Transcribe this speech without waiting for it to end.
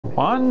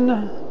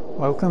everyone.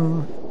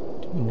 Welcome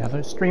to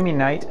another streaming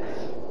night.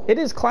 It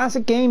is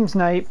Classic Games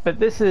Night, but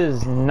this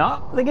is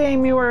not the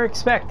game you were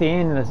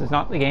expecting. This is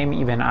not the game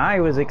even I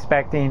was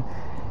expecting.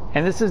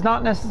 And this is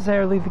not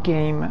necessarily the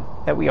game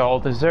that we all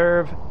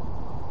deserve,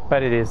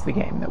 but it is the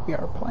game that we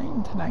are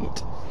playing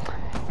tonight.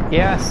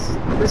 Yes,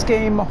 this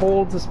game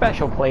holds a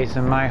special place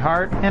in my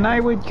heart, and I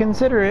would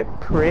consider it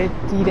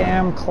pretty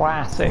damn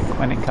classic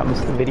when it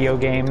comes to video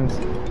games.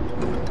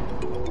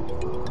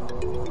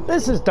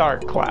 This is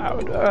Dark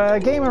Cloud, a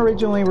game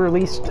originally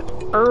released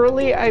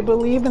early, I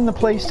believe, in the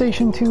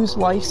PlayStation 2's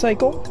life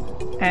cycle,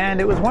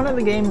 and it was one of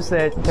the games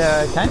that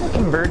kind of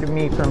converted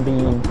me from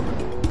being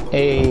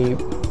a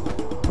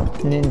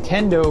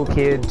Nintendo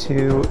kid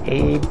to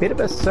a bit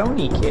of a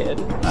Sony kid,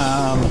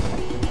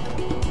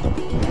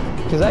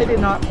 because I did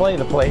not play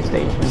the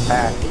PlayStation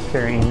back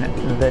during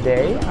the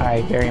day.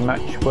 I very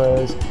much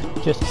was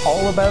just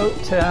all about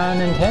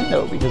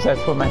Nintendo, because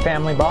that's what my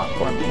family bought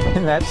for me,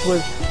 and that's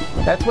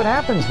what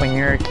happens when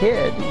you're a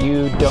kid.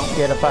 You don't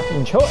get a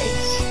fucking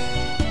choice.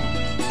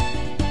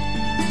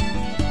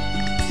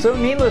 So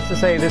needless to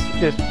say, this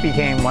just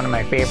became one of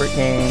my favorite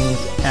games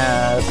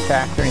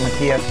back during the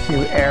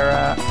PS2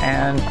 era,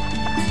 and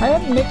I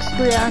have mixed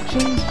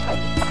reactions,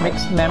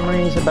 mixed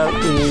memories about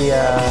the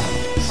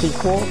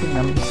sequel to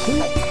number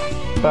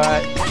 2,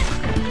 but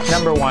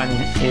number 1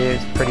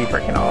 is pretty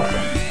freaking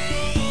awesome.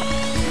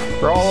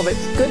 For all of its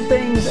good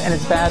things and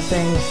its bad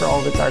things, for all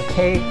of its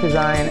archaic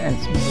design and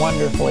its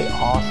wonderfully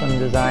awesome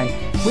design,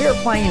 we are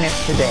playing it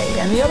today.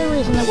 And the other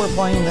reason that we're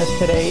playing this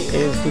today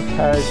is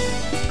because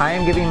I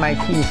am giving my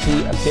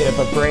PC a bit of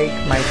a break.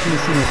 My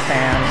PC's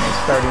fan is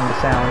starting to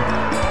sound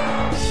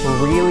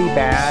really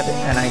bad,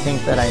 and I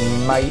think that I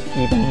might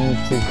even need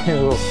to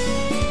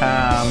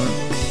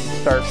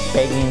start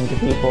begging to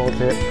people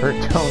for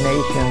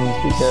donations,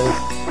 because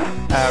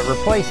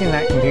replacing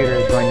that computer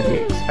is going to be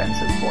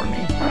expensive for me.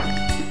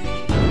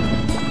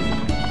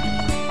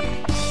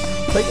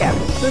 But yes,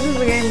 this is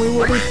the game we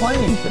will be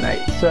playing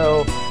tonight,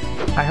 so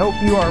I hope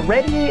you are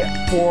ready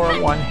for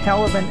one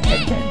hell of an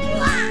adventure.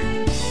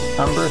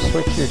 Umber,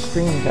 switch your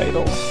stream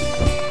title.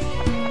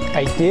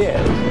 I did.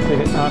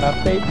 Did it not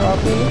update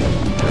properly?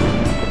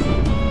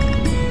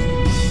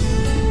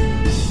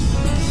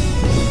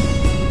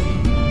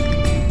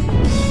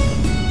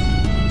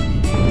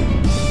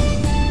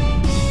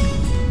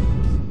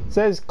 It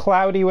says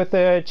cloudy with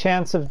a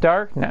chance of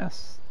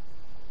darkness.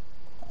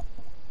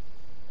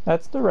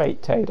 That's the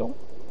right title.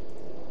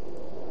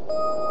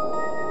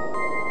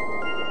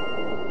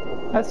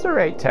 That's the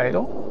right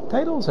title.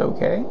 Title's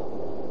okay.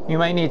 You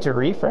might need to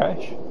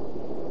refresh.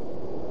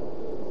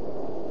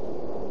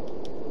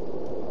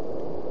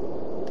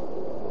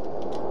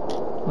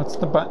 What's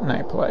the button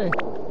I play?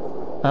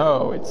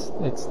 Oh, it's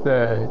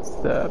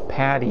the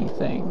patty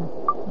thing.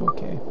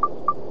 Okay.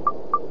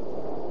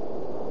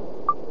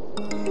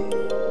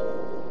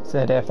 Is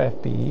that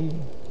FFB?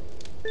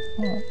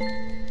 Oh.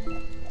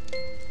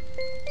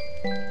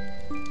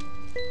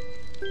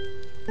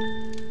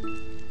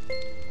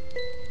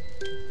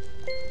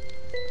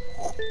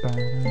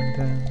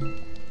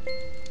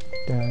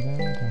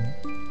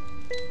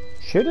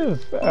 Should have,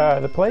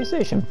 the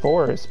PlayStation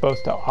 4 is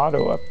supposed to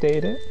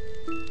auto-update it.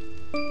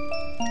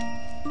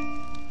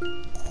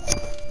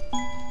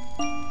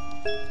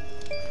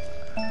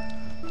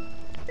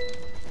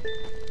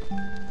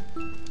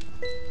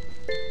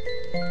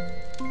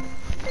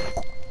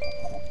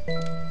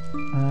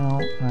 Well,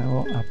 I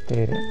will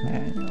update it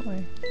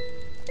manually.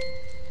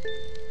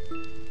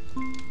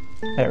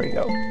 There we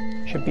go.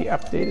 Should be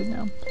updated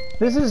now.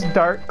 This is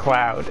Dark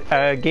Cloud,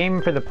 a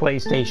game for the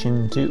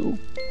PlayStation 2.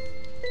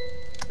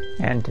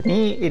 And to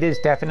me, it is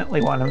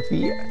definitely one of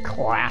the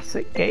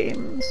classic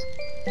games.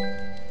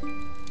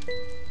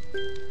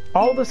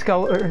 All the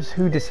scholars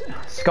who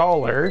decided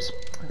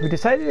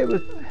it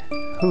was,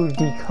 who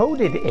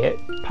decoded it,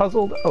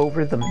 puzzled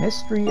over the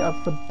mystery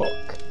of the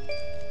book.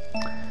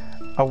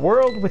 A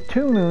world with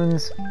 2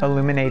 moons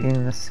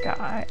illuminating the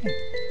sky.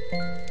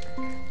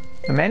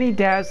 The many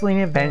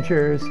dazzling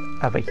adventures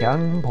of a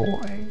young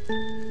boy.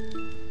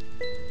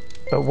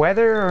 But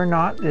whether or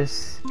not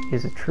this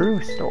is a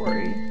true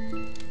story,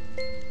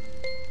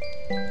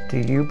 do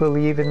you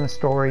believe in the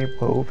story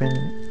woven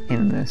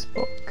in this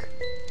book?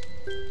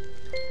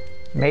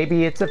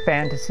 Maybe it's a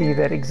fantasy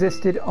that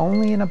existed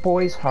only in a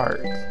boy's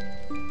heart.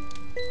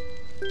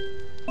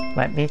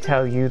 Let me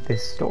tell you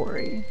this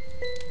story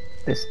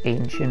this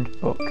ancient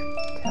book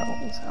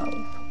tells of.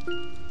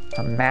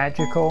 A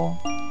magical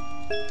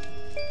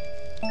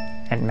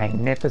and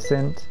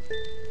magnificent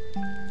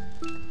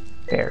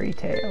fairy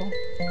tale.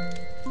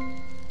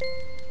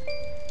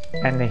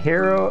 And the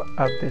hero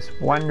of this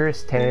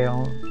wondrous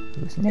tale,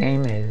 whose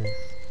name is...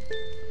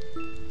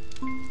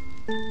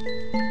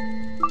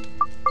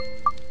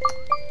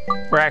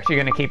 We're actually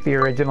going to keep the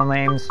original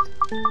names.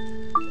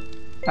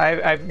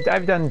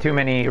 I've done too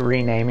many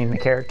renaming the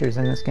characters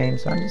in this game,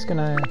 so I'm just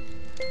gonna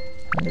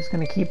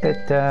keep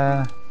it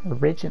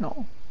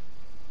original.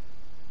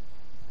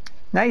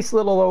 Nice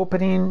little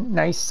opening,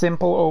 nice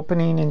simple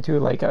opening into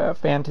like a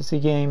fantasy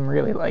game.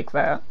 Really like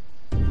that.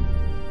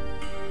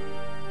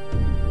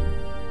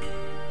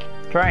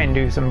 Try and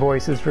do some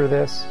voices for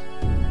this.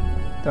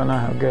 Don't know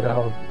how good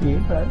I'll be,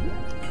 but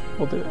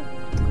we'll do it.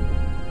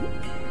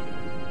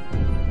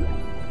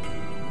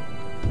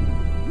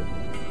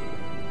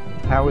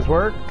 How was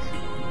work?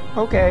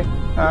 Okay.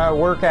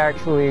 Work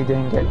actually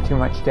didn't get too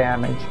much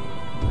damage.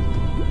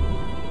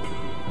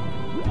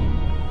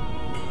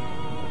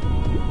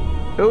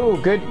 Ooh,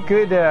 good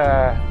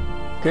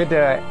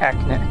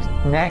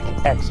neck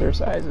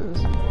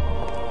exercises.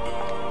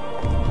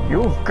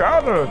 You've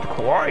gathered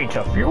quite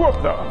a few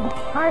of them.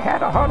 I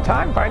had a hard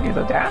time finding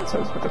the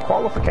dancers with the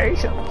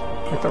qualifications.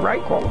 With the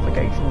right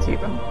qualifications,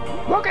 even.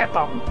 Look at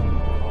them!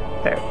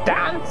 They're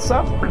dance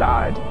of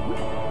blood.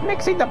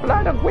 Mixing the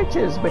blood of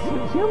witches with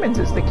humans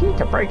is the key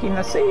to breaking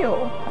the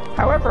seal.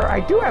 However,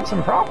 I do have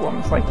some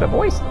problems, like the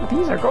voice.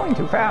 These are going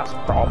too fast.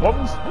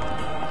 Problems?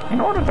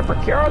 In order to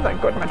procure the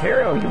good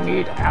material, you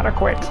need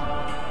adequate...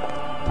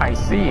 I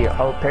see.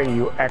 I'll pay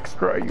you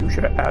extra. You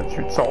should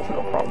solve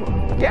your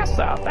problem. Yes,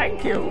 sir.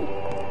 Thank you.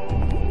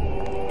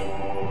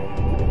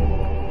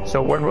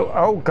 So when will...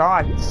 Oh,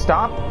 God.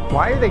 Stop.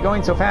 Why are they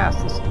going so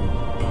fast?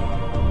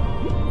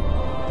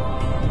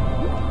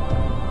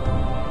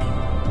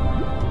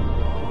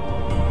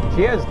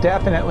 She has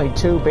definitely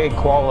two big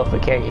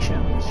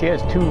qualifications. She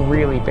has two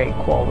really big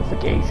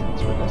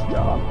qualifications for this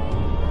job.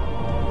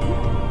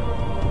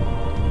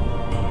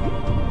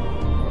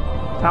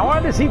 I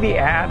wanted to see the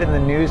ad in the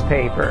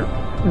newspaper.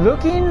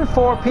 Looking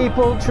for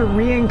people to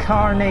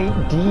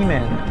reincarnate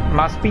demon.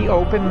 Must be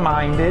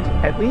open-minded,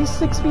 at least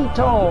 6 feet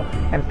tall,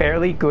 and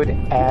fairly good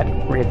at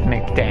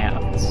rhythmic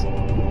dance.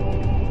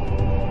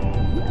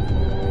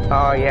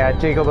 Oh yeah,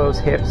 jiggle those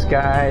hips,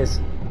 guys.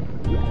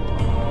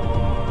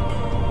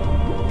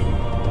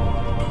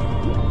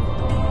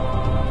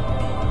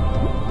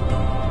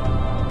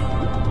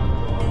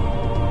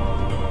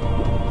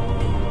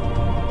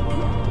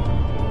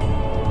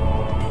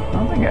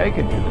 I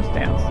could do this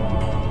dance.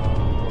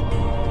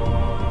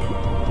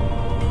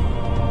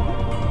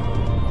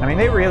 I mean,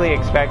 they really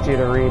expect you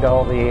to read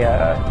all the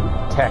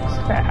text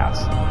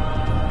fast.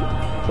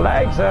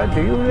 Flag, sir,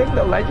 do you think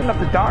the legend of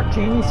the Dark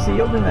Genie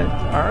sealed in an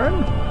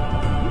urn?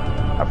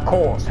 Of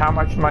course. How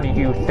much money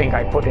do you think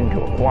I put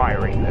into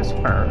acquiring this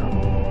urn?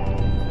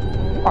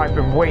 I've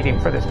been waiting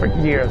for this for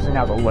years, and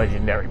now the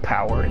legendary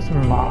power is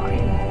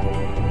mine.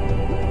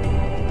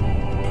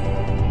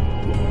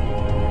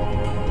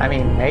 I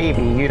mean,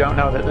 maybe. You don't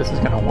know that this is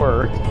going to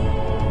work.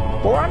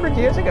 400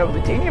 years ago, the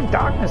Genie of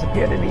Darkness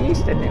appeared in the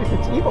East, and with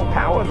its evil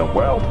power, the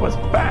world was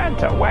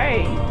burnt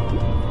away.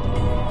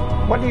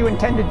 What do you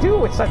intend to do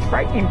with such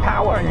frightening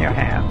power in your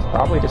hands?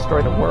 Probably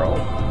destroy the world.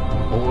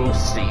 We'll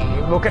see.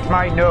 Look at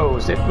my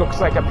nose. It looks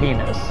like a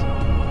penis.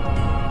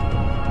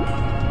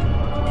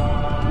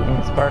 I think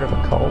it's part of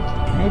a cult.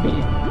 Maybe.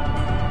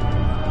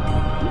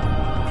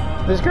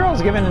 This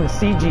girl's giving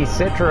CG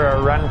Citra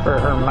a run for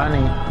her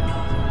money.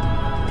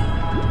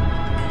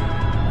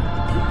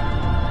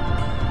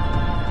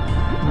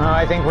 Oh,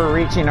 I think we're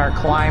reaching our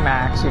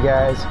climax, you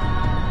guys.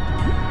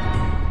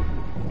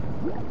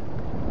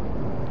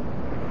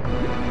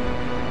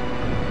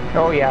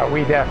 Oh yeah,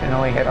 we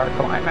definitely hit our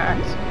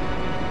climax.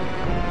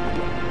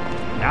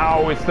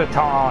 Now is the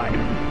time.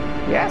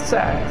 Yes,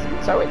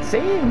 sir. So it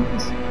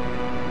seems.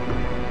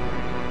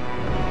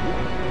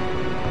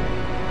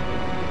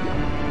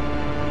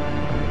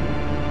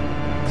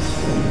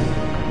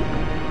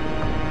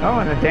 Oh,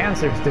 and the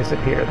dancers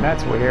disappeared.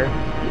 That's weird.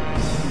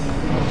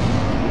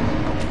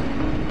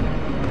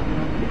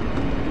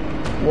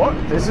 What?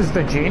 This is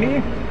the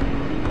genie?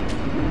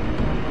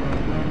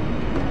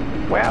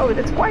 Well,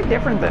 it's quite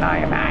different than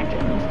I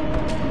imagined.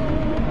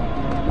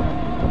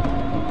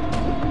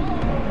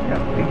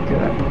 Gotta be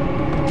good.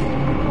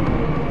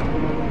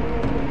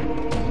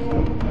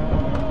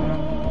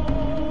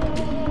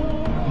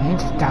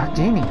 Ancient Dark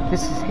Genie,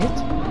 this is it?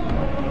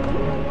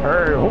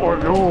 Hey, who are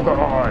you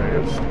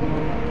guys?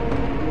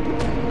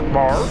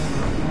 Mark?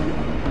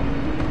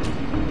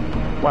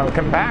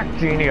 Welcome back,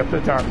 Genie of the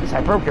Darkness.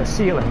 I broke your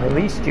seal and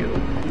released you.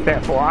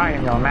 Therefore, I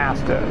am your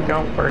master.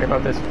 Don't worry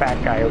about this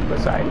fat guy out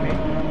beside me.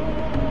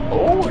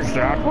 Oh, is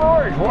that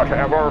right?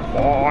 Whatever,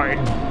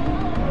 fine.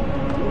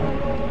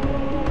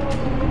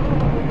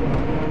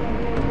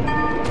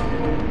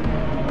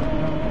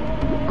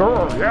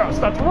 Grr, yes,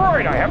 that's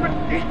right. I haven't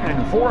eaten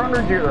in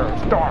 400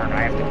 years. Darn,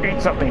 I have to eat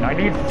something. I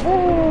need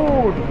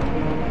food.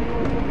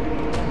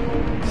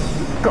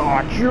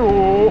 Got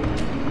you.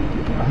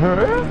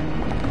 Huh?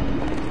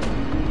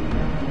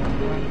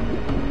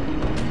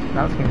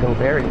 Mouth can go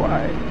very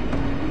wide.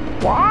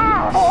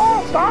 Wow!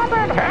 Oh, stop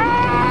it! Help!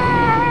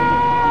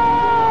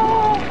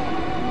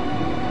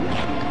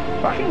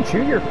 Fucking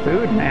chew your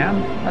food,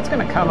 man. That's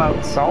gonna come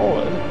out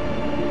solid.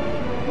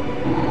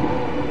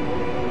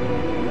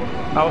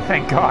 Oh,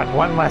 thank God.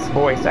 One less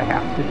voice I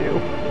have to do.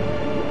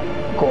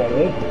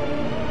 Gulp.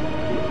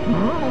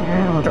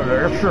 Mmm,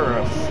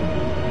 delicious.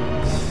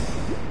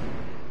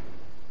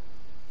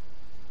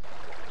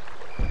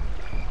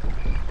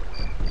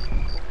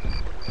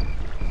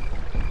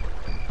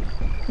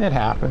 It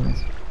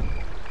happens.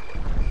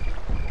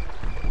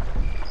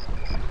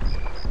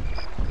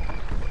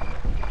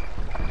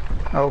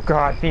 Oh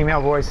god,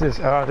 female voices.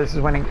 Oh, this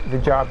is when the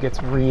job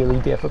gets really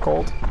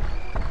difficult.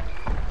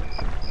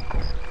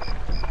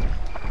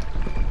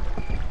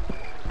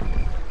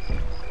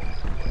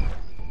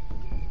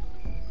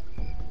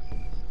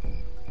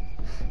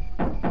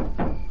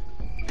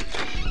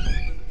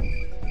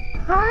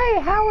 Hi,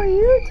 how are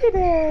you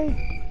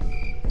today?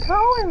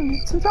 Cohen,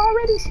 it's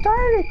already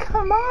started.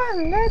 Come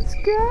on, let's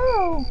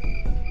go.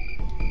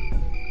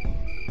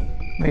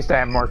 At least I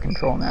have more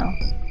control now.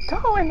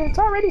 Cohen, it's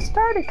already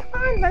started.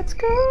 Come on, let's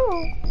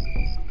go.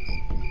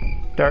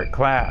 Dark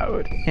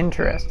Cloud.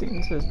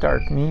 Interesting, says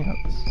Dark Mios.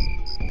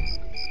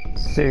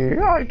 See,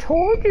 I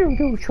told you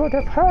you should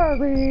have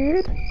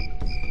hurried.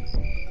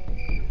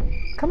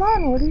 Come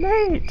on, we're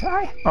late.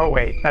 Oh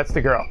wait, that's the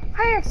girl.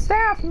 I have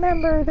staff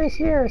member this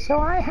year, so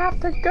I have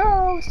to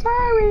go.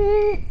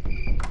 Sorry.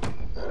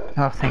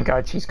 Oh, thank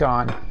God she's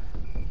gone.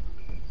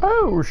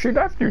 Oh, she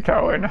left you,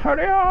 Cohen.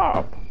 Hurry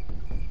up.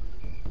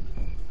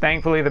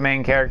 Thankfully, the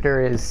main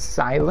character is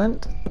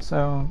silent,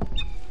 so...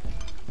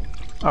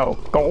 Oh,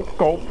 gulp,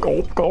 gulp,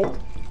 gulp, gulp.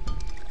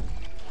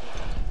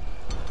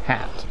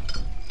 Hat.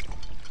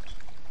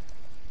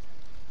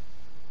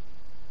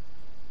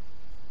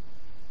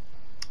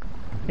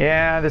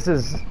 Yeah, this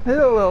is a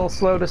little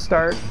slow to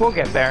start. We'll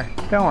get there.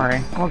 Don't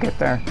worry, we'll get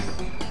there.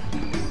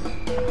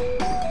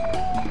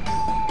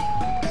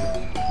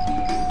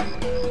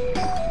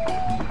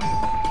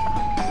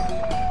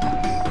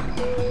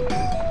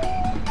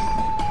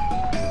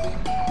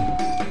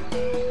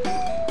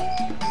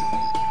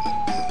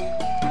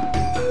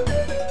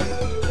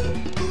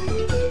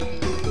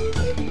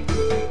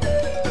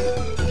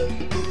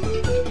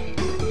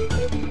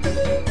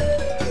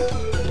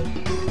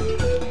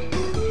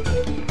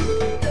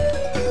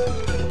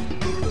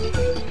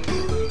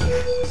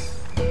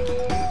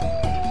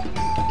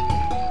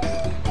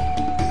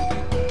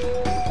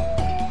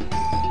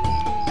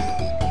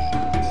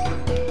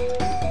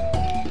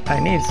 I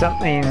need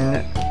something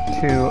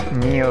to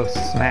Mio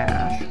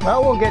smash.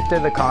 Well, we'll get to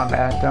the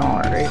combat, don't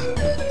worry.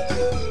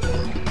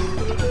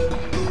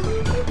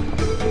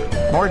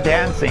 More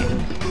dancing.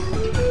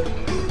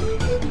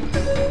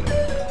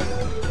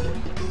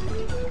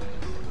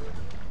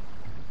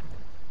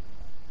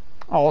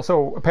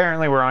 Also,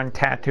 apparently we're on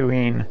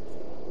Tatooine.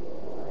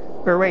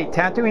 Or wait,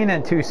 Tatooine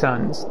and Two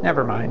Suns.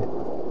 Never mind.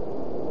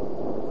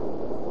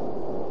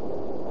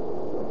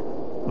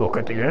 Look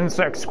at the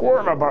insect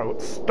squirm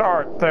about.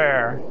 Start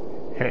there.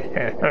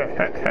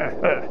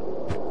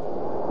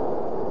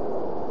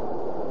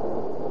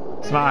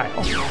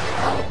 Smile.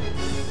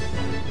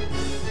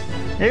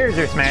 Here's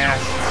your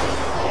smash.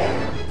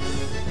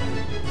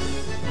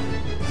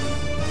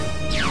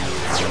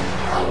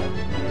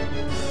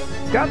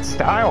 It's got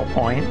style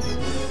points.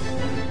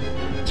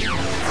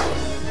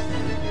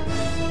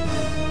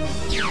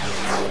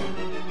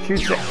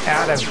 Shoots it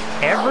out of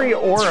every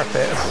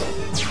orifice.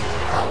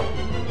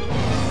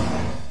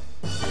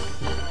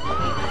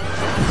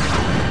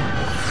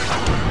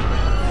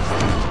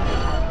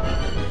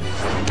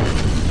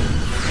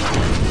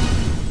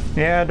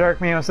 Yeah, Dark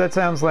Mios, that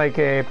sounds like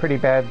a pretty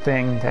bad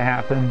thing to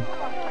happen.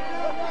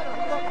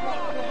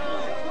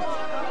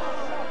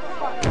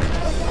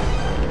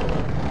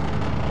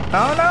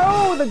 Oh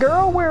no, the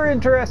girl we're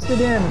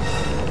interested in,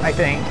 I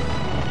think.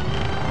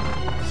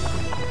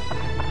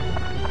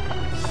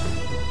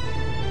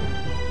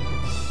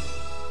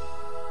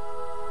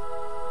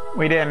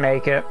 We didn't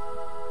make it.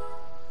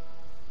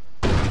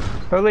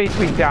 But at least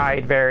we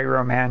died very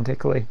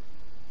romantically.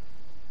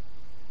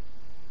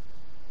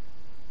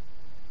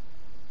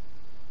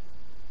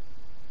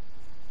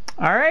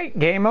 Alright,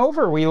 game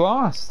over. We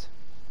lost.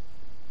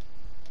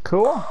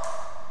 Cool.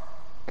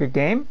 Good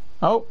game.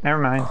 Oh, never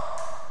mind.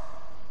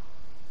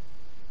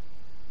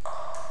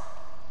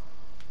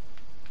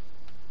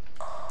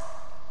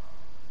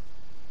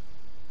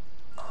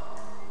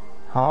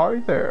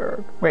 Hi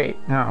there. Wait,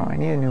 no, I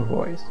need a new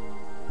voice.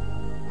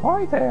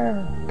 Hi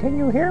there. Can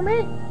you hear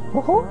me?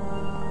 Woohoo!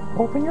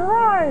 Open your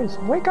eyes.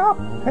 Wake up.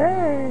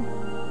 Hey.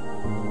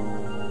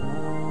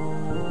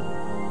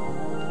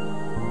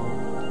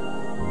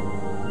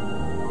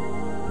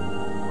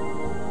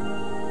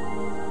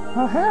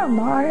 Ahem,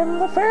 I am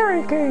the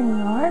Fairy King.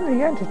 I'm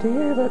the entity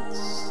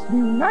that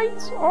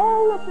unites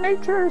all of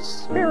nature's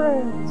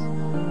spirits.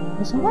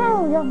 Listen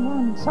well, young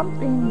one,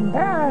 something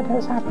bad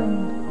has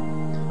happened.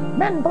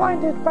 Men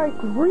blinded by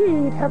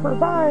greed have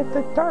revived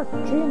the Dark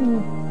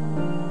Genie.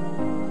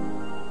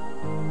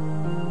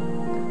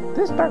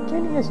 This Dark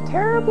Genie is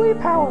terribly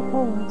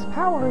powerful. Its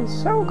power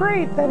is so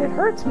great that it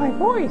hurts my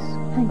voice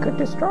and could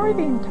destroy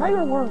the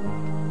entire world.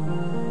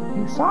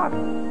 You saw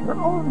your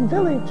own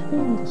village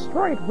being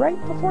destroyed right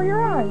before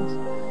your eyes.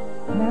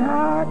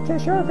 Not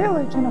just your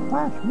village in a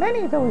flash,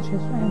 many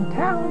villages and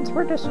towns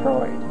were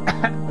destroyed.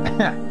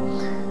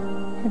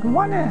 In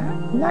one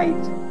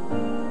night...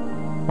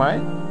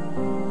 What?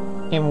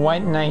 In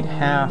one night,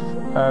 half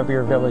of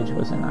your village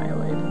was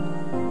annihilated.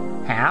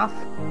 Half?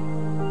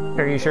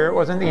 Are you sure it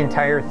wasn't the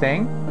entire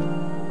thing?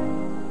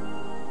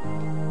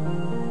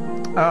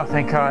 Oh,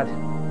 thank God.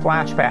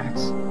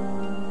 Flashbacks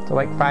to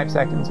like 5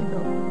 seconds ago.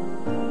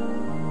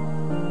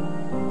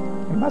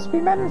 must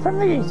be men from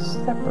the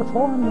east that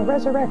perform the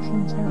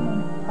resurrection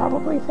ceremony,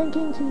 probably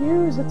thinking to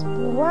use its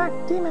black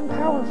demon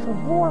power for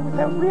war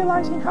without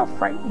realizing how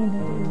frightening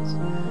it is.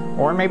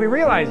 Or maybe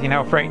realizing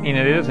how frightening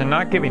it is and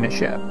not giving a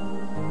shit.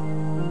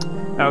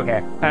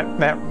 Okay,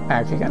 that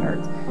actually kind of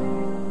hurts.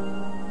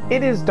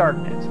 It is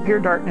darkness,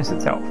 pure darkness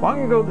itself.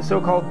 Long ago, the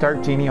so-called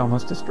Dark Genie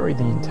almost destroyed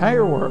the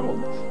entire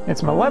world.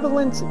 Its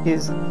malevolence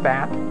is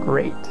that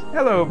great.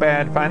 Hello,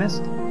 bad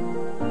finest.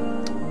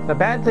 The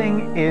bad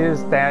thing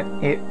is that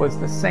it was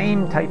the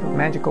same type of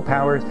magical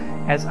powers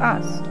as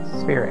us,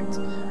 spirits.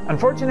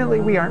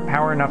 Unfortunately, we aren't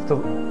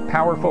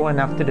powerful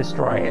enough to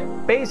destroy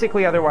it.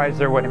 Basically, otherwise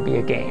there wouldn't be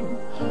a game.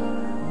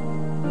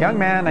 Young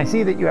man, I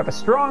see that you have a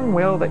strong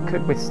will that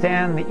could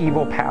withstand the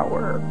evil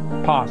power.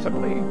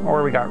 Possibly.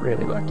 Or we got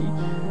really lucky.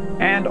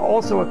 And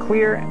also a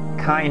clear,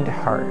 kind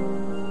heart.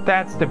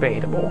 That's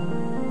debatable.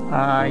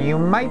 You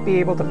might be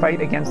able to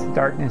fight against the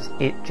darkness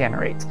it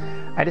generates.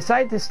 I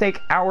decided to stake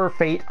our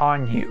fate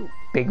on you.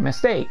 Big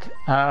mistake.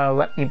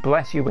 Let me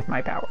bless you with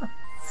my power.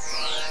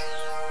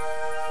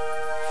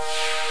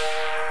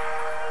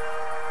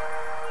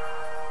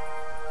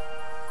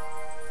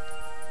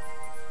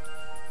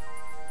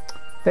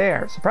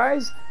 There,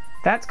 surprise?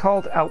 That's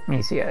called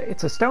Altmesia.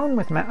 It's a stone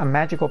with a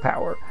magical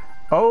power.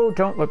 Oh,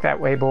 don't look that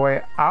way,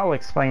 boy. I'll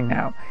explain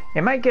now.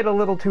 It might get a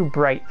little too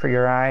bright for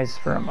your eyes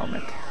for a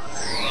moment.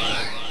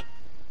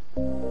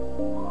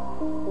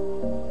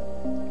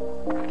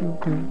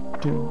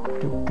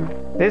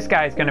 This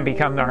guy's gonna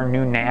become our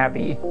new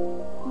Navi.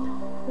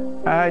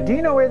 Do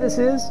you know where this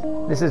is?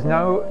 This is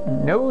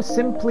no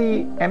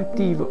simple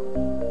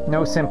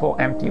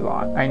empty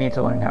lot. I need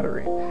to learn how to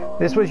read.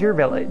 This was your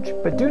village,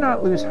 but do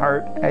not lose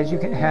heart. As you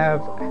can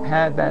have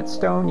had that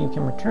stone, you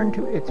can return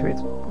to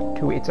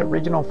its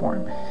original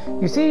form.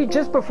 You see,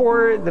 just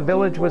before the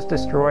village was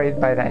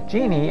destroyed by that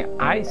genie,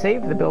 I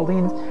saved the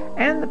buildings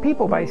and the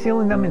people by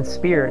sealing them in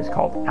spears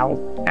called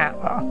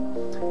Atla.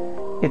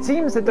 It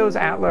seems that those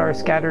Atla are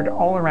scattered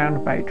all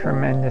around by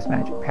tremendous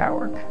magic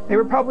power. They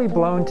were probably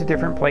blown to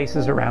different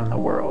places around the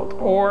world,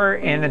 or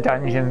in a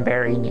dungeon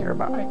very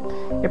nearby.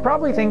 It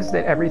probably thinks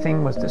that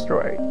everything was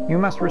destroyed. You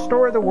must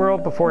restore the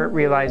world before it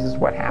realizes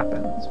what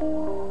happens.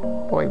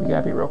 Boy, we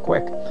gotta be real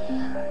quick.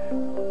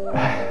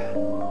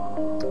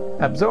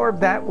 Absorb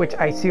that which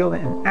I sealed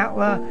in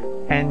Atla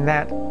and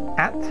that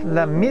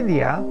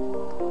Atlamidia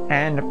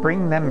and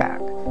bring them back.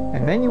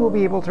 And then you will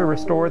be able to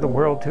restore the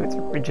world to its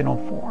original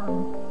form.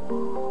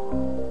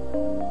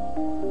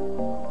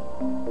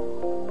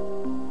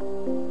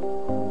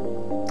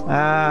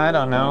 I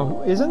don't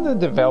know. Isn't the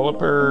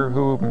developer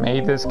who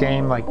made this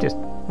game like just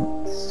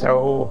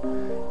so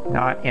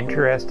not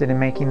interested in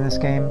making this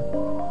game?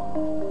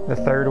 The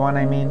third one,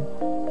 I mean.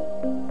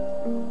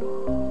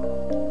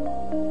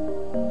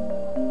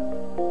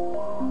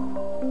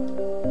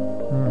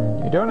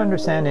 You don't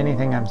understand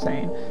anything I'm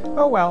saying.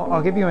 Oh well,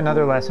 I'll give you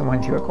another lesson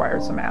once you acquire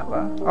some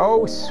Atla.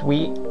 Oh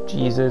sweet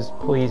Jesus,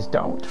 please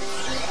don't.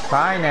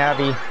 Bye,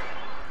 Navi.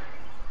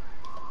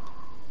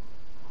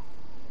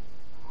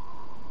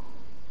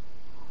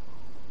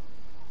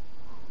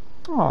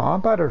 Aw,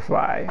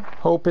 butterfly.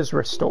 Hope is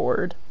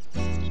restored.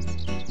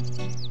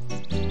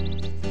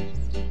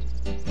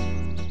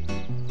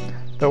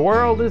 The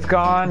world is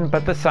gone,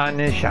 but the sun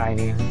is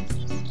shining.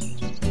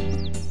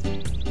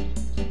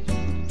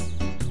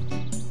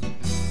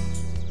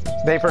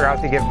 They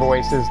forgot to give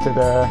voices to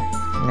the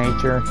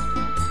nature.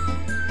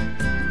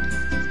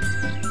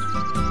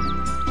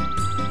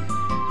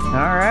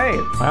 Alright,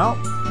 well,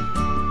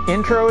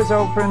 intro is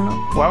open.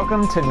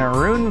 Welcome to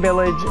Naroon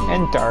Village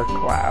and Dark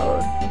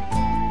Cloud.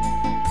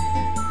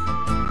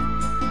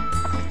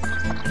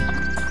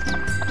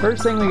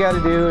 First thing we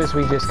gotta do is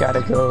we just gotta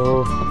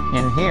go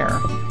in here,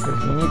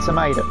 because we need some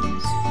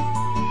items.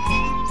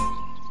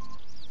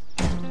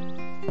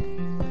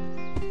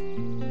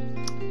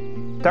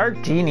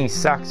 Dark Genie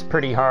sucks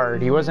pretty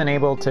hard. He wasn't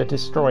able to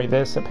destroy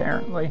this,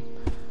 apparently.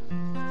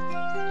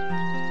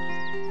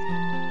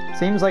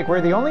 Seems like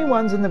we're the only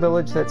ones in the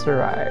village that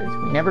survived.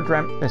 We never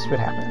dreamt this would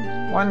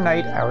happen. One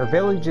night, our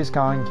village is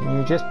gone. Can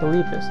you just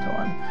believe this,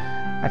 Toan?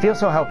 I feel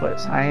so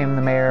helpless. I am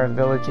the mayor of the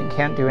village and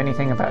can't do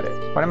anything about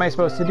it. What am I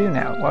supposed to do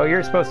now? Well,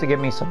 you're supposed to give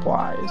me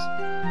supplies.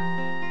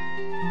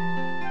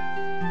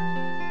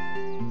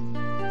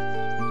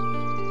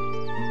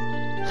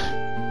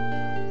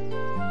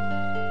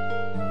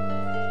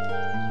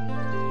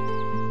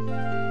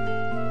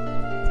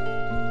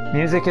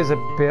 Music is a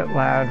bit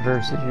loud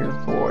versus your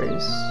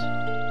voice.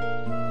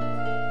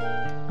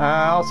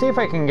 I'll see if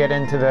I can get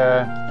into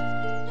the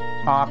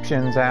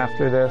options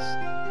after this.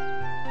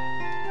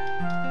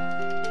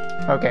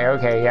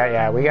 Okay,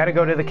 yeah. We gotta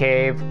go to the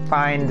cave,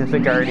 find the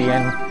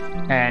Guardian,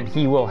 and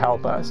he will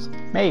help us.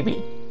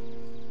 Maybe.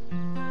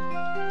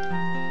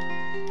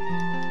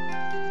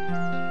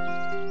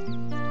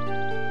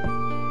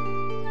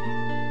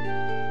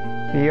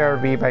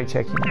 BRB by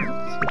checking it,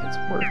 see if it's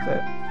worth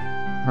it.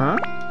 Huh?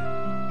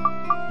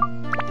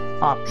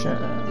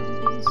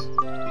 Options.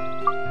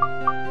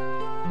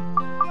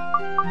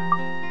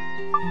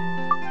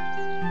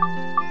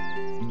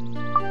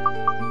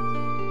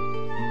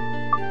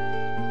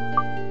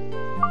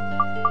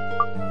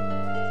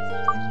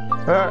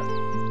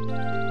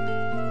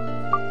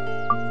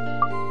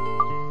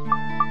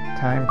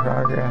 Time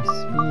progress,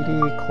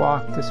 speedy,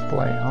 clock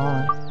display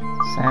on,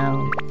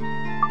 sound.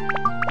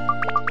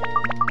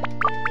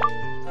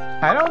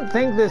 I don't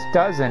think this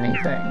does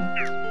anything.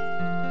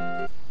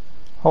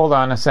 Hold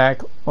on a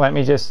sec, let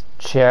me just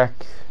check.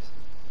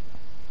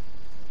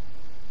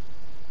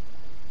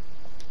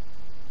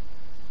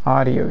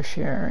 Audio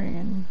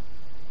sharing.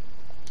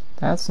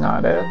 That's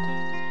not it.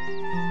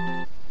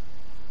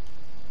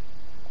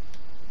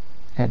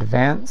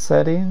 Advanced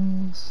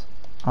settings,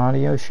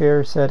 audio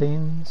share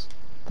settings.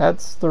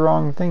 That's the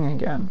wrong thing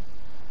again.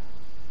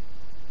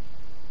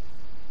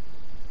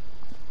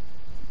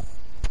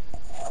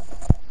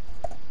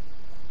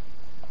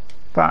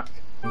 Fuck.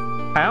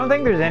 I don't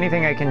think there's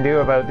anything I can do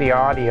about the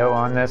audio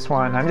on this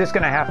one. I'm just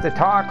gonna have to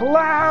talk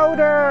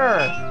louder!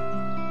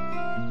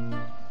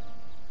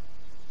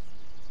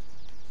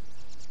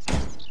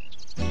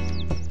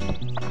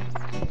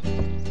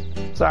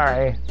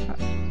 Sorry.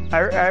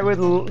 I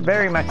would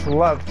very much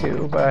love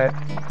to, but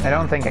I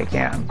don't think I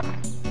can.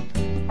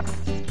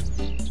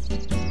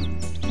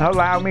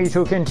 Allow me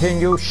to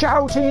continue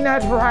shouting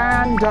at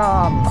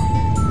random!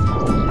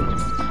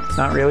 It's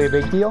not really a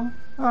big deal?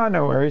 Oh,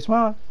 no worries.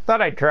 Well, thought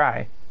I'd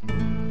try.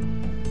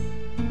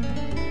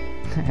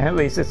 At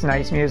least it's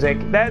nice music.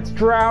 That's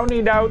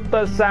drowning out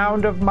the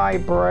sound of my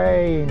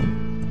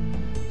brain.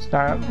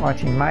 Start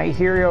watching My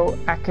Hero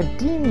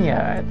Academia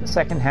at the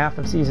second half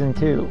of Season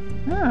 2.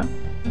 Huh.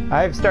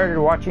 I've started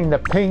watching The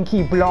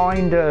Peaky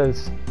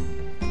Blinders,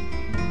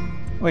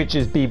 which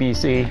is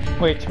BBC,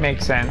 which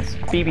makes sense.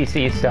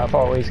 BBC stuff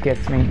always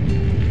gets me.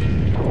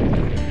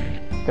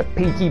 The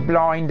Peaky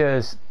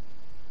Blinders.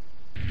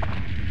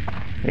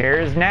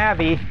 Here's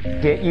Navi.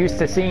 Get used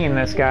to seeing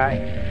this guy.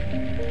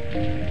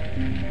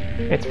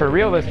 It's for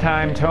real this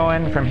time,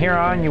 Toan. From here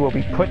on, you will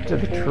be put to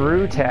the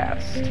true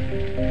test.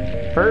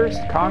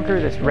 First, conquer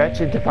this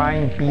wretched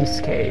divine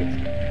beast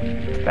cave.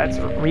 That's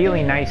a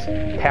really nice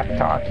pep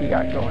talk you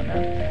got going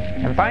there.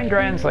 And find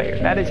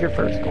Dranslayer. That is your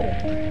first goal.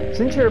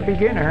 Since you're a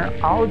beginner,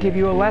 I'll give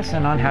you a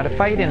lesson on how to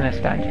fight in this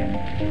dungeon.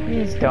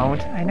 Please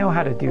don't. I know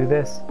how to do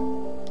this.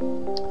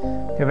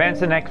 To advance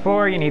to the next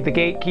floor, you need the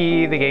gate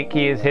key. The gate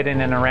key is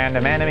hidden in a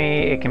random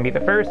enemy. It can be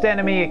the first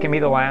enemy, it can be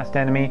the last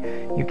enemy.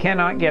 You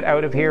cannot get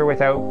out of here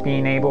without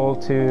being able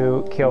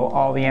to kill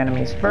all the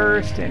enemies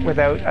first,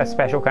 without a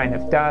special kind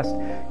of dust.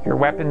 Your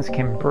weapons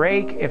can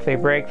break. If they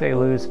break, they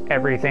lose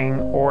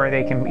everything, or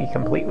they can be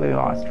completely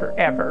lost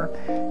forever.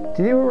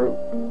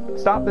 To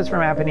stop this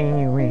from happening,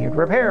 you need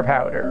repair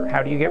powder.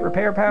 How do you get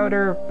repair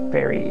powder?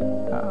 Very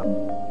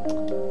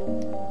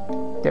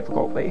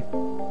difficultly.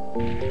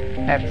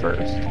 At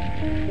first.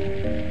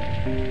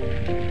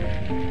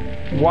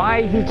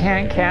 Why he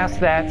can't cast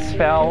that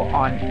spell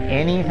on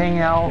anything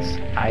else,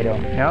 I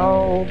don't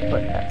know,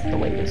 but that's the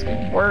way this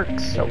game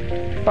works, so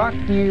fuck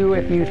you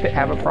if you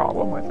have a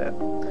problem with it.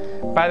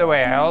 By the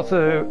way,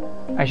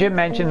 I should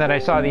mention that I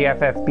saw the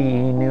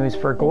FFB news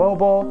for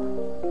Global.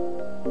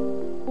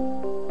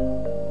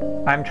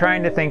 I'm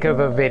trying to think of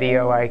a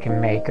video I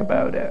can make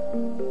about it.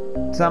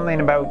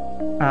 Something about,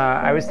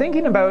 I was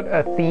thinking about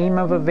a theme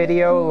of a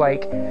video,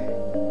 like,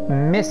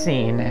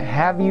 missing,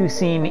 have you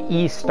seen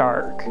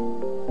E-Stark?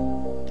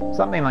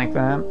 Something like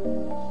that.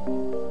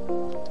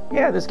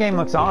 Yeah, this game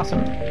looks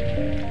awesome.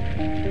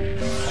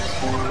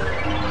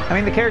 I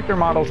mean, the character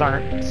models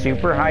aren't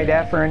super high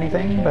def or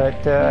anything,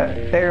 but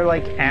they're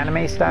like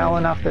anime style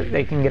enough that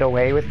they can get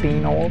away with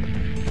being old.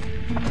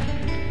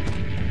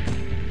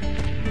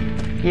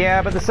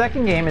 Yeah, but the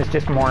second game is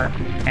just more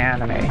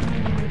anime.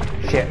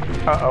 Shit.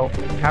 Uh-oh.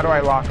 How do I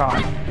lock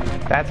on?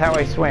 That's how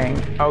I swing.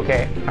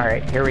 Okay,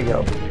 alright, here we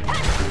go.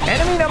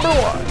 Enemy number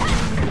 1!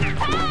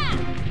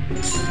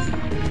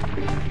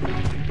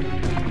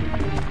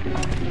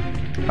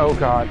 Oh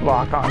god,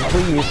 lock on,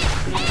 please.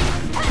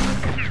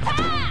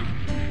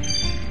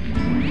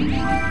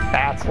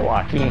 That's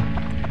lucky.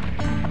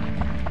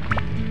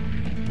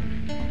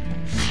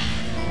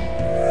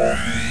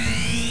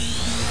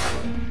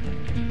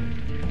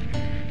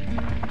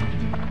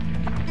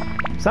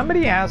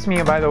 Somebody asked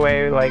me, by the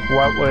way, like,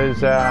 what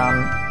was,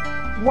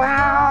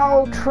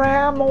 wow,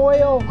 tram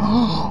oil!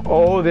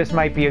 Oh, this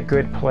might be a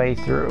good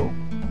playthrough.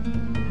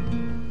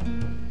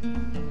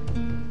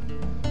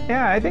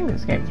 Yeah, I think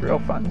this game's real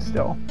fun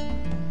still.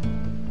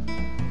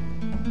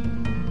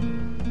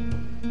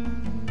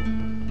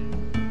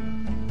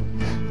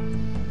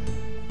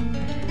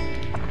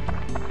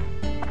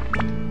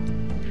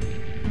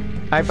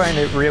 I find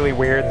it really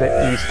weird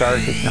that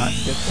E-Stark is not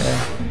just there.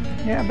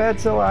 Yeah,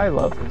 Badzilla, I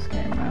love this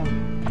game,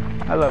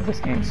 man. I love this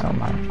game so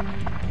much.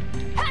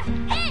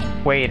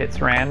 Wait, it's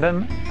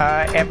random?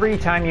 Every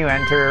time you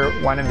enter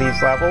one of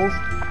these levels,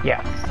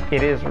 yes,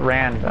 it is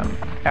random.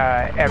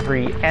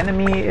 Every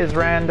enemy is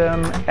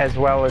random, as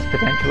well as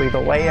potentially the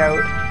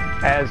layout,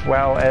 as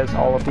well as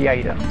all of the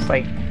items.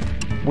 Like,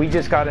 we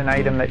just got an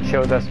item that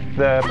shows us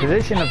the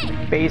position of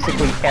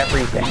basically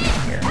everything in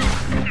here.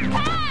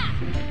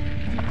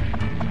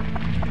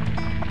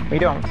 We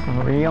don't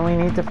really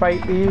need to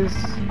fight these.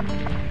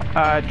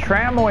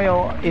 Tram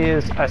oil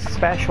is a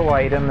special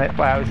item that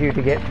allows you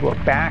to get to a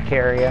back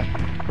area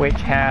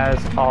which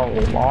has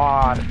a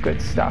lot of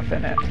good stuff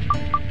in it.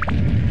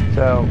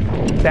 So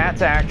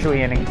that's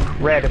actually an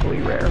incredibly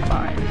rare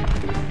find.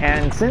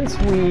 And since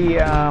we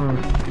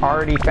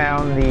already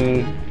found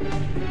the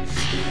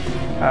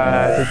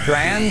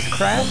Dran's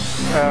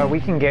Crest, we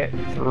can get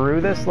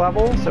through this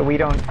level, so we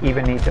don't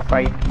even need to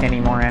fight any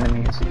more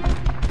enemies,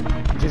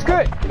 which is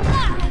good.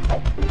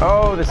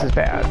 Oh, this is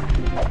bad.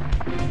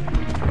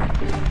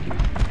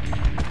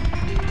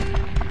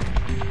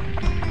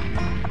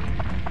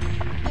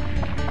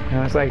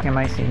 I was like, am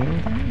I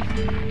seeing things?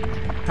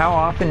 How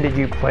often did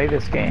you play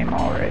this game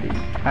already?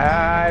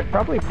 I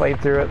probably played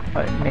through it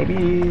like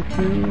maybe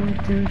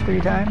two,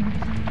 3 times.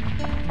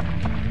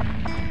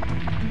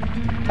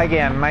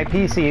 Again, my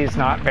PC is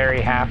not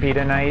very happy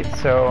tonight,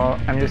 so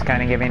I'm just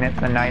kind of giving it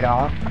the night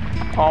off.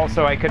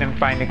 Also, I couldn't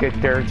find a good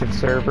Dirge of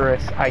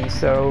Cerberus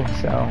ISO,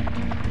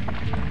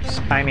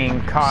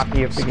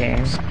 copy of the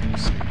game.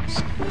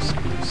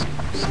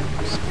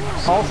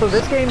 Also,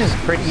 this game is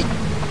pretty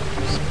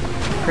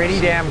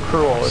damn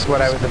cruel, is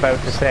what I was about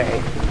to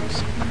say.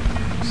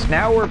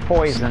 Now we're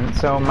poisoned,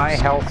 so my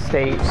health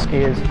state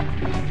is...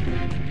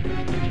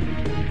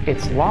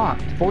 It's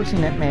locked.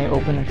 Forcing it may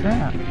open a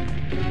trap.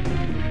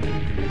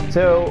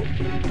 So,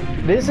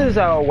 this is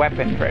a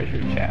weapon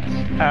treasure chest.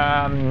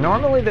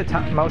 Normally,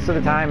 most of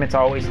the time, it's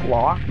always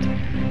locked,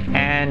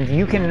 and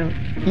you can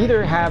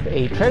either have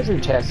a treasure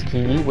chest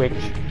key, which,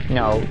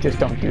 no, just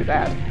don't do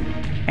that,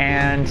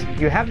 and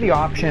you have the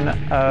option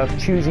of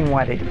choosing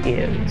what it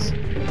is.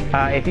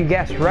 If you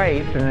guess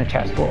right, then the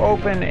chest will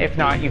open. If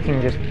not, you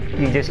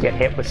just get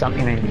hit with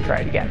something and you try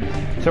it again.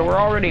 So we're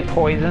already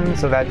poisoned,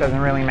 so that doesn't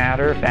really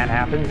matter if that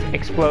happens.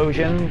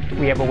 Explosion,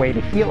 we have a way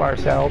to heal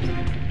ourselves.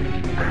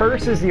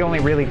 Curse is the only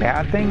really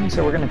bad thing,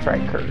 so we're going to try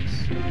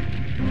Curse.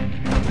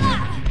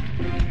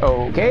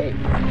 Okay,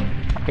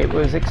 it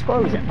was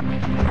Explosion.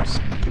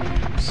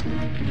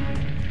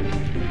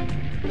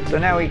 So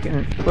now we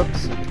can,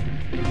 whoops.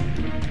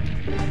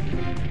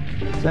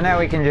 So now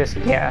we can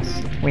just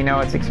guess. We know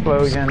it's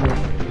Explosion.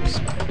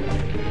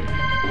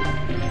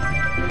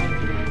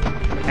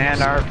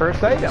 And our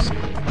first item.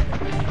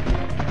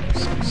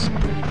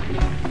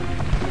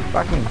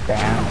 Fucking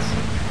bats.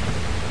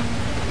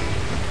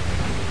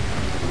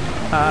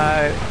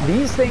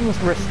 These things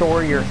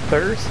restore your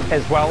thirst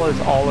as well as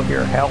all of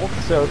your health,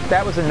 so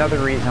that was another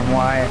reason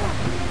why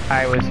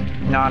I was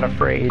not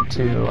afraid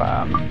to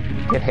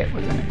get hit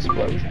with an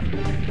explosion.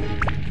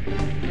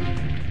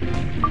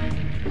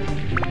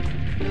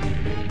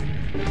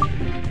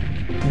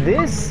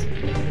 This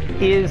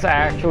is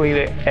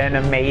actually an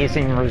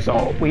amazing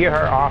result. We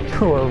are off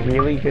to a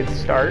really good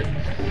start.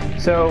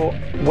 So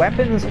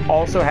weapons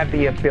also have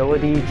the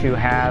ability to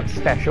have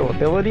special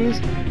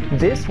abilities.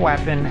 This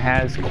weapon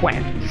has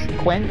Quench.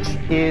 Quench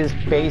is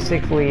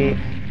basically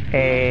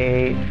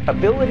a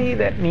ability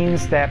that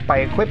means that by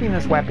equipping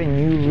this weapon,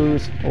 you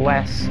lose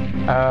less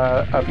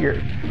of your...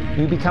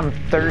 You become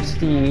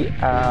thirsty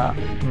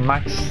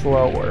much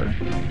slower.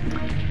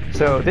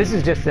 So this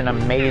is just an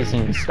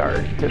amazing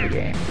start to the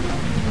game.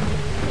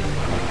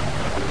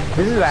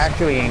 This is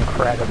actually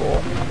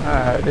incredible.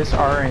 This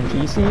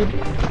RNG seed,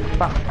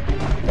 fuck,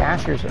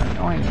 dashers are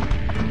annoying.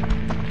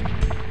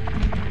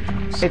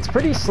 It's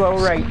pretty slow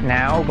right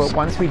now, but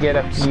once we get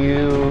a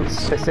few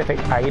specific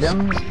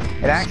items,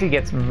 it actually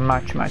gets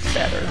much, much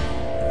better.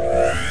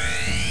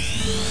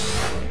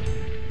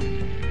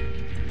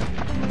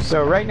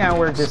 So right now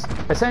we're just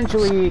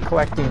essentially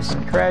collecting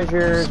some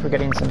treasures, we're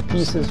getting some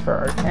pieces for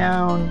our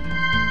town.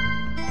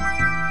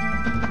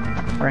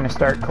 We're going to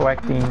start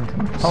collecting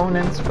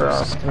components for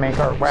us to make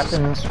our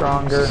weapons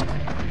stronger.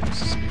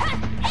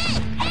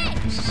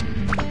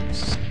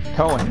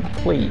 Cohen,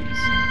 please.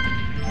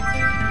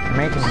 You're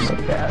making me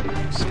look bad.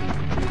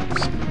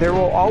 There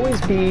will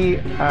always be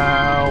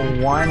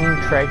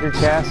one treasure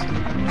chest.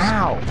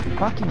 Ow!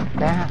 Fucking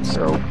bats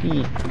are OP.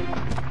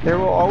 There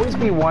will always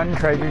be one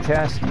treasure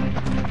chest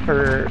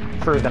for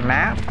the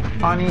map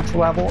on each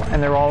level,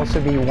 and there will also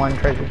be one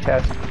treasure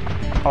chest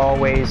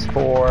always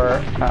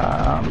for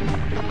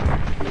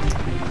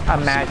a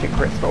magic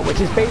crystal, which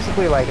is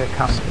basically like a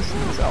compass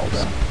in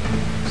Zelda.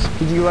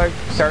 Did you like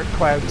Dark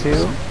Cloud 2?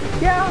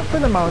 Yeah, for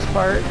the most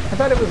part. I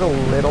thought it was a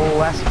little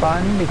less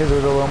fun because it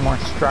was a little more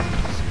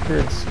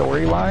structured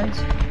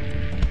story-wise.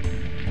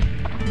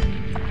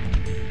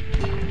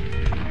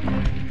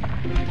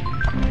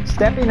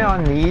 Stepping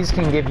on these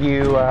can give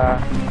you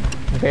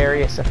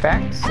various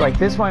effects. Like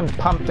this one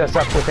pumped us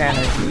up with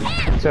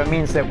energy, so it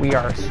means that we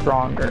are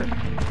stronger.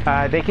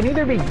 They can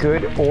either be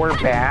good or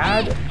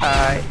bad.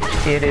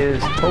 It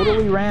is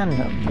totally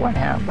random what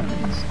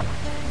happens.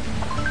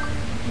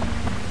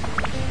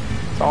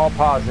 It's all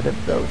positive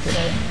though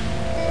today.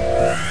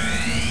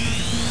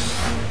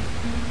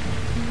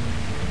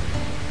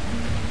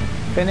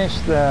 Finish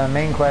the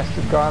main quest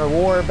of God of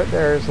War, but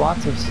there's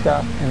lots of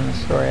stuff in the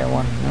story I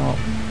want to know.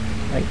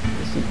 Like,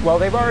 well,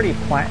 they've already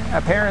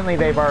apparently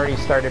they've already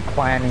started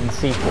planning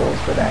sequels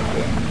for that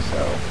game,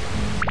 so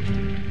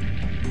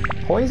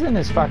poison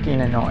is fucking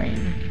annoying.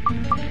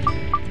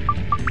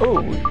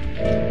 Oh,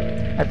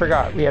 I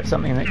forgot. We have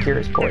something that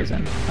cures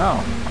poison.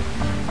 Oh.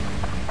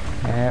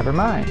 Never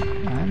mind.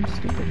 I'm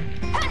stupid.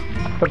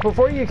 But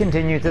before you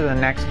continue to the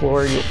next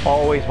floor, you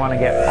always want to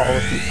get all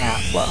of the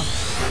Atla.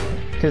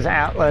 Because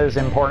Atla is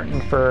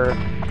important for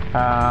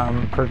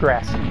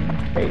progressing,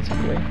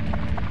 basically.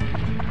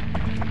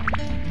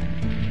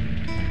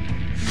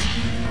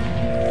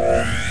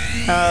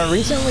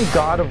 Recently,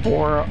 God of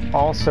War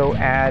also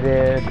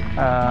added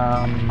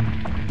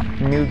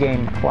New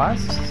Game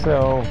Plus,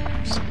 so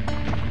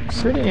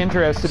pretty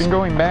interested in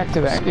going back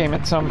to that game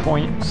at some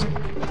point.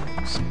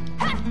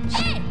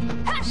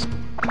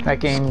 That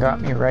game got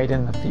me right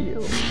in the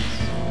feels.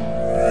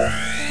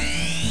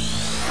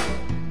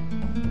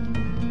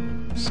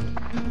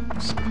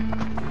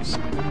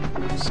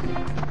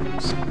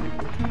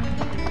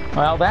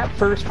 Well, that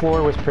first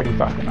floor was pretty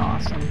fucking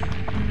awesome.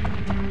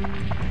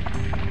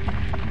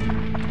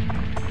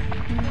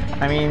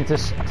 I mean, to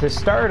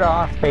start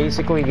off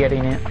basically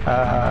getting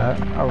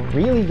a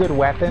really good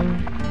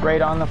weapon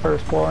right on the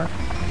first floor,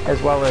 as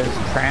well as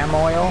tram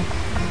oil,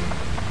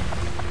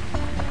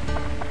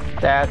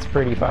 that's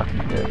pretty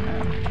fucking good,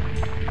 man.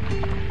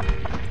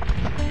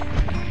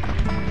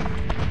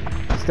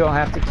 Still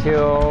have to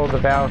kill the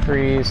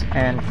Valkyries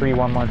and free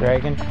one more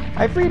dragon.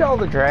 I freed all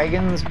the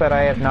dragons, but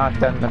I have not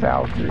done the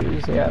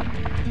Valkyries yet.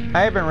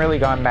 I haven't really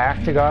gone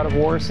back to God of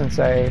War since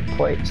I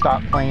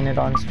stopped playing it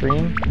on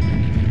stream.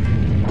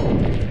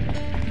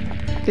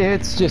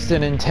 It's just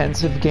an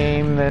intensive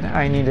game that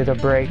I needed a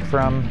break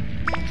from.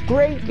 It's a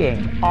great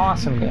game,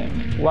 awesome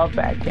game, love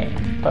that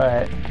game,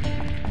 but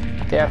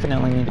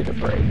definitely needed a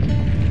break.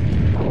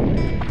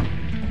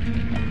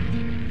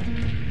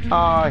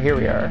 Oh, here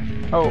we are.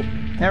 Oh,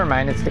 never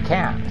mind, it's the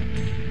cat.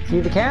 See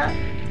the cat?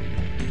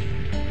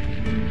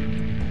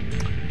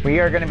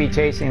 We are going to be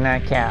chasing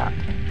that cat.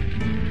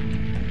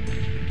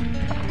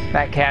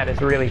 That cat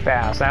is really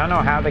fast. I don't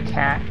know how the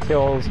cat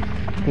kills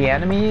the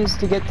enemies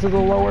to get to the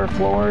lower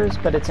floors,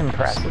 but it's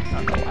impressive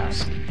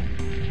nonetheless.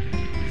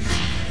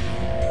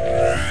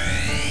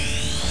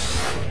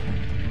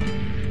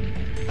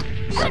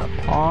 Got a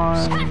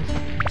pond.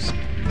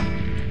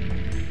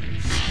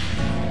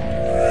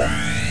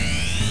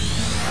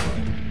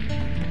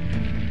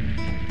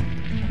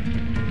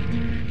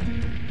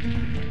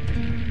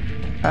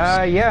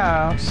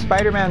 Yeah,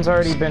 Spider-Man's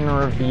already been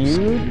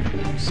reviewed.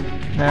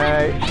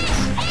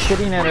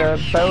 Sitting at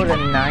about a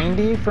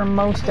 90 from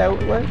most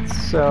outlets,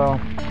 so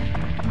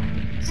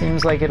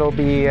seems like it'll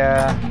be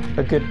a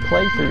good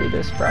playthrough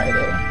this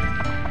Friday.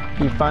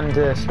 Be fun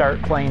to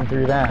start playing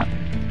through that.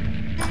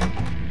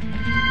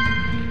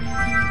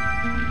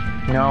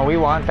 No, we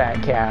want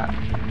that cat.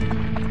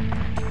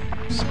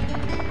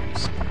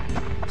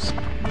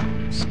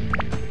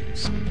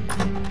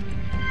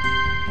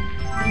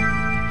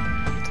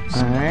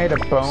 Alright, a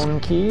bone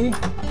key.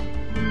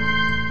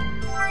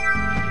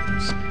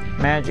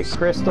 Magic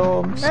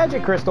Crystal.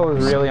 Magic Crystal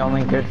is really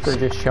only good for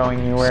just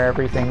showing you where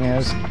everything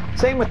is.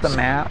 Same with the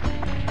map.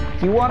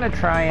 If you want to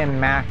try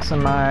and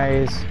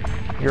maximize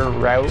your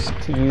route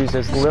to use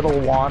as little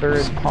water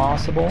as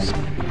possible,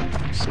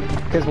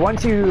 because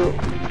once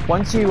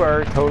you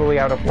are totally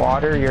out of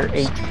water, your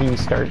HP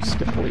starts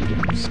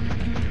depleting.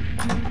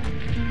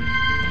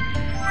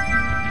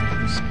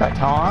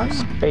 Baton,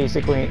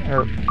 basically,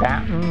 or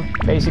baton,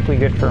 basically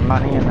good for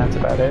money, and that's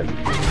about it.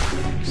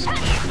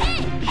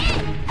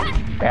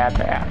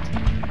 Bad.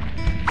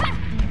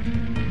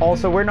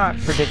 Also, we're not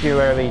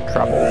particularly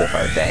troubled if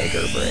our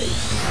dagger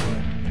breaks.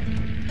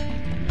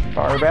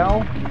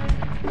 Barbell.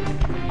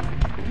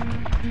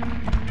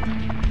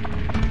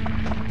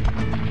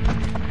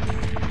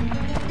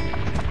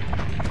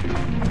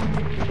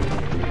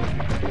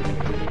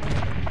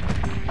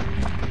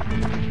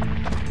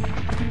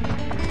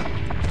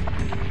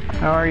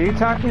 Now, are you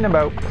talking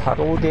about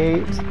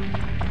Puddlegate?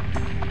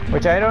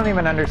 Which I don't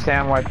even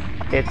understand what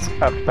it's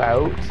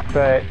about,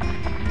 but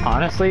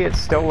honestly, it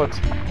still looks...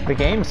 the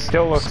game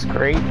still looks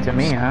great to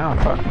me. I don't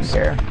fucking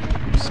care.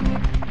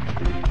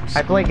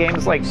 I play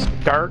games like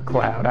Dark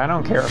Cloud. I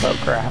don't care about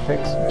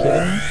graphics. Are you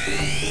kidding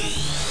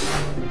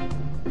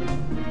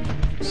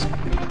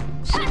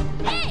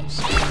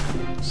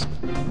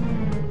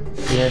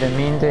me? Yeah, I didn't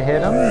mean to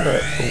hit him,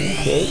 but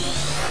okay.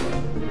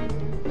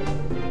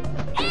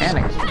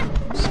 Anakin.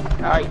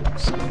 Aye.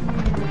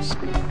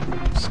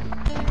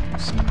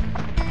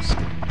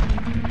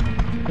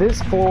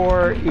 This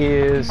floor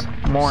is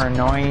more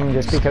annoying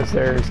just because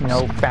there's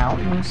no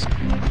fountain.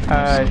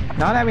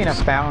 Not having a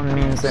fountain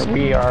means that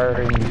we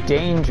are in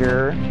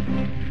danger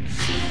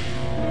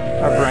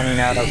of running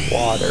out of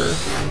water.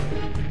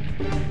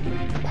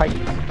 Pike.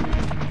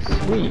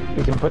 Sweet,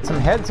 we can put some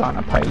heads on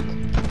a pike.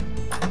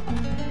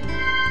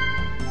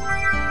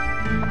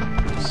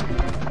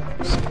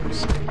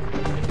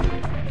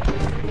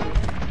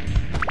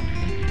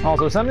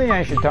 Also, something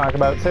I should talk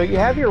about. So you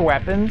have your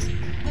weapons,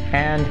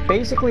 and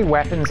basically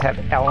weapons have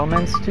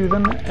elements to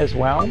them as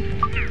well.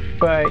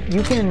 But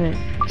you can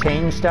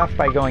change stuff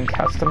by going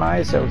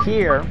customize. So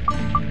here,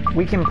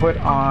 we can put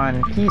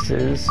on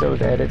pieces so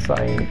that it's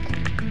like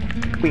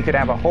we could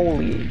have a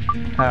holy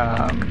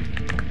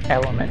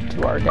element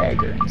to our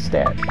dagger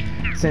instead.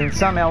 Since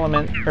some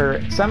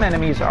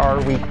enemies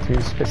are weak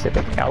to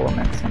specific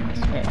elements in this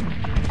game.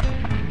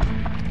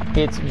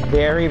 It's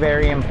very,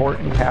 very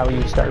important how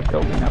you start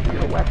building up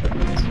your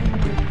weapons.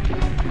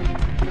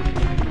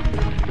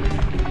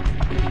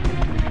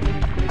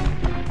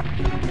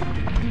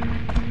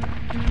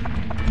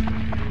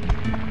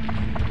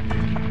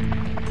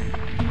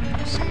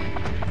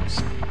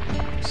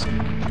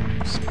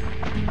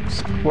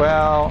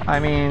 Well, I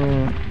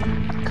mean,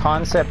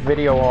 concept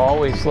video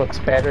always looks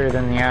better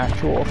than the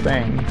actual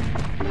thing.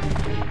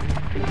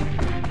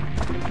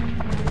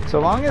 So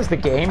long as the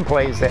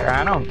gameplay's there,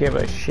 I don't give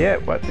a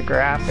shit what the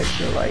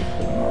graphics are like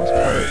for the most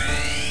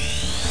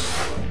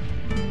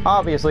part.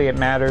 Obviously it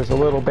matters a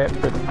little bit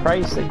for the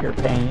price that you're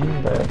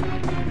paying, but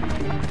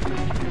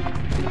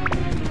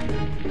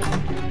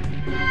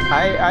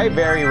I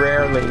very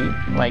rarely,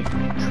 like,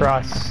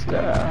 trust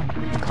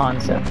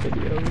concept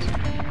videos.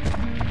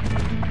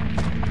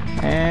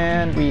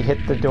 And we hit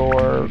the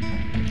door.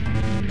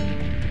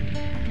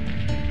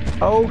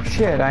 Oh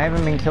shit, I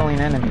haven't been killing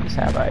enemies,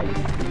 have I?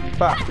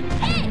 Fuck.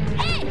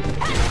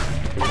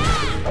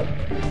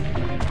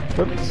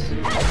 Whoops.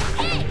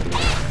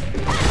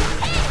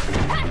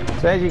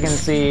 So as you can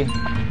see,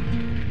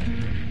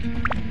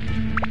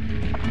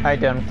 I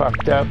done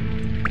fucked up.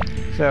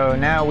 So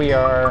now we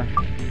are...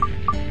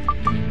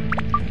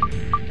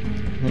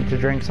 need to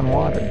drink some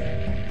water.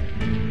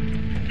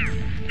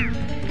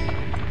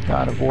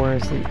 God of War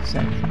is the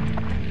exception.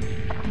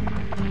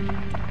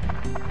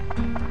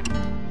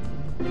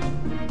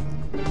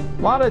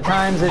 A lot of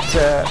times it's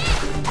a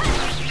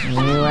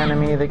new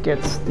enemy that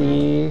gets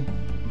the...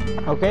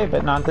 okay,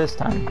 but not this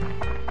time.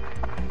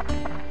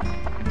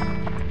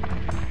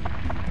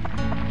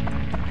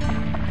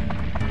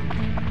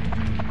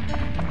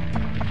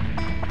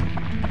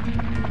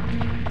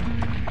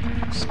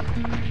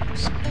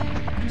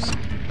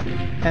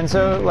 And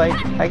so, like,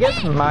 I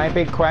guess my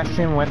big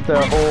question with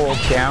the whole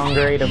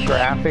downgrade of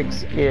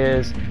graphics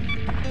is,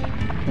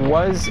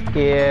 was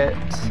it...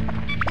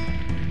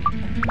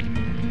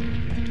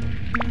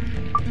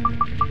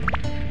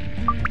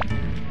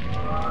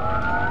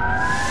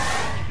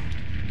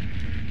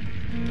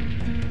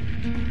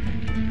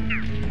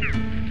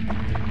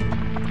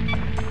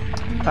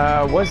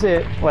 was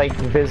it, like,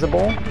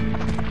 visible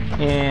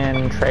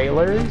in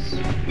trailers?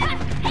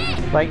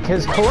 Like,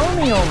 because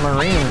Colonial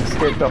Marines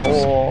did the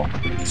whole...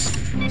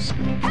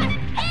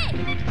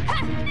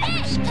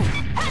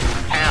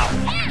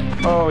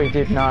 Ow! Oh, he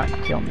did not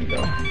kill me,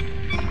 though.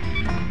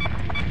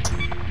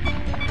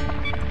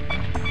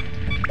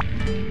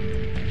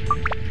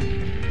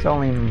 It's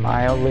only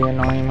mildly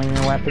annoying when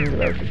your weapon's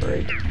about to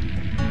break.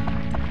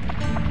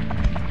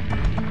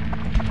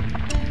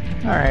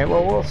 Alright,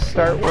 well, we'll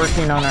start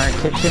working on our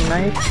kitchen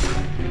knife.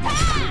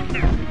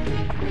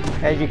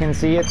 As you can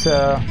see, it's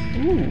a...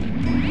 Ooh,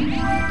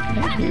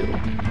 thank you.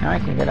 Now I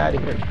can get out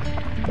of here.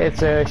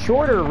 It's a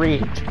shorter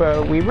reach,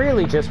 but we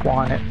really just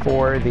want it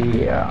for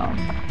the...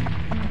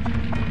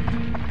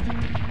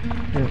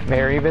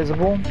 very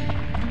visible.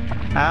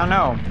 I don't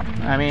know.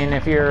 I mean,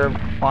 if you're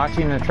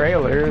watching the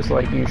trailers,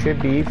 like you should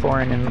be for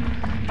an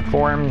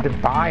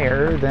informed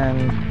buyer,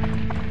 then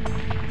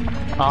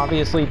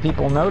obviously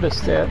people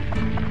noticed it.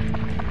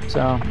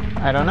 So,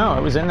 I don't know.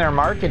 It was in their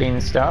marketing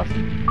stuff.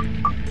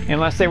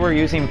 Unless they were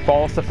using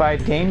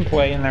falsified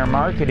gameplay in their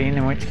marketing,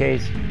 in which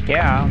case,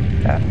 yeah,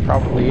 that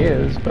probably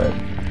is, but...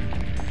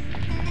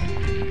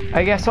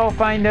 I guess I'll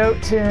find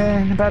out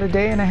in about a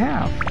day and a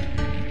half.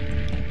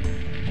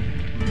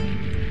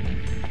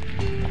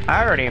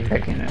 I already am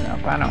picking it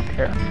up. I don't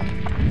care.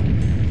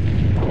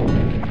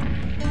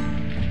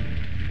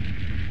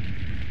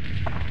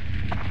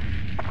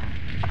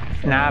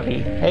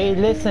 Navi. Hey,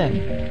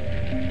 listen.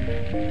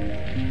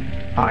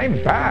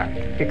 I'm back.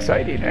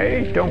 Exciting,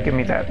 eh? Don't give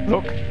me that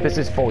look. This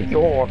is for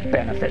your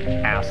benefit,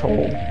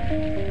 asshole.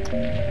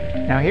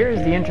 Now here's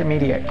the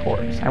intermediate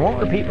course. I won't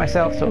repeat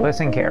myself, so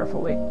listen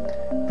carefully.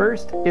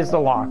 First is the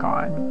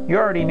lock-on. You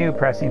already knew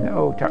pressing the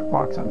O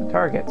locks on the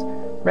targets.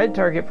 Red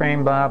target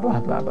frame, blah, blah,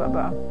 blah, blah,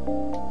 blah.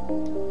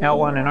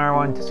 L1 and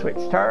R1 to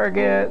switch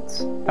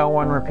targets.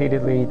 L1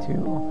 repeatedly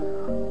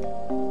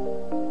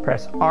to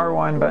press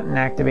R1 button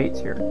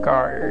activates your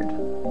guard.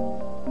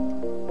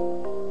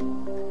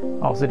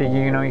 Also, did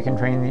you know you can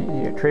train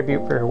the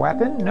attribute for your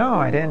weapon? No,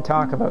 I didn't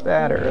talk about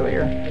that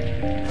earlier.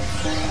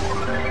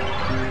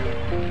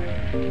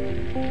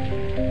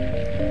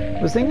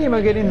 I was thinking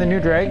about getting the new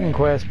Dragon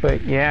Quest,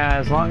 but yeah,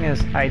 as long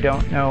as I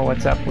don't know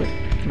what's up with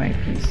my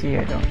PC,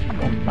 I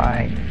won't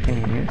buy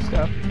any new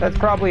stuff. That's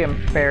probably a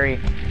very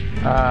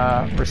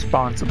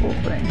responsible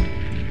thing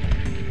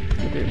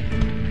to do.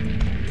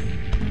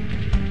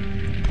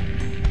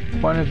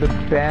 One of the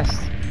best,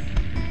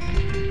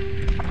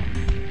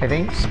 I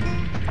think.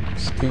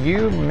 Did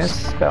you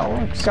misspell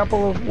a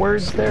couple of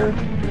words there,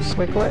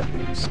 Wicklet?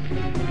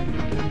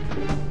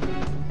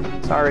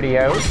 It's already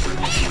out.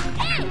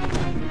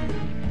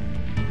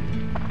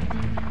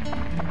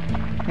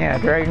 Yeah,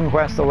 Dragon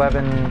Quest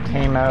XI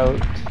came out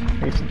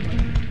recently.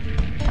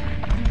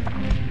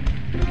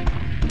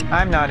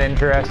 I'm not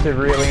interested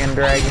really in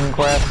Dragon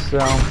Quest, so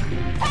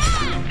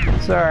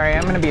sorry.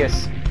 I'm gonna be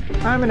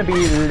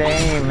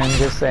lame and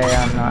just say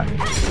I'm not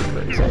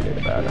super excited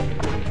about it.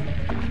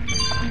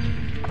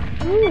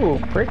 Ooh,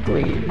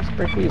 pricklies.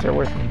 Pricklies are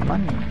worth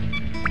money.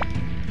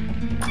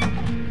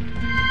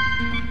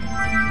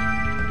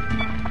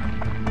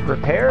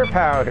 Repair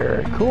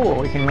powder.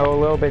 Cool, we can go a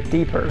little bit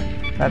deeper.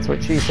 That's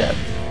what she said.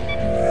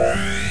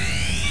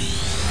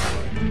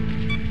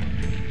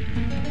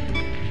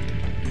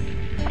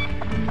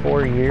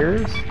 "4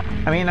 years?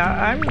 I mean,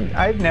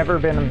 I've never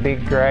been a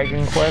big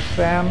Dragon Quest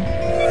fan.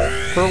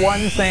 For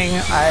one thing,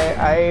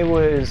 I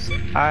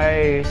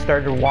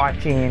started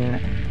watching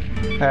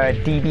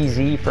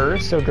DBZ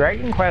first, so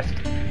Dragon Quest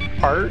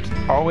art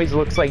always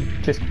looks like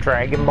just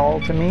Dragon Ball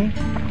to me,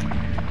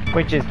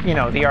 which is, you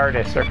know, the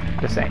artists are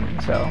the same,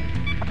 so.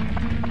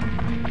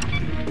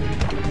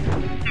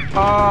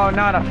 Oh,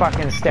 not a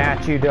fucking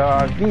statue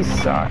dog. These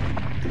suck.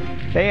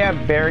 They have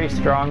very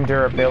strong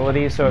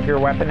durability, so if your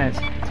weapon has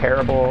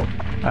terrible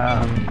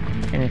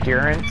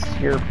endurance,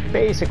 you're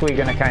basically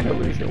going to kind of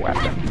lose your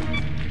weapon.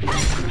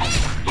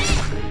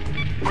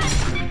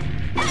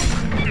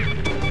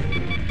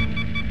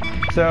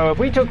 So if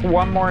we took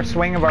one more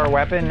swing of our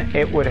weapon,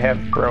 it would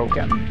have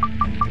broken.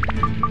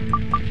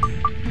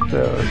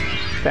 So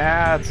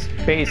that's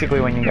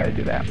basically when you gotta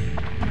do that.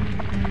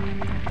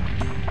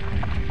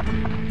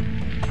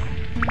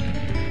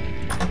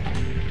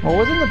 Well,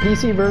 wasn't the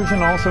PC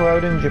version also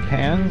out in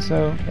Japan?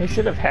 So they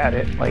should have had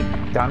it, like,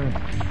 done,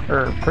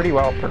 or pretty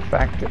well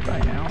perfected by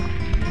now.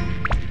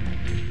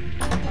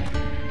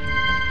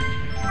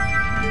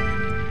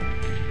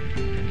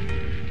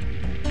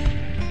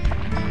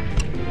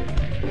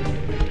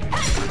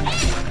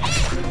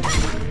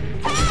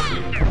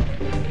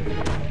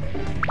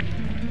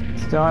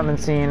 Still haven't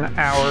seen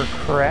our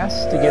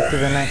crest to get to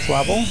the next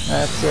level.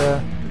 That's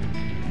a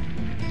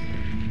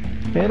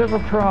bit of a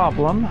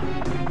problem.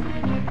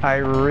 I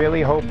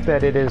really hope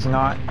that it is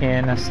not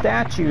in a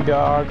statue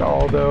dog,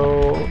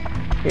 although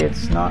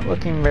it's not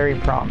looking very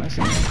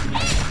promising.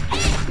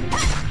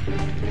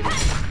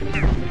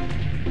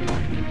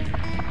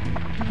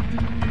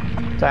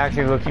 It's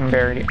actually looking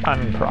very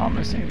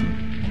unpromising.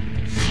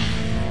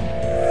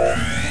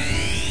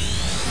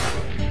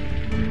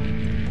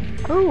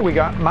 Ooh, we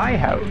got my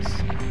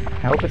house.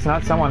 I hope it's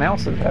not someone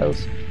else's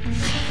house.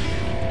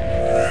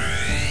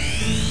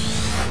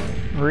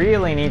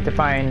 Really need to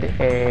find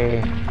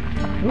a...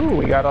 Ooh,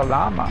 we got a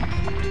llama.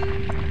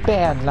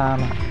 Bad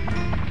llama.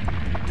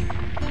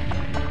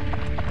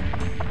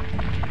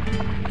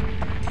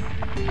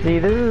 See,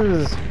 this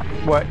is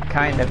what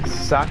kind of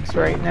sucks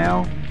right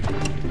now,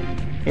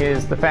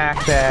 is the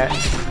fact that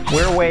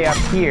we're way up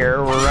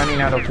here, we're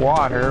running out of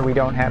water, we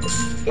don't have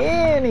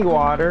any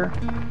water,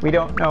 we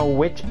don't know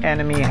which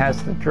enemy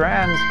has the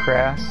Dran's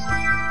Crest.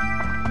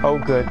 Oh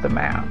good, the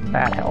map.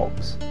 That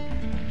helps.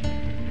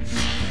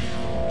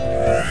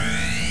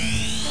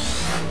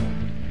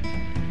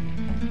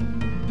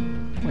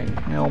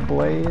 Windmill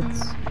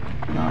blades.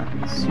 Not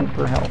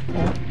super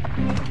helpful.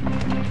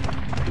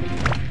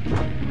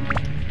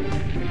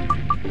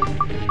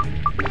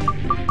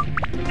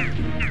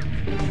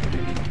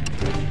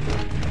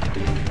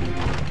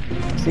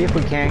 See if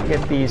we can't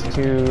get these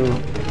two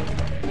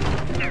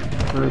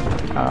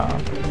grouped up.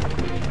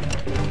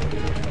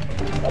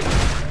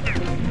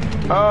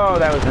 Oh,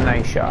 that was a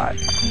nice shot.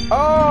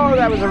 Oh,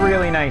 that was a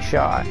really nice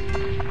shot.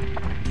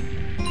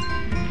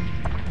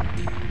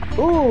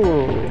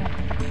 Ooh.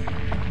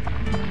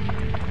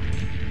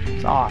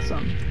 It's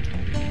awesome.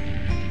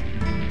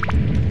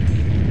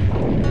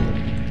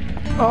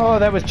 Oh,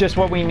 that was just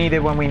what we needed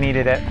when we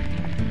needed it.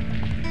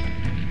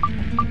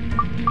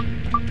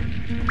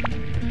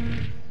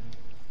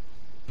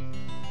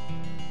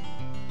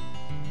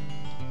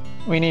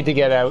 We need to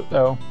get out,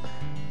 though.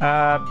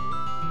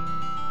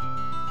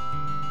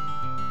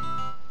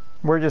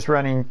 We're just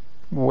running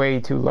way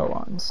too low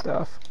on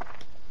stuff.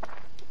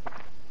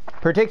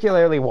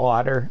 Particularly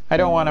water. I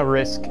don't want to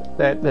risk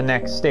that the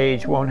next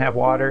stage won't have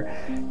water,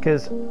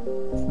 because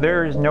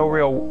there's no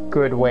real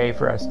good way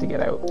for us to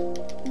get out.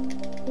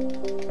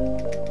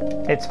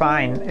 It's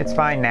fine,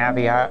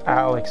 Navi.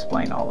 I'll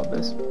explain all of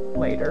this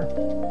later.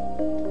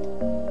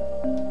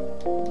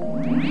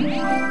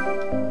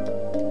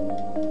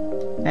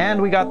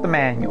 And we got the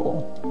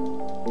manual.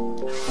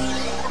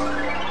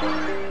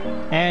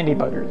 And he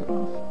buggers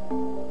off.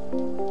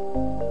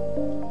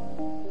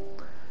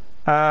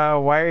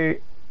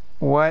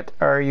 What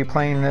are you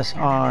playing this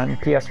on?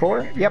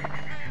 PS4? Yep.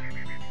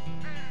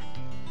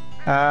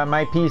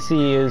 My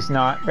PC is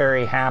not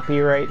very happy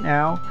right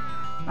now.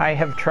 I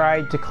have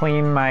tried to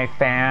clean my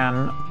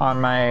fan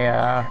on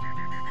my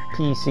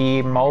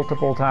PC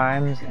multiple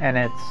times, and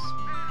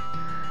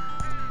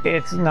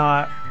it's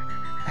not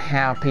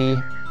happy.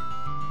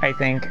 I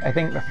think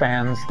the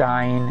fan's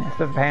dying. If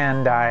the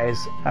fan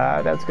dies,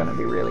 that's going to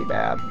be really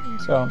bad.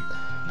 So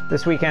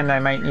this weekend I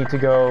might need to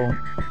go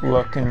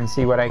look and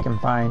see what I can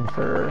find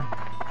for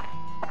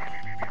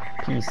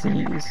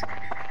PCs.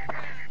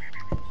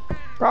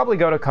 Probably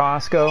go to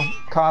Costco.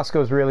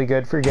 Costco's really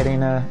good for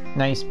getting a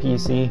nice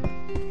PC.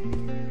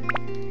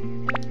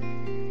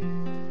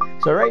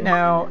 So right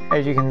now,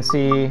 as you can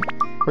see,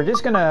 we're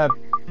just gonna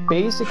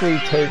basically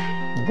take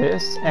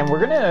this and we're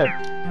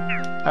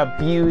gonna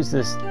abuse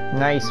this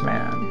nice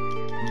man.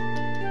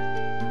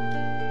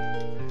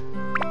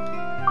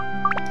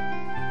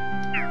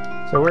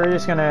 So we're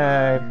just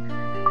gonna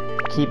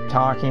keep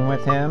talking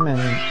with him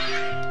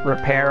and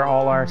repair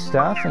all our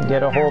stuff and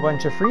get a whole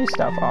bunch of free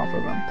stuff off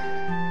of him.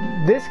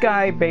 This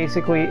guy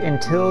basically,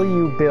 until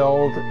you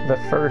build the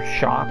first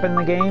shop in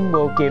the game,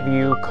 will give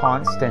you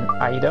constant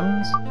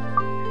items.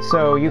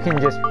 So you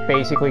can just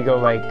basically go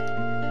like,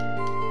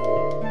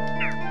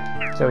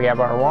 so we have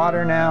our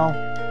water now,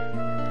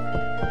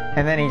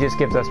 and then he just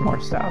gives us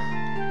more stuff.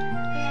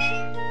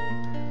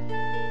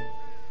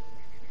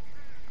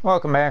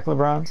 Welcome back,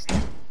 LeBron.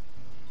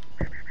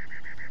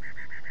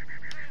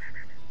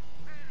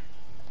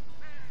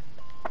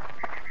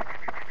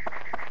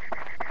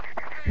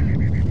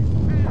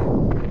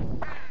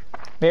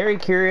 Very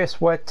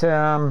curious what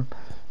the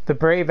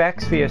Brave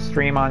Exvia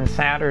stream on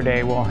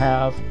Saturday will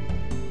have.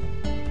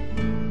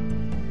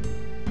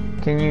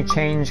 Can you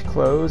change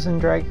clothes in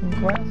Dragon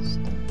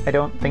Quest? I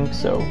don't think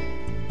so.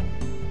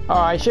 Oh,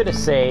 I should have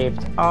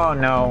saved. Oh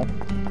no.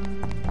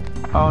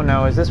 Oh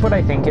no, is this what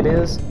I think it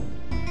is?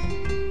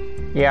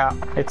 Yeah,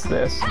 it's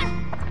this.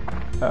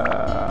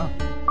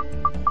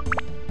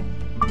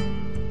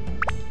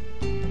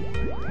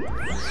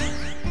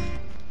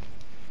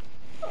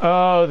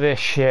 Oh, this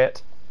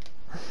shit.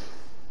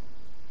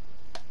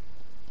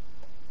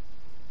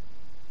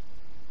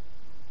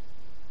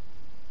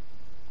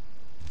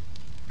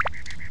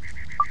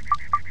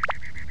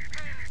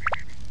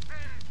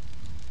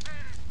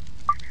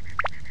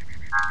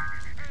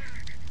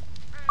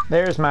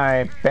 There's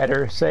my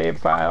better save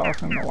file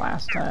from the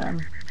last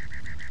time.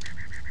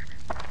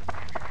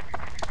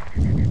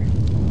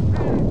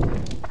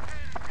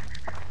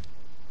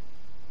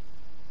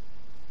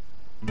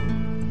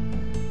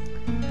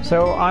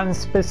 So on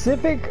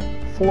specific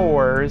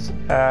floors,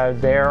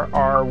 there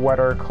are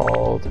what are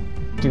called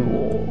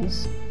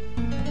duels.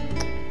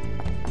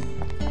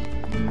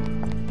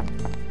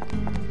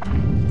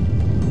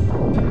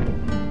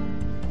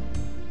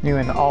 You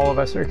and all of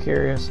us are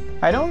curious.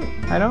 I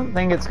don't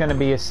think it's gonna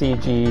be a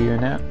CG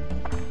unit.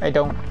 I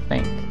don't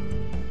think.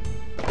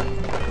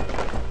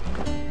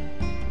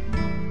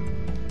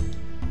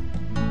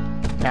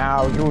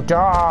 Now you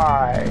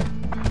die!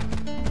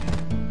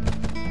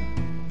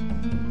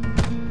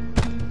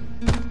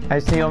 I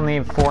still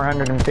need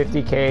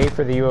 450k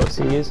for the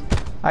UOCs.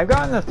 I've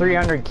gotten the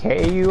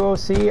 300k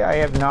UOC, I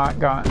have not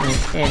gotten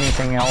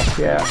anything else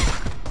yet.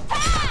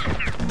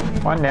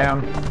 One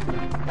down.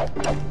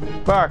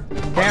 Fuck,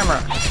 camera,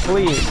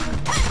 please.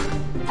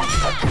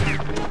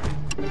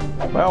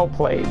 Well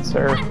played,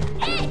 sir.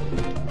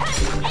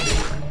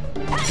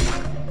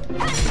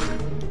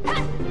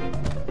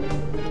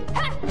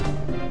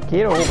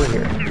 Get over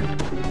here.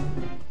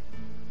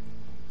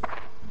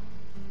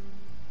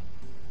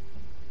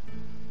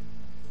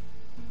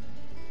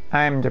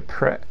 I'm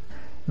depressed.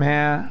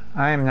 Man,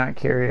 I am not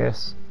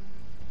curious.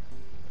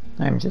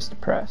 I'm just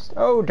depressed.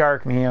 Oh,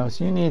 Dark Mios,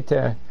 you need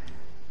to...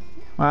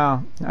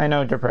 Well, I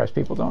know depressed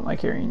people don't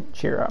like hearing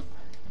cheer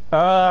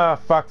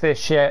up. Fuck this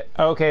shit.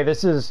 Okay,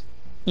 this is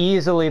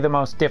easily the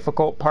most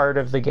difficult part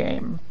of the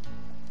game.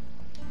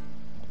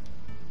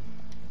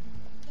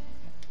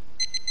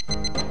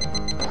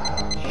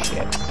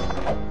 Shit.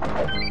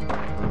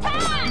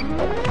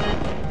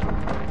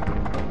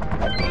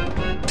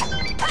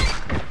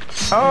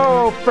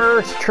 Oh,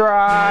 first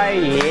try,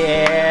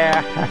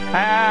 yeah.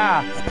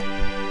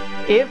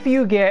 If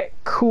you get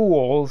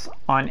cools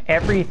on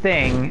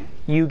everything,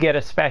 you get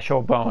a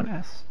special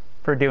bonus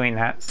for doing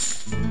that.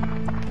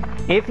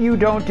 If you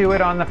don't do it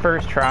on the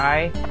first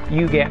try,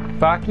 you get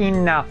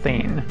fucking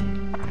nothing.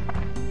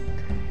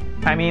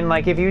 I mean,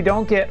 like, if you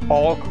don't get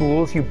all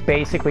cools, you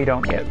basically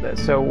don't get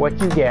this. So what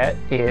you get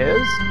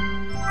is,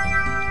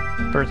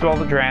 first of all,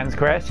 the Dran's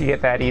Crest, you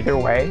get that either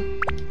way.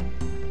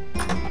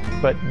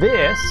 But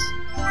this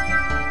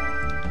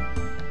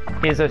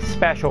is a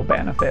special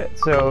benefit.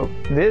 So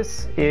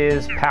this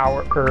is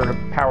power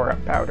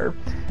up powder.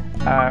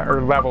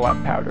 Or level up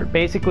powder.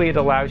 Basically, it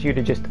allows you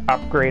to just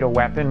upgrade a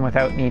weapon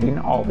without needing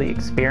all the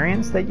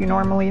experience that you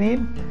normally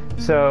need.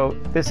 So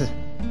this is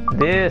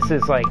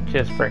like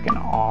just freaking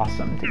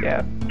awesome to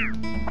get.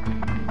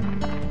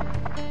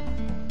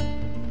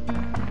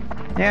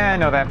 Yeah, I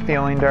know that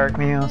feeling, Dark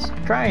Meals.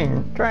 Try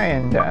and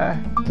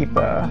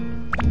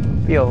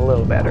feel a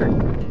little better.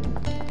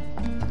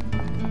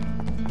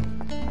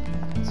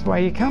 That's why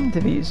you come to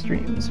these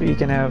streams, so you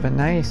can have a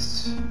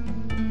nice,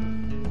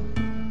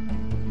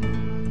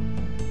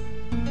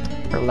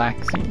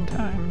 relaxing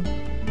time.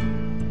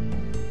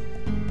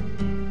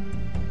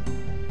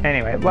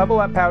 Anyway, level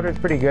up powder is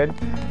pretty good.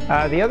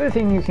 The other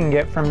thing you can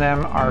get from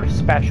them are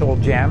special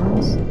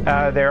gems.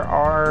 There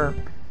are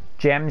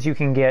gems you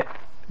can get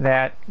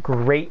that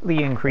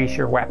greatly increase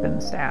your weapon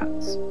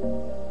stats.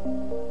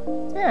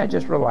 Yeah,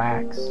 just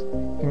relax.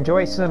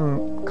 Enjoy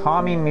some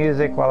calming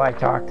music while I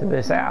talk to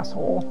this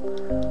asshole.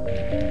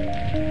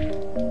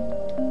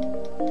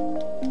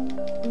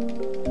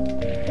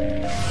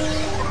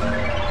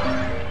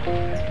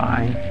 It's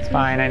fine. It's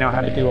fine. I know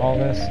how to do all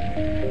this.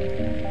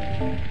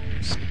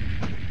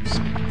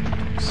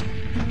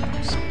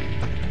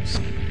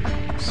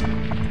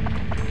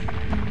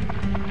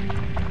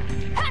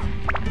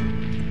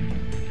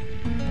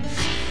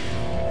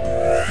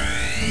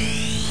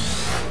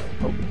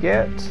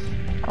 Get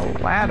a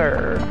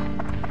ladder.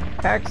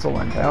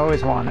 Excellent. I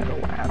always wanted a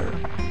ladder.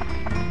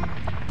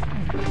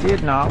 I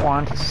did not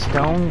want a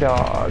stone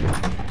dog.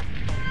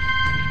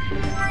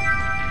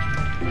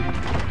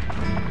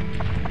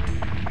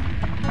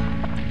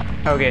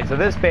 Okay, so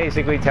this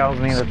basically tells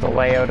me that the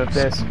layout of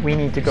this, we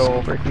need to go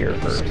over here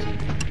first.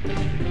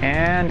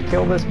 And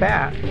kill this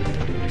bat.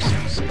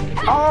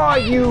 Oh,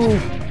 you...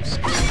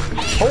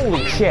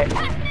 Holy shit.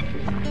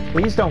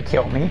 Please don't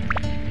kill me.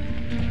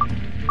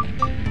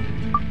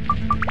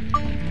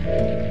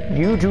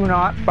 You do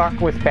not fuck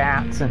with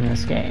bats in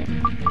this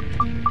game.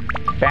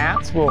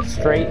 Bats will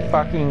straight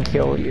fucking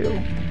kill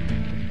you.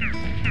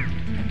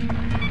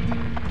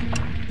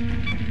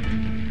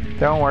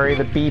 Don't worry,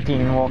 the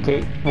beeping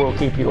will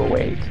keep you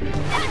awake.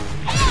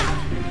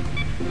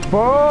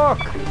 Fuck!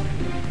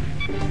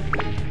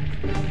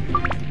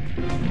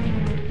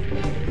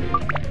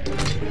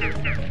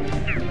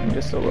 I'm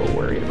just a little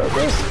worried about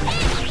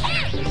this.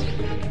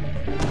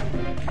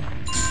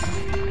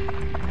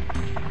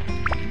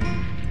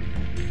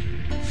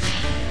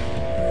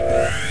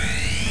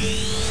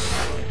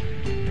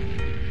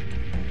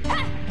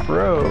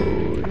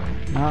 Road.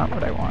 Not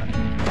what I want.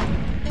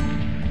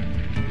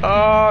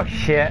 Oh,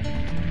 shit.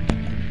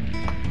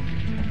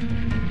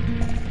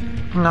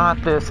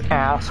 Not this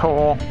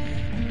asshole.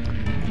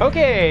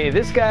 Okay,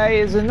 this guy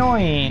is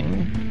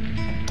annoying.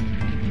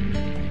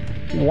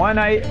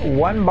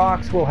 One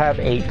box will have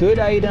a good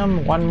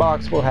item, one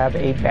box will have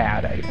a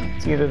bad item.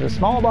 It's either the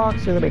small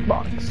box or the big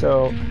box.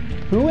 So,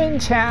 who in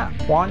chat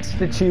wants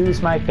to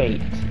choose my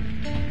fate?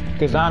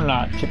 Because I'm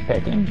not chip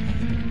picking.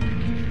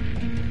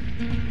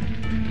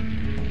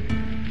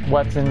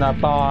 What's in the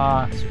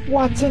box?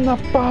 What's in the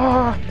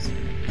box?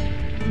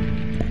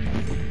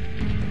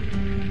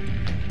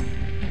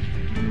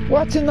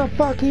 What's in the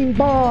fucking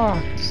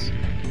box?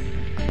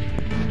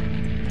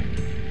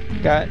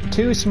 Got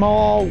 2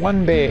 small,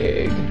 1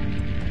 big.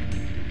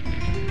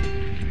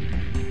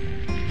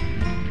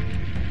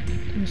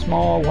 2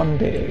 small, 1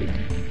 big.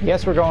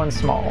 Yes, we're going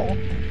small.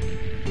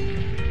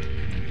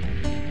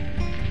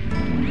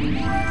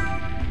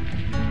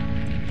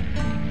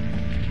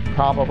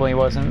 Probably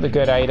wasn't the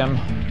good item.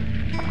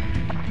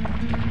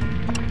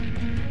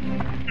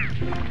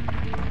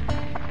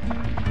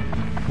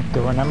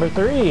 Door number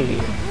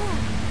 3.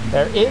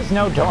 There is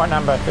no door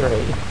number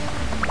 3.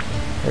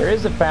 There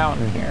is a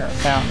fountain here.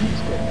 Fountain is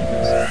good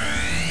news.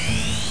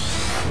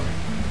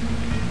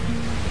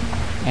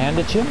 And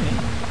a chimney.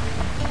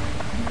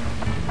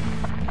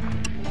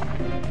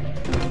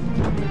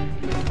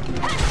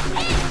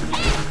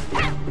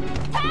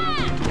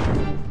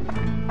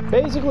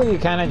 Basically, you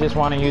kind of just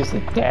want to use the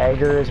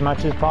dagger as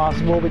much as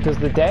possible because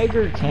the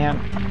dagger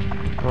can't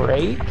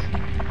break.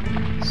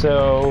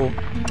 So,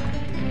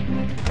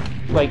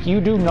 like, you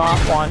do not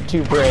want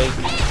to break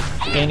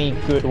any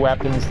good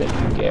weapons that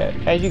you get.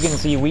 As you can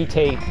see, we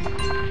take...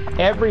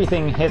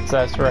 Everything hits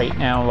us right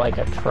now like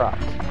a truck.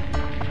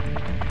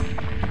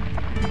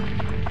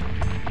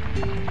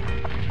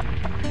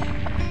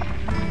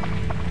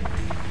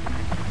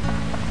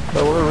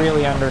 But we're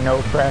really under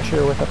no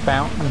pressure with a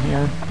fountain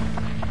here.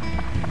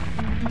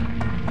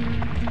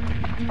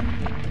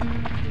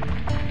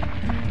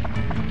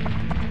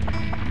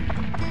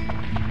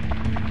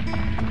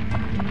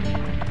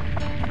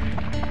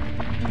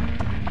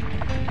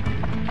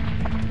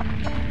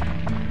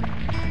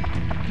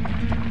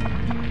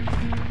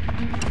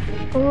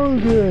 Oh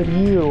good,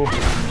 you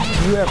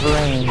have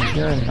range,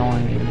 you're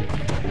annoying.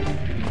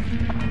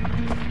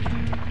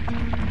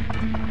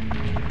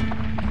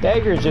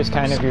 Dagger is just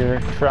kind of your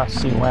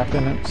trusty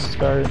weapon at the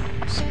start.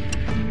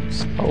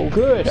 Oh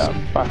good, a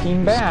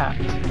fucking bat.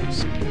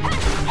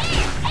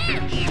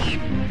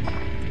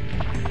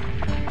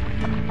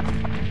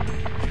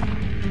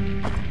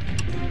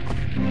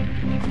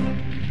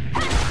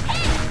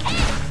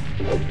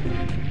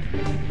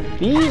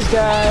 These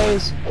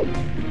guys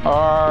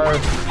are...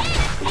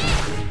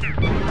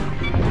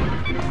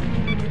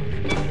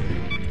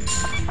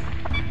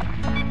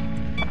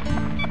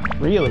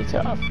 really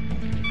tough.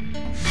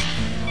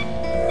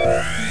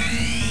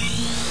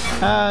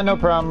 No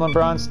problem,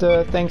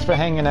 Bronsta. Thanks for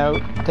hanging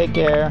out. Take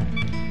care.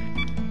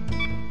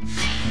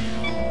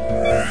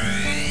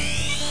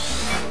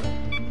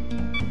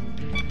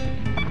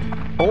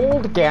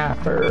 Old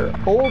Gaffer.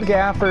 Old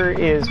Gaffer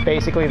is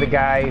basically the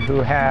guy who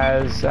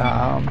has,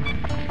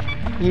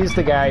 he's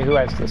the guy who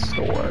has the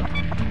store.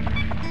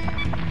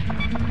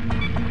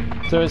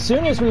 So as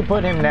soon as we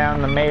put him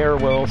down, the mayor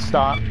will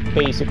stop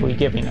basically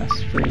giving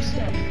us free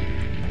stuff.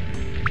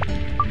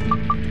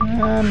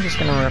 I'm just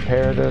gonna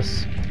repair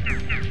this.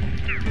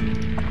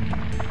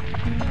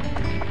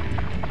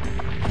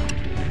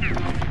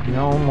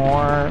 No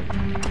more.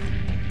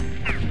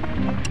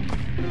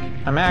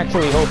 I'm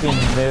actually hoping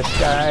this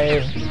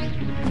guy,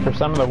 for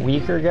some of the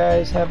weaker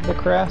guys, have the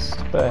crest,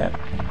 but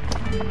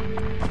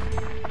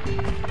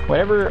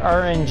whatever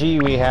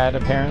RNG we had,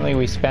 apparently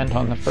we spent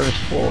on the first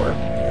floor.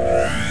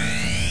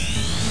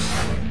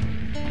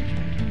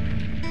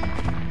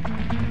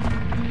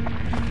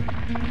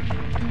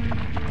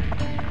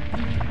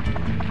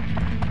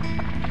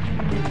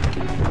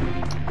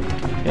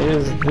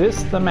 Is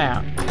this the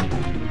map?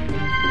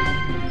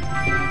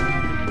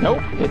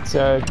 Nope, it's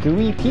a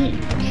gooey peach.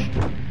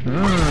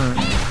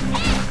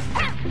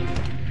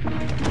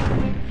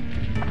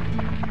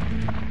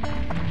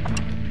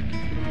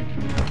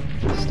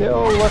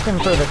 Still looking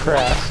for the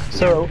crest.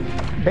 So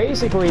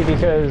basically,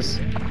 because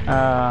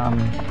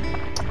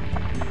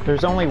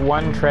there's only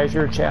one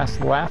treasure chest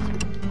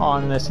left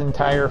on this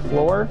entire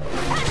floor,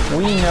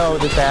 we know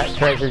that that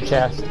treasure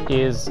chest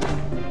is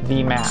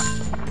the map,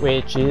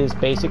 which is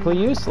basically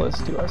useless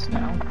to us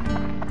now.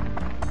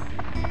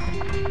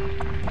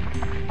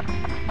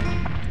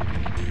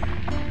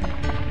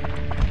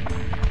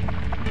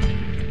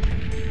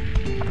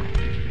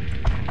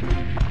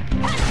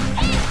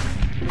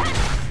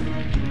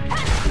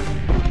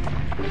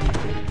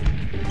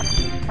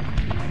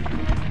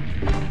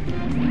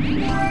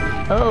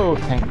 Oh,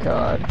 thank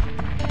God.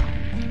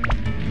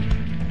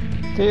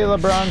 Kayla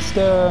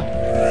Bronsta.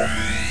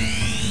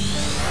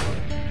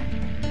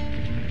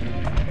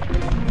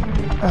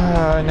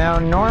 Now,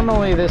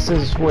 normally this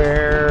is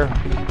where,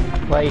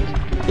 like,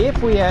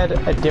 if we had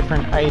a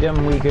different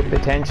item, we could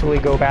potentially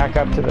go back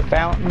up to the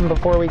fountain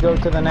before we go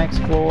to the next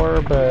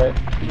floor, but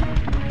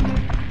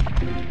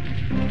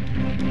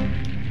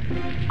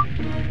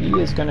he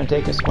is going to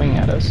take a swing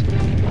at us.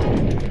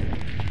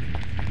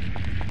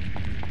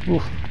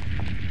 Oof.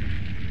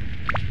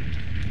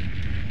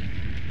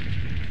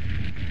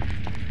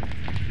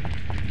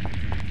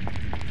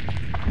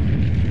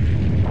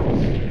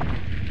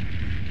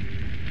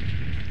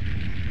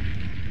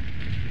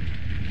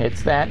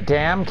 It's that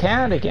damn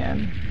cat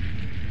again.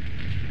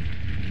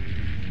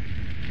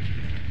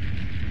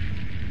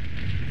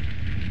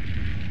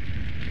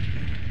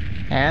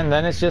 And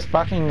then it's just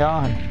fucking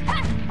gone.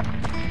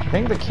 I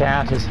think the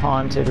cat is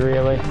haunted,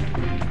 really.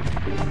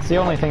 It's the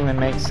only thing that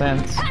makes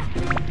sense.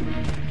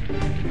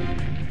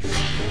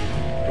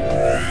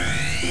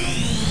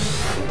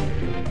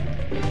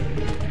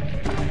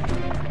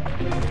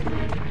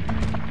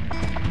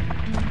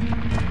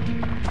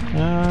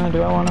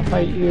 Do I want to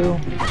fight you?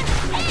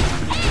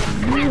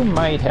 You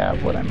might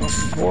have what I'm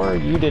looking for.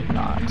 You did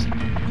not.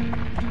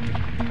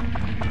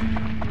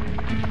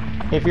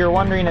 If you're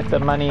wondering if the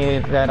money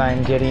that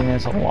I'm getting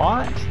is a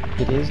lot,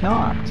 it is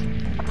not.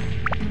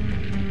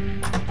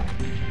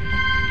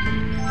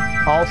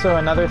 Also,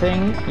 another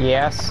thing,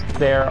 yes,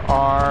 there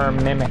are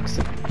mimics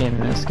in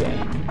this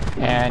game.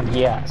 And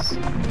yes,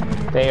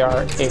 they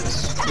are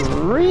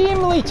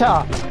extremely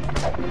tough.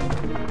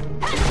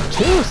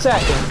 2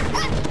 seconds.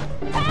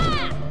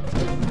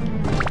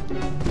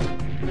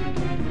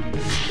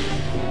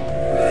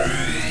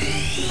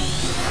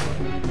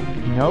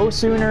 No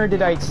sooner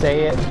did I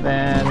say it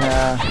than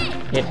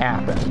it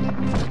happened.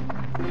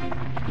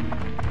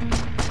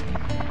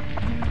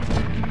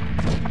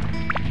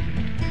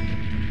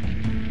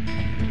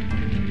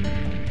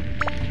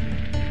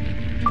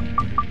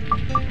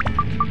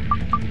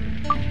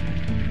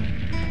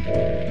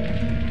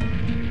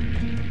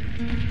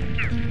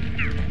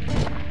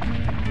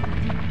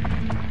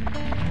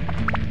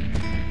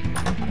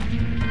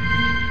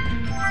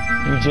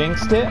 You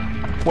jinxed it?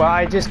 Well,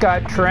 I just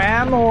got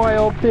tram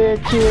oil,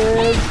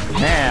 bitches!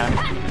 Man,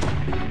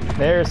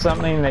 there's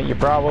something that you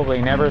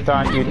probably never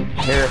thought you'd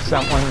hear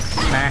someone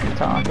smack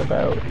talk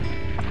about.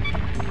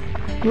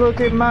 Look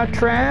at my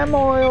tram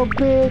oil,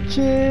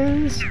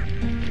 bitches!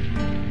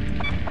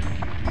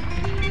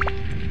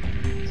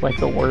 It's like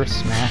the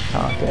worst smack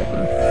talk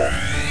ever.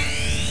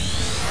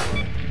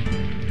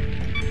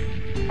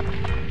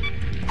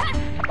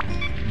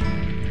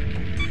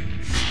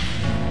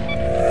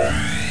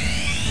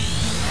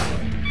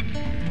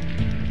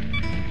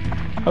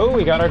 Oh,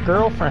 we got our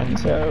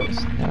girlfriend's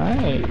house.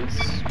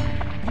 Nice.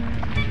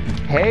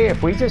 Hey,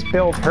 if we just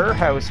build her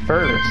house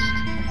first,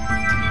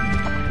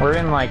 we're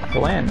in like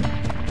Flynn.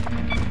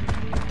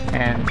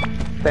 And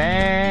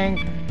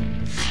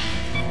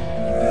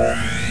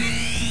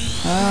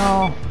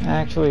well,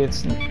 actually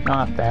it's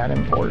not that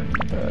important,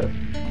 but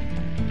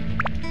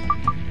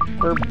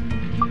we're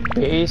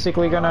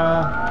basically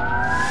gonna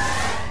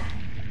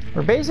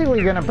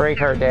break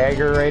our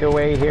dagger right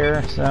away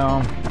here,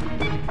 so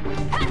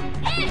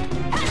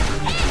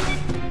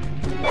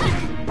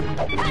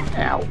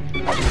ow.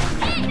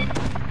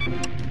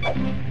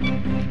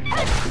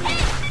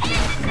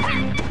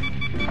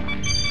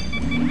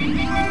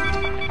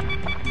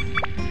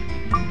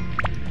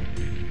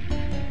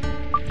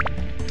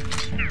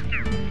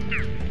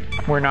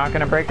 We're not going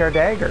to break our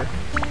dagger.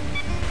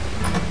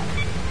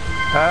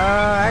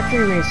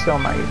 Actually we still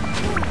might.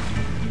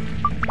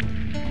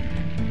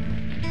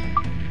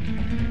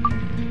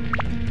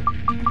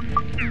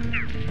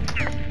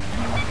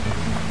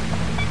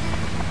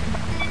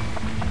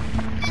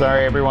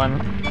 Sorry, everyone.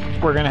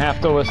 We're gonna have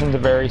to listen to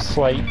very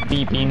slight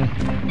beeping.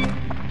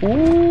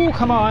 Ooh,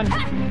 come on.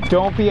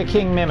 Don't be a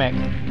king mimic.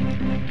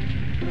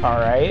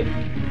 Alright.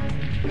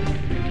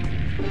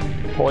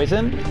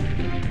 Poison?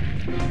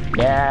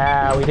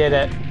 Yeah, we did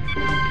it.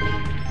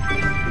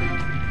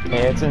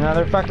 It's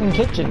another fucking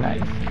kitchen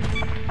knife.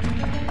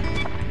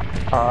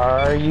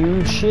 Are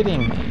you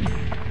shitting me?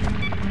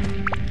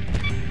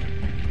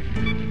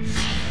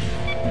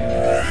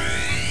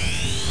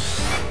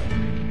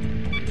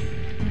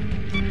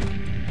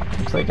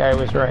 Looks like I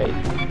was right.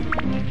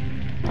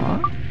 Huh?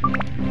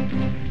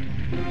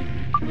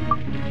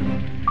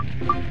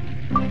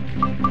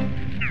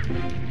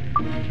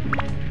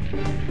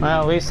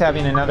 Well, at least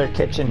having another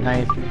kitchen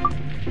knife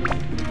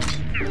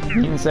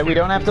means that we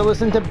don't have to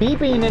listen to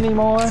beeping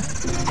anymore.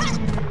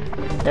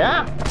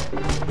 Yeah.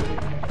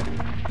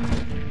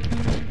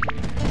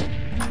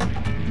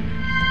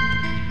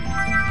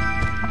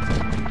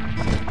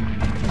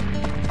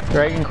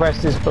 Dragon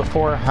Quest is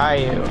before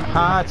Hayu.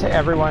 Ha to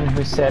everyone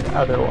who said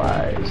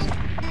otherwise.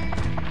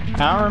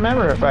 I don't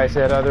remember if I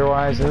said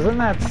otherwise. Isn't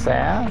that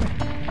sad?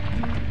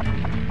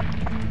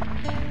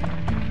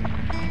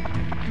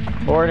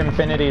 Lord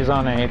Infinity's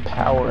on a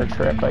power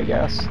trip, I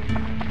guess.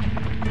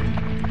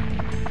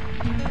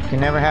 You can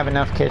never have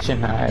enough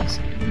kitchen knives.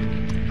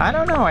 I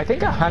don't know, I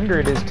think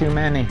 100 is too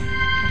many.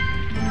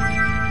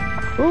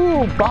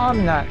 Ooh,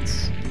 bomb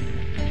nuts.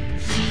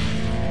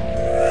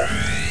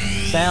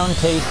 Sound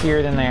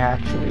tastier than they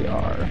actually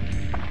are.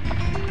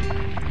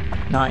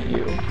 Not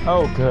you.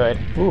 Oh, good.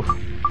 Ooh.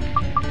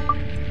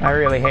 I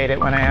really hate it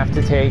when I have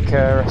to take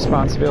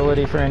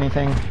responsibility for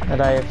anything that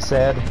I have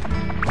said.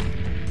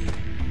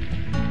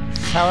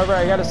 However,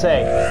 I gotta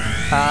say,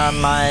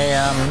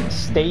 my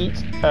State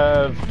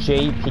of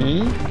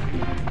JP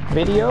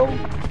video,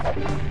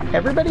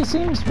 everybody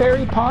seems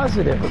very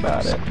positive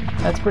about it.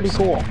 That's pretty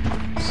cool.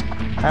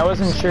 I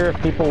wasn't sure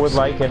if people would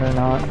like it or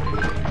not.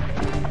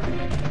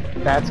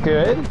 That's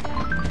good.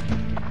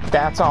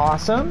 That's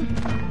awesome.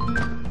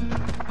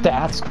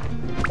 That's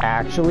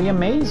actually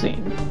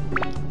amazing.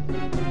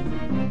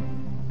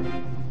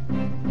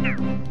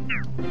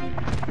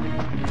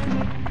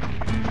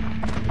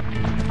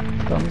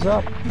 Thumbs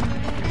up.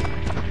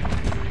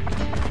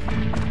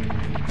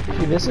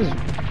 Gee, this is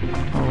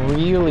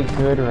really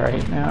good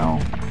right now.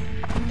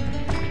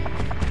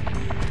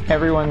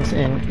 Everyone's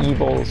in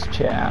Evil's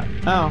chat.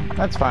 Oh,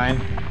 that's fine.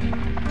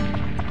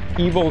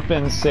 Evil's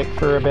been sick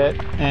for a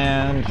bit,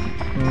 and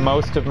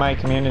most of my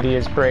community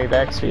is Brave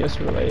Exvius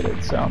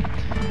related, so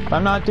if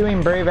I'm not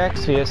doing Brave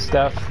Exvius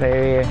stuff,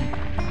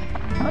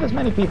 not as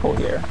many people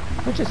here,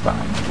 which is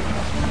fine.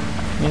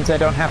 Means I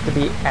don't have to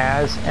be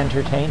as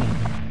entertaining.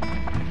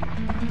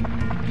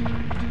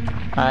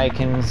 I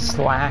can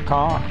slack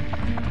off.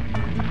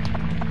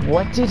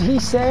 What did he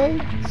say?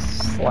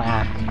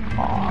 Slack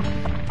off.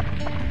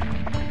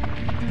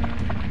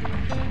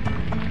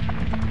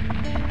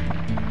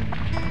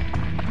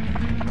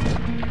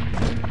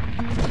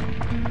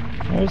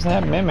 There's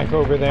that mimic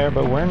over there,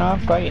 but we're not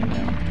fighting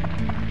him.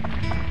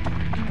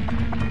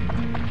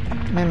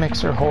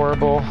 Mimics are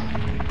horrible.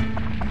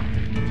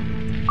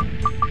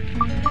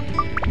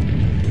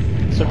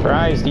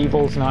 Surprised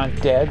Evil's not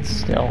dead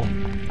still.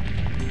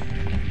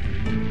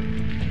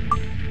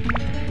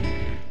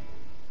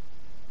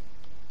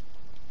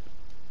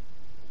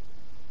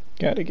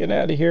 Gotta get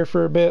out of here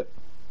for a bit.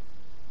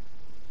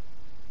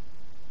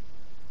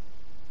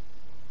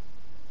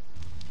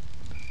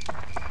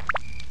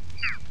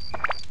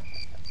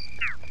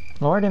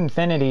 Lord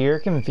Infinity, you're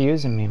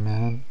confusing me,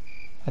 man.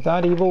 I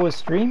thought Evil was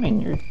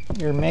streaming.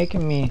 You're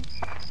making me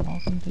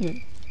all confused.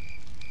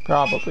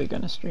 Probably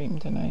gonna stream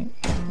tonight.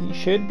 He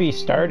should be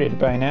started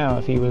by now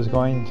if he was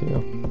going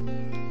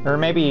to. Or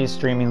maybe he's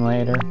streaming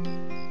later.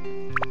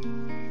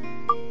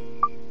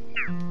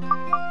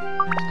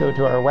 Let's go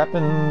to our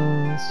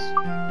weapons.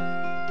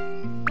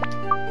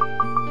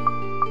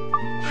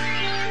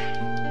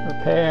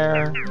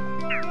 Repair.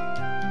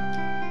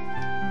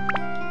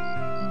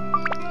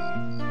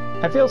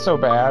 I feel so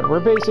bad. We're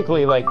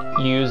basically like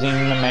using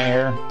the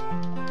mayor.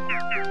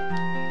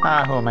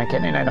 Ah, who am I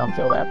kidding? I don't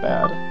feel that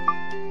bad.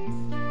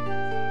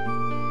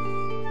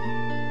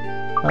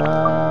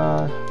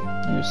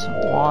 Use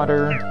some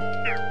water.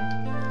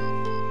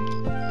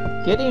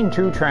 Getting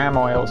true tram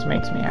oils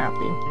makes me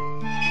happy.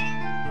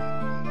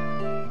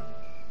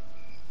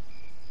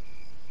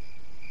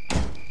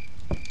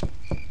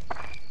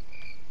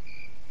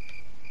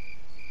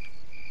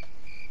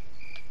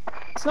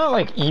 It's not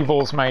like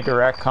Evil's my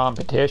direct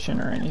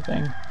competition or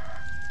anything.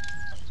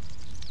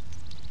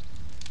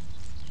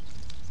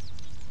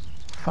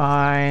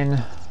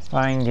 Fine.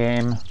 Fine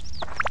game.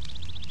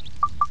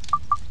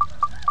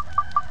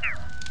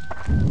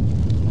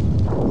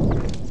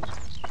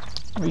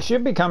 We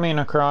should be coming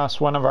across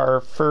one of our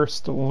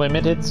first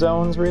limited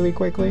zones really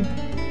quickly.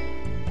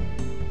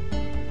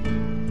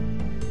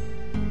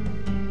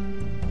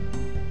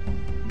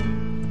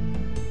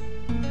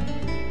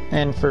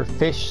 And for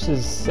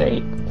fish's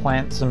sake,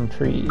 plant some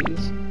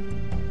trees.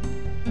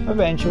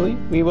 Eventually,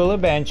 we will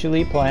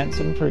eventually plant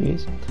some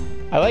trees.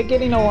 I like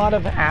getting a lot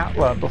of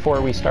Atla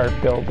before we start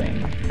building.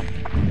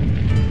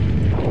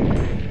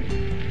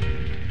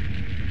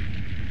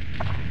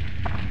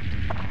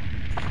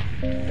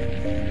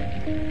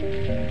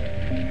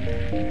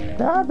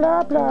 Blah,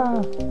 blah,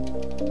 blah.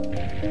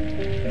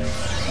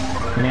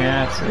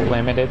 Yeah, it's a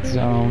limited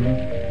zone.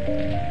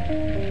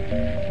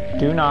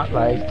 Do not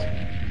like.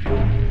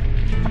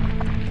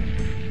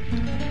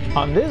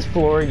 On this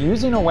floor,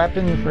 using a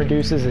weapon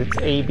reduces its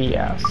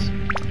ABS.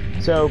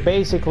 So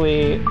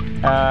basically,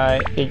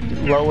 it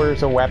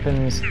lowers a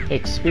weapon's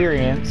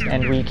experience,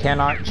 and we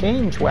cannot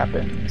change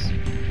weapons.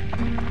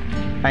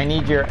 I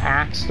need your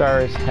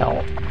Axstar's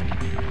help.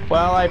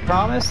 Well, I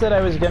promised that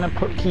I was gonna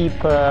keep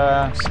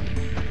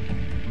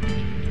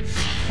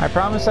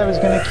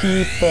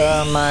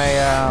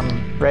my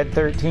Red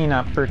 13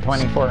 up for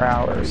 24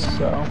 hours,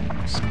 so.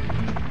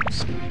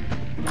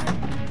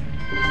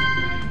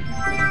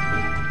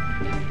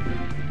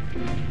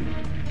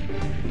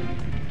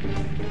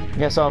 I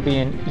guess I'll be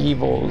in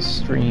Evil's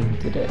stream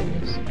today.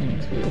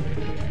 Seems good.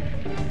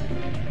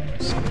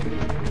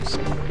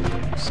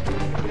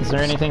 Is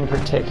there anything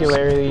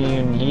particularly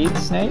you need,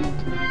 Snake?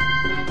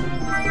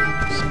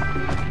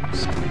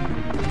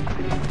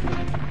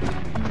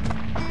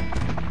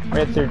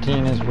 Red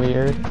 13 is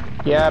weird.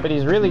 Yeah, but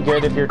he's really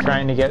good if you're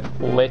trying to get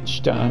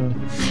Lich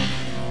done.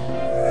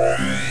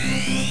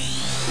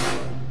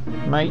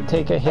 Might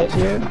take a hit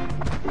here.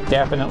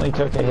 Definitely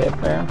took a hit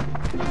there.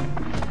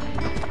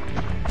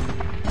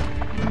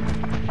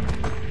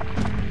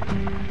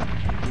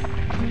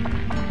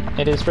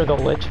 It is for the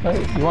Lich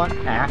fight? You want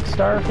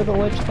Axstar for the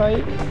Lich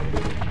fight?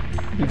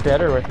 Be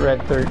better with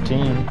Red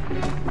 13.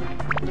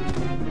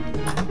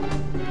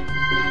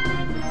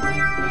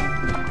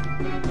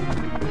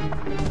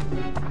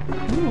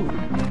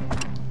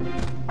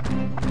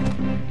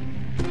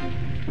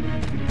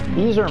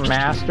 These are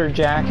master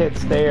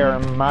jackets. They are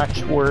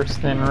much worse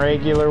than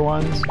regular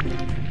ones.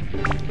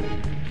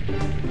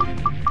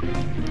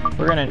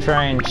 We're gonna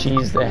try and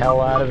cheese the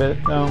hell out of it,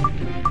 though.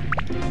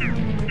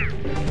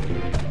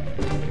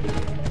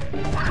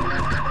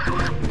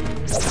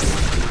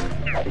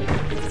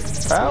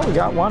 Well, we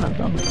got one of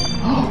them.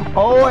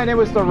 Oh, and it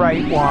was the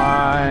right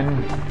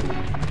one.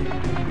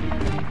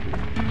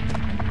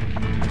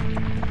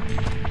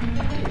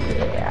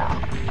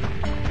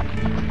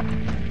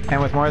 And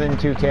with more than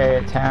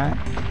 2k attack,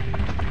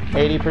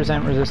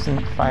 80%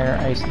 resistant fire,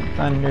 ice, and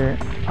thunder,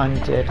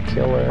 undead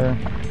killer.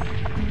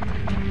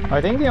 I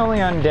think the only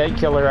undead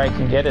killer I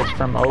can get is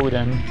from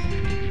Odin.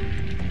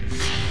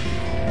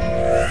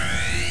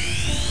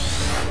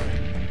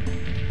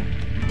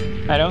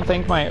 I don't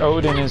think my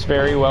Odin is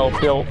very well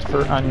built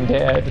for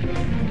undead.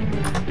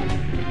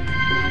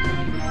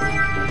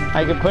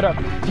 I could put up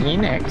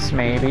Phoenix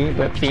maybe,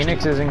 but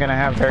Phoenix isn't going to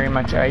have very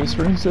much ice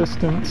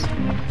resistance.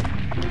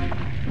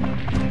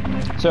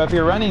 So if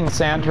you're running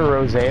Santa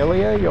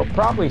Rosalia, you'll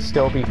probably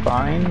still be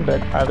fine, but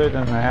other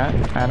than that,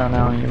 I don't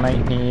know, you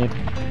might need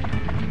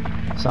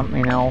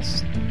something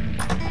else.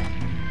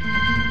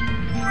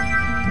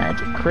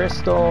 Magic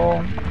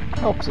Crystal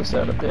helps us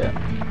out a bit.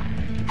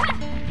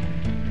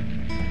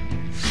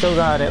 Still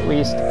got at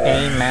least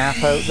a map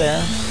out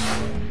there.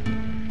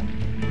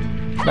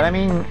 But I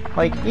mean,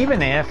 like,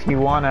 even if you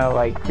want to,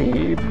 like,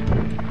 be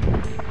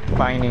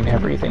finding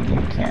everything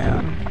you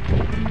can.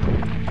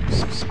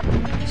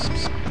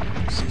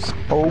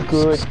 Oh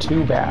good,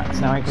 2 bats.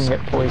 Now I can get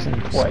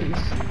poisoned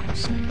twice.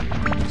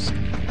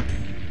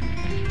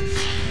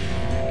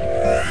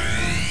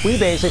 We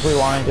basically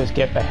want to just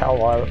get the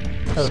hell out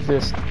of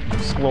this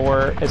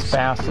floor as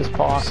fast as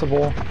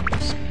possible.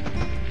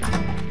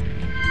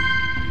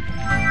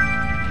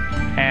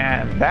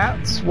 And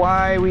that's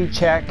why we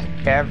check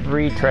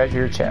every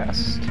treasure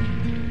chest.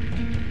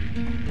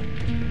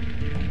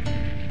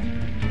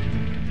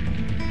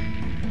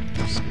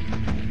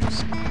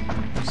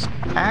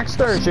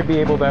 Axstar should be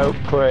able to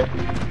output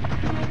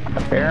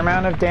a fair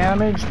amount of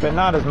damage, but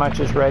not as much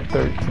as Red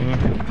 13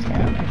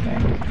 can, I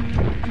think.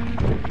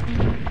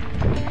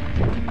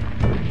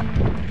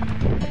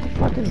 What the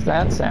fuck is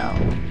that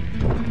sound?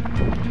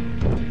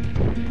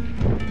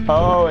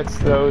 Oh, it's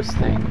those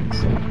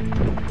things.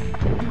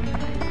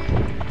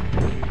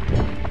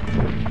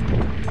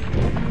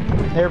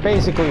 They're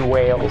basically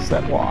whales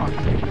that walk.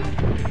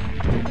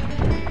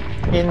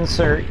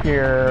 Insert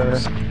your,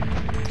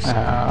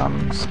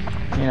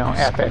 you know,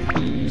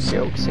 FFB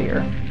jokes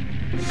here.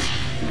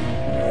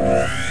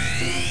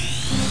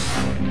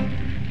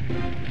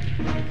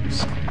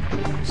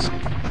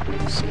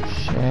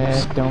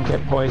 Shit, don't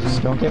get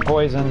poisoned, don't get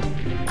poisoned.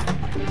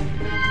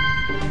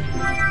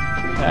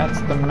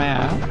 That's the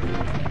map.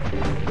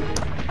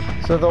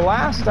 So the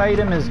last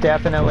item is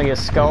definitely a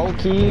skull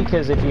key,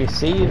 because if you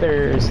see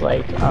there's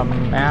like a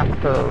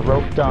map or a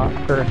roped off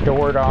or a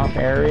doored off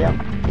area.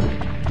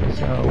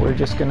 So we're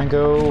just gonna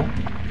go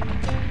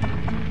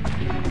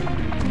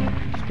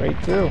straight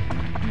through.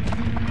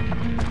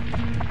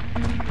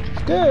 Which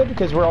is good,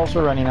 because we're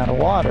also running out of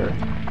water.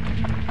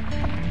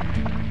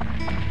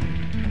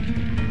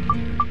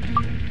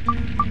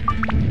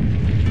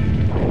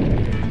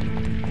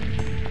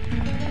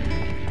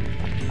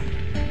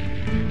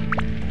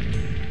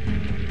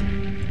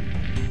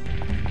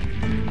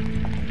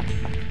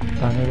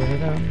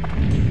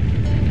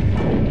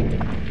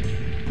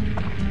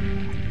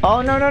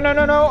 Oh, no, no, no,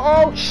 no, no.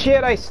 Oh,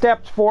 shit, I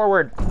stepped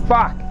forward.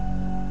 Fuck.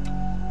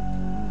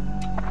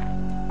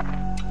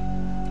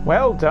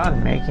 Well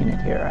done making it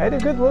here. I had a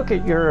good look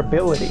at your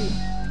ability.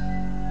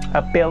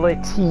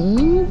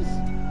 Abilities?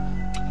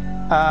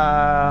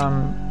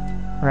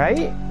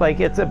 Right? Like,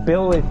 it's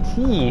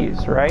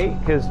abilities, right?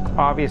 Because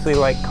obviously,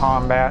 like,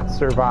 combat,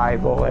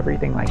 survival,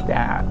 everything like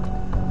that.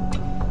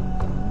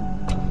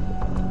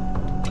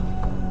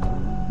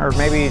 Or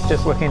maybe he's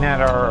just looking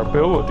at our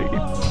ability.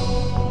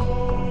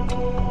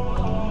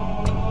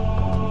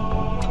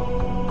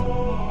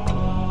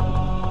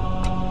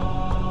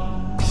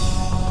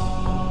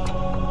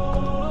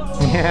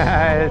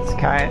 Yeah, it's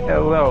kind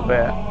of a little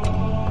bit.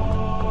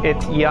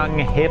 It's young,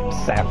 hip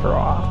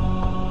Sephiroth.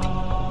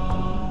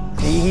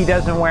 See, he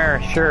doesn't wear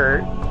a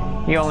shirt.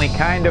 He only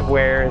kind of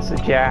wears a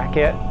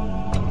jacket.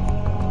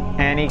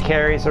 And he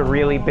carries a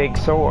really big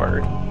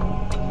sword.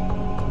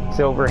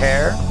 Silver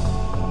hair.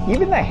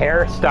 Even the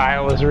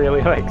hairstyle is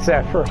really like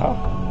Sephiroth.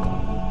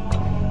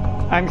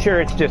 I'm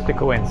sure it's just a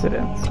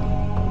coincidence.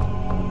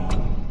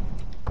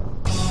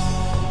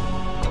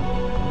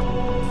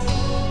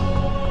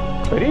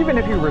 But even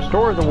if you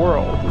restore the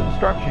world, the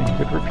destruction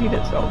could repeat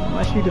itself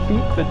unless you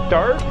defeat the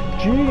Dark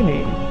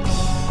Genie.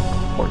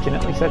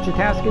 Fortunately, such a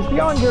task is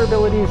beyond your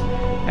abilities,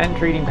 and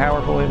treating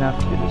powerful enough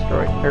to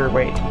destroy...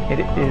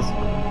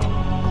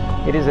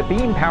 It is a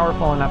being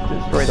powerful enough to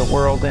destroy the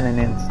world in an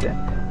instant.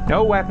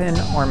 No weapon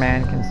or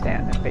man can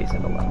stand and face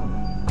it alone.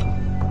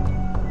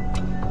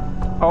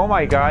 Oh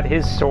my god,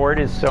 his sword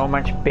is so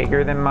much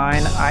bigger than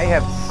mine. I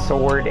have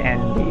sword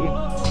envy.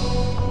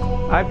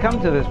 I've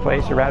come to this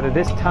place, or rather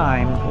this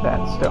time, for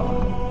that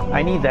stone.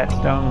 I need that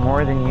stone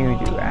more than you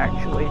do,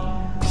 actually.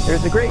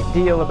 There's a great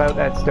deal about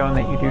that stone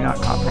that you do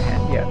not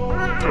comprehend yet.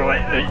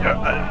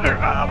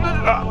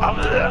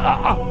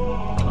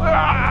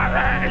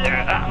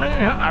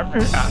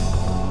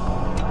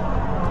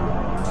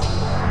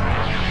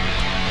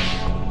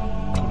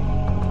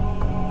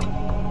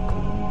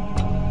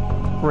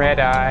 Red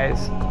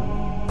eyes.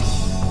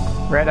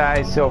 Red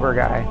eyes, silver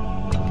guy.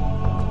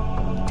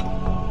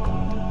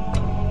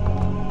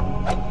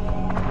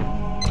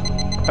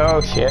 Oh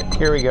shit,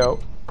 here we go.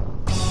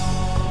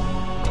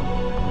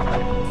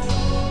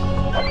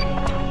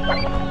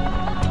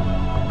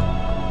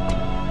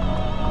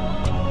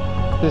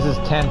 This is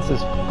tense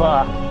as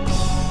fuck.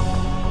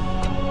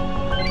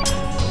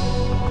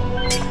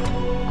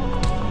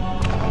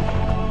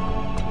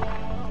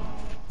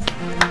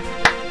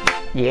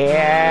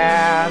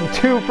 Yeah, I'm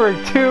 2 for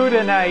 2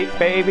 tonight,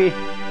 baby.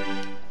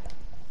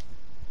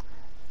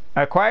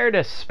 Acquired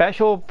a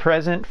special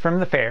present from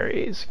the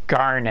fairies,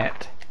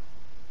 Garnet.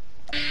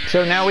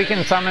 So now we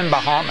can summon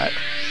Bahamut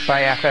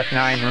by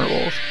FF9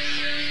 rules.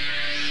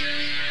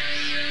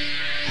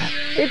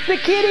 It's the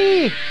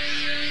kitty!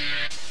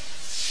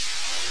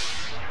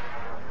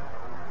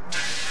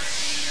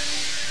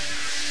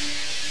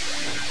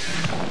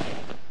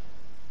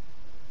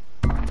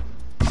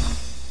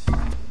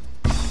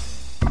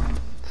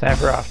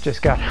 Sephiroth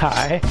just got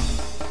high.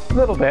 A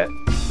little bit.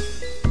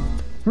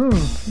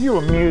 You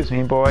amuse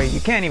me, boy. You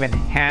can't even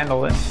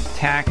handle an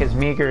attack as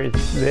meager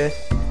as this.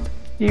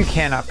 You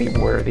cannot be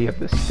worthy of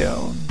the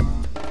stone.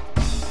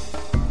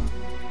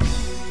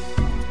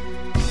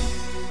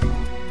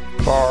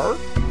 Bark?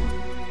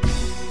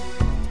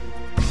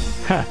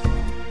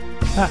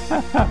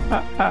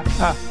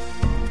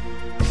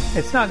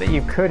 It's not that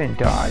you couldn't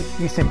dodge.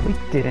 You simply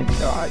didn't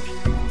dodge.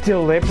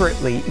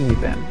 Deliberately,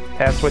 even.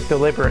 That's what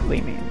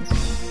deliberately means.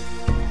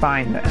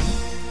 Fine then.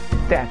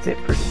 That's it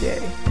for today.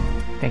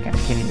 I think I'm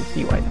beginning to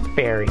see why the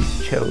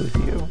fairies chose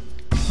you.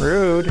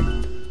 Rude.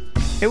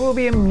 It will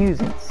be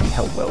amusing to see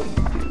how well you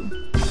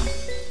do.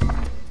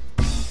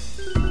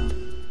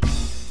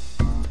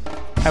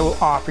 I will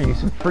offer you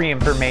some free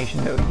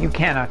information, though. You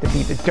cannot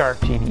defeat the Dark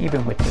Genie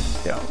even with this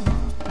stone.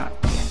 Not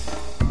yet.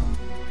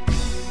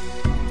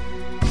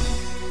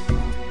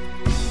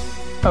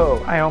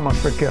 Oh, I almost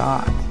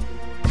forgot.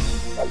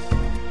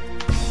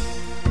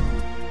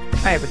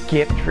 I have a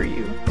gift for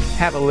you.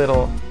 Have a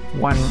little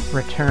one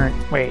return...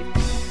 Wait.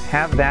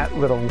 Have that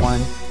little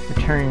one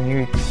return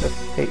you to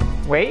the...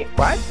 Wait,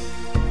 what?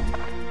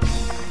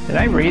 Did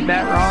I read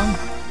that wrong?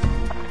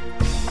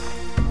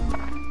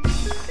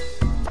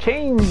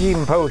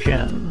 Changing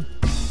potion.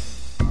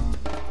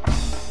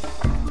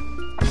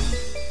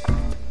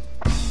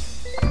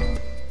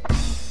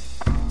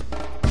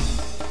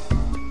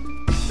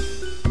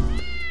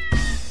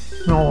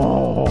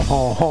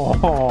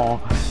 Oh,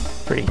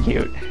 pretty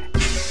cute.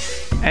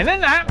 And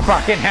then that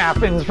fucking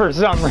happens for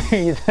some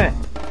reason.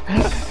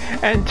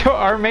 And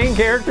our main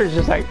character is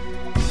just like...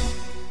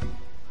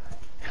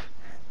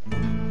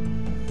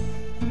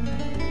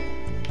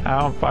 I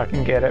don't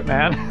fucking get it,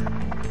 man.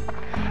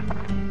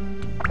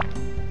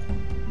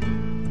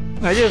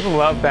 I just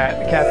love that.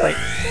 The cat's like,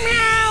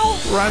 meow,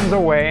 runs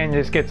away and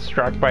just gets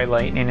struck by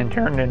lightning and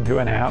turned into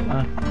an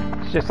Atla.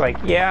 It's just like,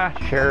 yeah,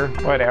 sure,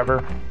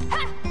 whatever.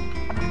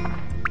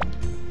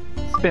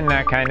 It's been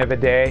that kind of a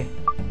day.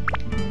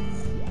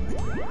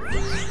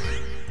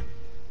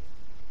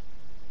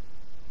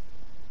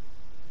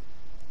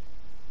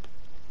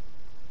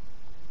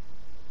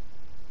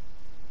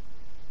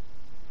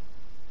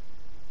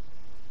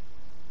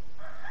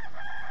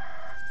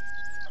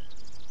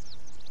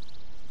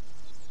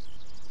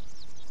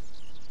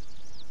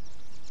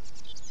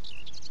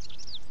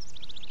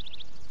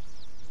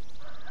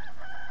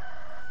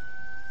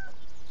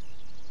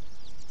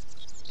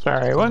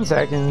 Sorry, 1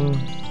 second.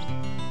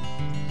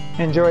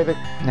 Enjoy the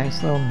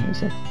nice little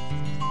music.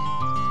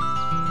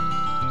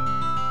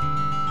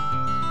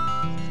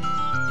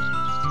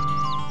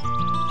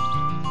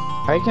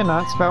 I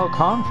cannot spell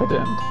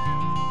confident.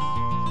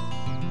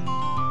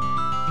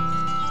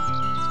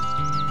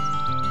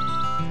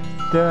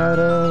 Da, da,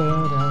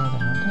 da, da,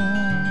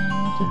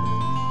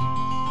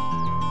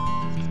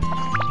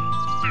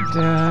 da,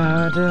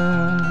 da, da, da.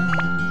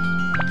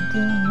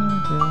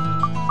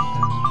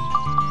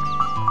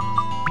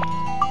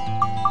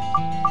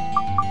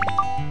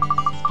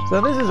 So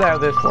this is how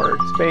this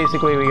works.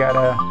 Basically, we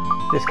gotta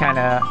just kind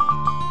of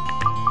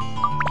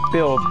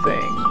build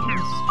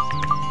things.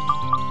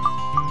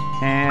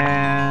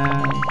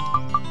 And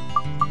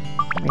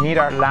we need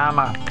our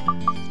llama.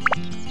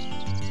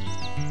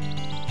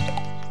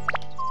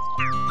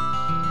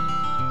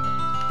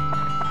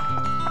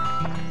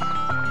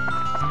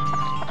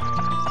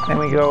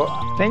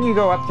 Then you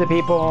go up to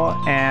people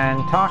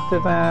and talk to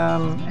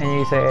them, and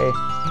you say,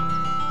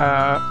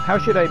 how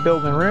should I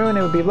build a room?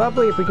 It would be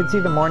lovely if we could see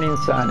the morning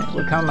sun. It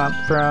would come up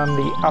from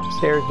the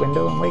upstairs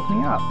window and wake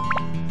me up.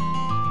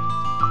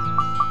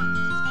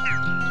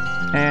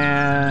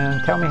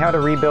 And tell me how to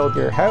rebuild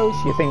your house.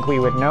 You think we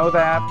would know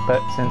that,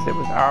 but since it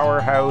was our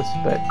house,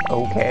 but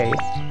okay.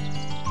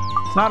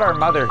 It's not our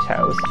mother's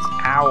house, it's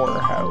our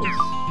house.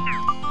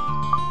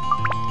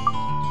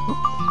 Oops.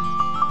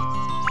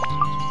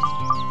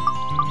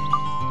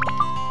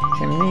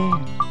 Chimney.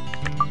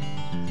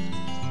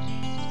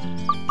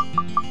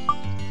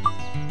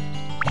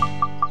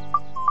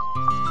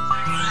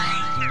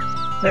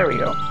 There we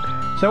go.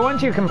 So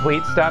once you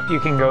complete stuff, you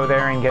can go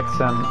there and get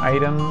some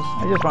items.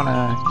 I just want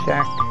to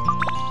check.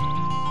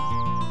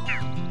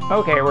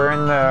 Okay, we're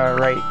in the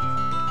right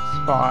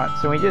spot.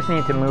 So we just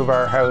need to move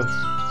our house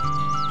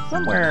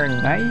somewhere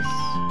nice.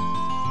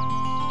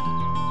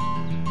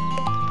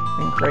 I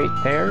think right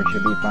there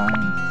should be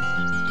fine.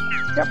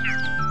 Yep.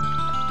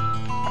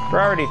 We're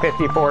already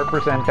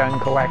 54% done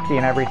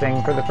collecting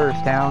everything for the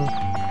first town,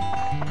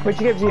 which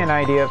gives you an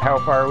idea of how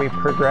far we've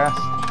progressed.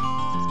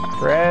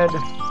 Bread.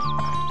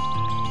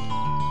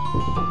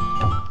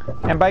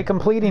 And by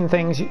completing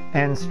things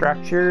and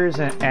structures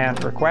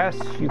and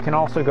requests, you can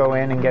also go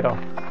in and get a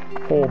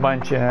whole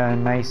bunch of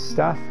nice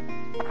stuff.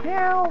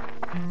 Meow.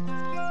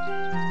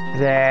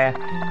 There.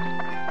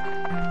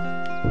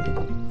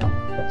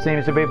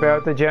 Seems to be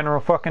about the general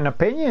fucking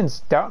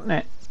opinions, doesn't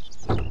it?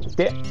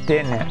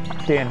 Didn't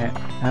it?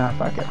 Ah,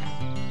 fuck it.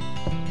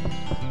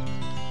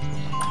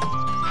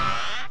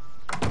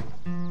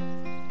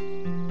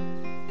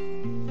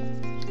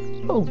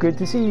 Oh, good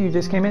to see you.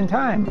 Just came in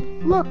time.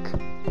 Look.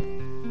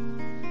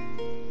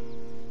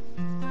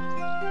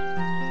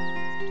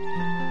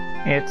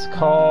 It's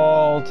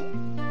called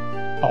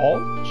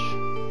Alch?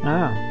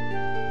 Ah,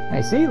 I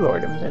see,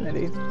 Lord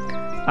Infinity.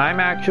 I'm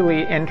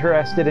actually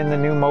interested in the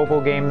new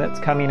mobile game that's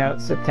coming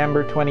out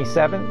September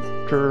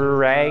 27th.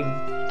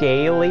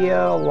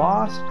 Dragalia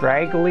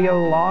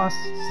Lost?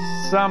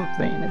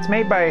 Something. It's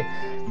made by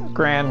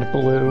Grand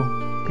Blue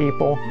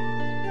people.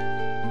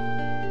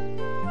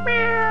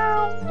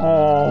 Meow.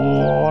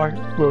 Oh,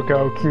 look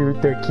how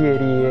cute the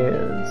kitty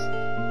is.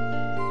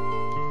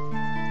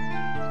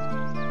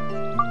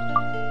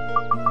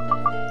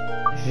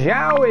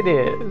 Zhao it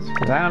is,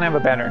 because I don't have a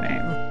better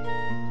name.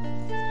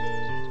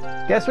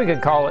 Guess we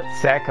could call it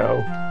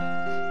Seko.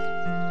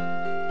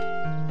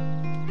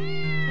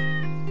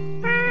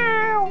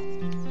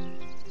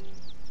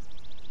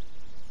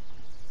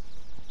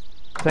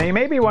 So you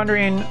may be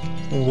wondering,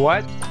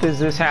 what does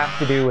this have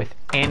to do with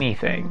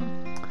anything?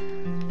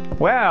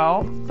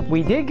 Well,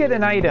 we did get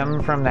an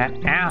item from that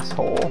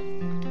asshole.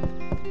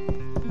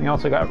 We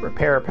also got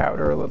repair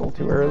powder a little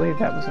too early.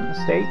 That was a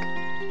mistake.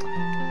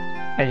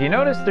 As you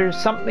notice, there's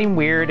something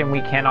weird and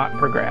we cannot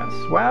progress.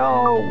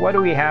 Well, what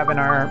do we have in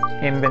our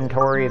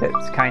inventory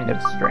that's kind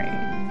of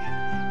strange?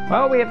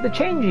 Well, we have the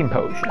changing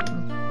potion.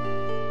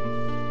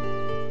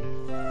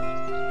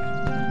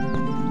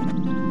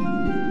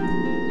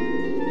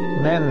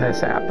 And then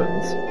this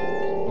happens.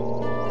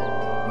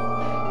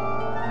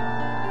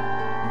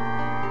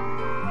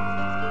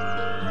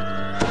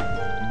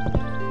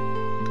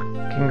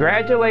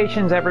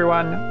 Congratulations,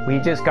 everyone. We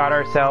just got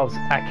ourselves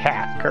a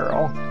cat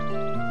girl.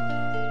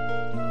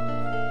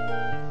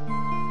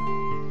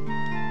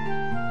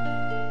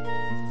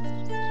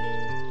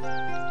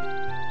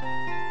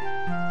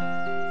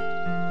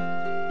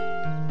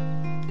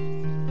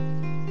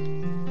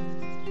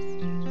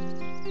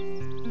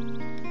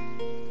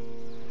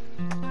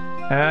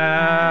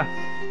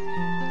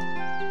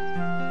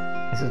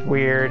 This is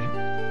weird.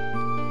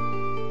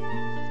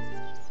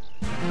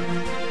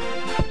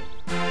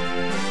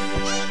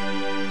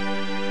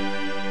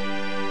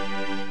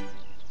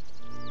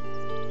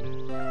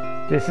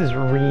 This is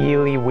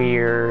really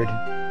weird.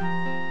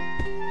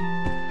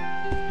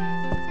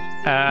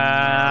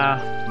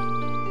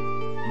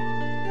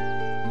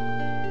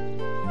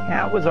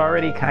 Cat was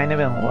already kind of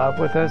in love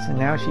with us, and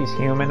now she's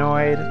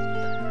humanoid.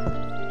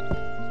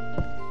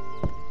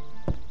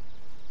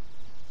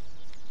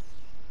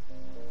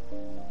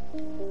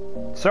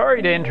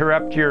 Sorry to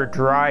interrupt your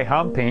dry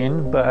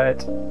humping, but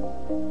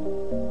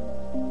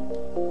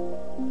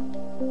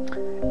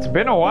it's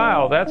been a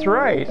while, that's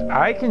right.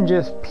 I can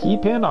just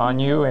peep in on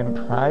you in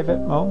private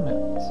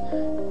moments.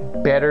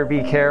 Better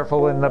be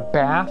careful in the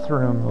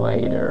bathroom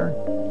later.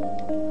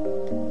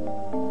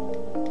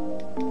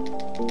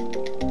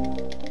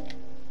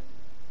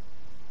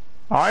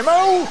 I'm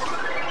out!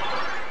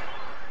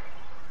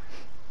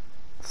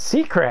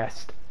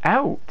 Seacrest,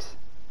 out.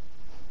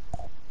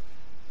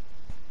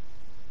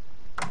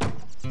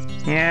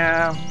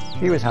 Yeah,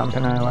 he was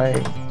humping our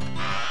leg.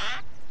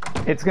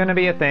 It's gonna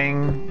be a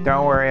thing.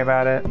 Don't worry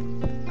about it.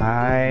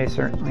 I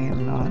certainly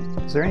am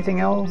not. Is there anything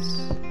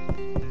else?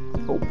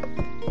 Nope.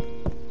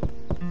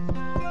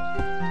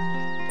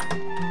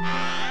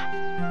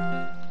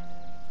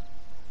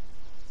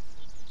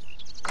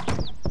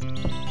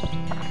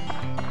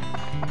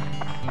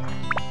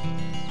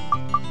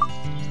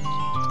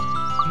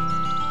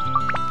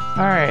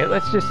 Alright,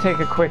 let's just take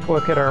a quick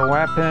look at our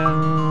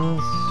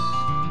weapons.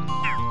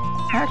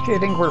 Actually, I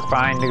think we're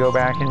fine to go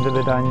back into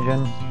the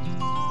dungeon.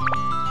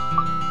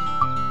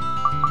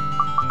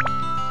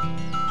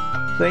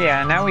 So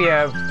yeah, now we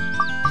have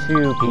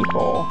 2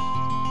 people.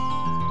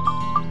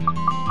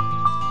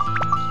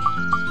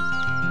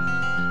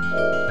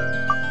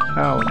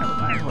 Oh, never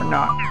mind.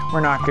 We're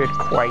not good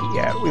quite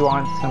yet. We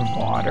want some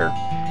water.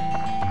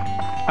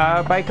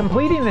 By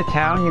completing the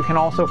town, you can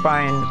also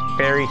find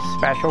very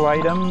special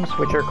items,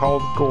 which are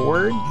called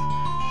gourds.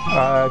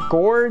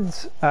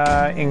 Gourds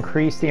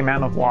increase the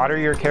amount of water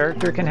your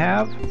character can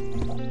have.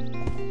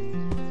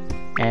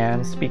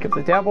 And speak of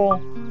the devil,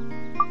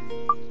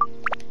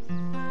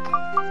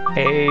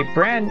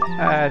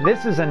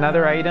 this is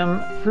another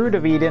item. Fruit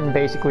of Eden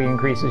basically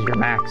increases your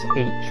max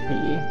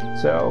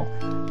HP, so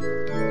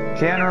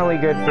generally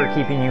good for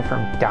keeping you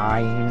from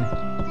dying.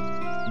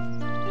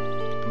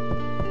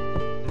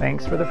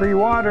 Thanks for the free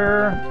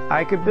water.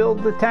 I could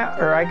build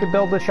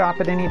the shop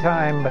at any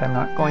time, but I'm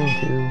not going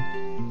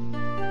to.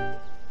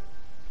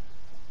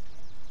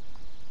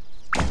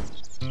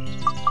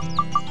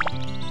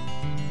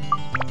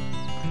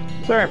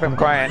 Sorry if I'm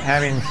quiet,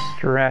 having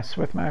stress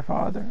with my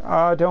father.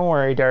 Oh, don't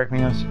worry,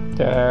 Darkness.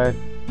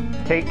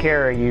 Take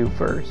care of you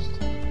first.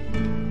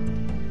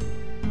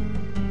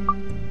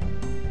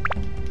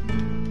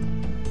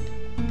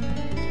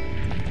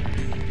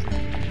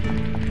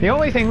 The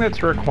only thing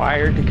that's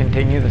required to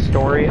continue the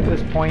story at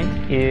this point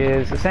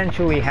is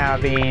essentially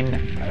having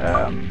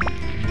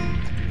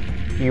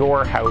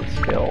your house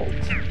built,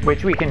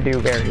 which we can do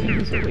very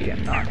easily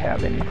and not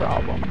have any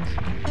problems.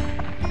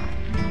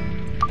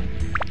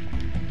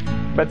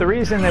 But the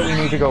reason that we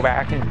need to go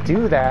back and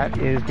do that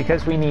is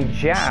because we need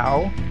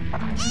Zhao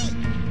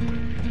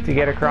to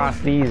get across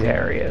these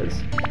areas.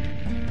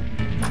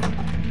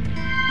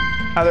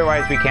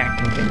 Otherwise we can't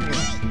continue.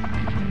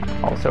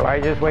 Also, I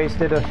just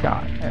wasted a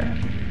shot there.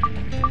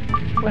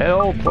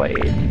 Well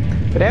played.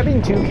 But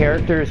having 2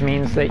 characters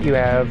means that you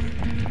have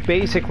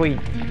basically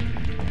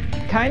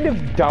kind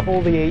of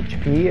double the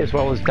HP as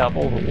well as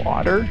double the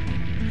water.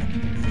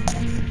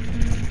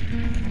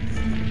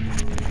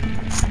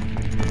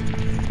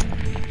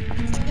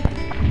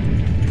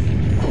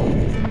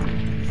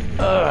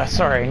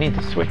 Sorry, I need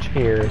to switch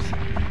gears.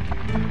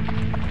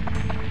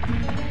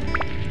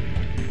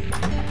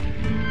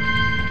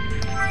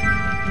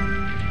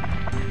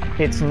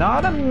 It's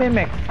not a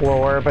mimic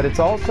floor, but it's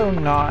also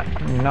not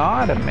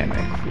a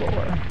mimic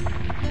floor.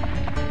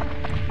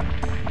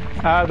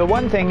 The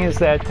one thing is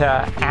that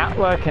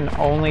Atla can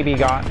only be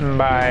gotten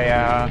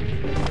by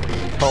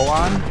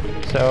Koan,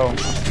 so...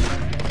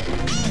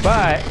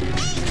 But...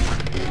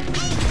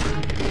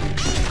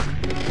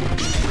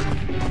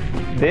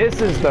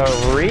 This is the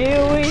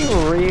really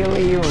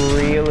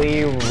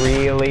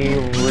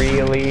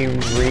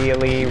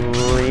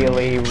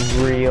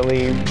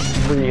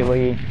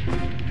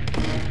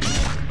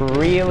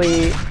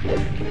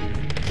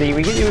see,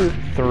 we can do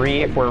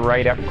 3 if we're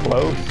right up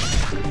close.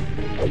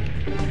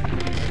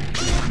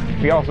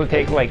 We also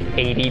take like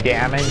 80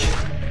 damage.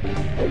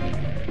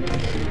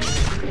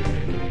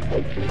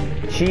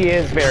 She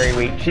is very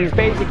weak. She's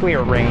basically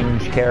a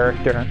ranged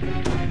character.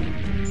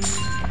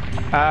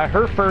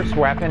 Her first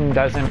weapon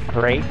doesn't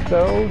break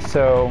though,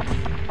 so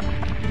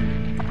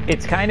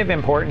it's kind of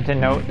important to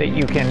note that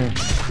you can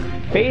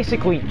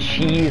basically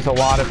cheese a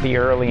lot of the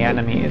early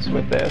enemies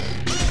with this.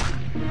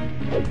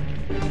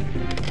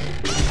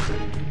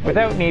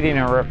 Without needing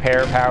a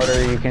repair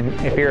powder, you can,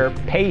 if you're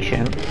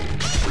patient.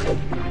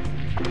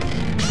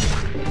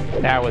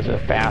 That was a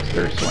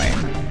faster swing.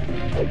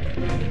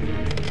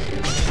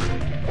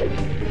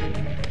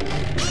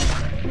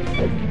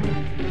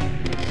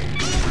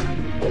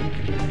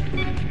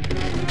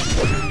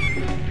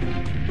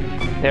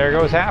 There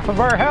goes half of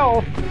our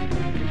health.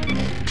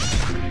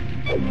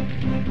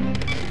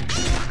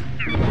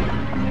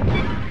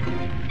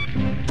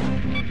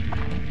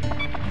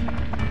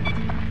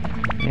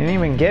 You didn't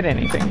even get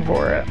anything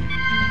for it.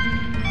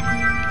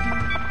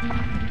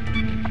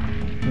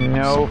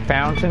 No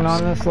fountain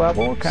on this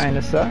level,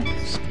 kinda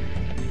sucks.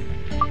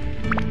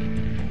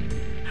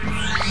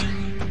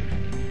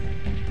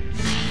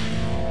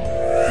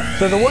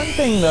 So the one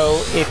thing though,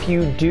 if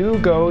you do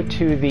go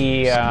to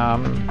the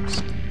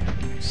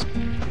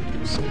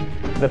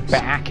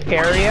back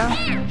area,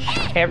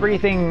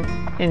 everything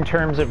in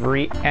terms of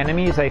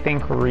enemies I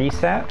think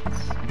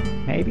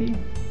resets, maybe?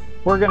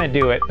 We're gonna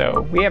do it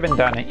though. We haven't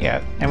done it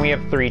yet, and we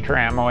have 3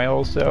 tram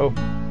oils, so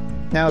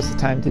now's the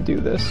time to do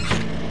this.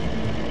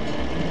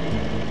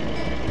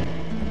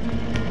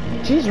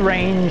 She's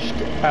ranged,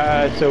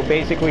 so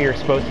basically you're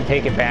supposed to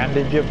take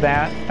advantage of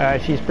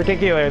that. She's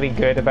particularly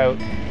good about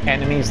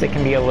enemies that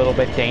can be a little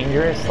bit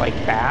dangerous, like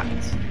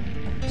bats.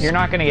 You're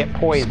not going to get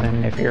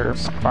poisoned if you're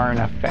far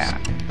enough back.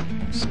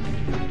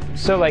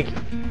 So like,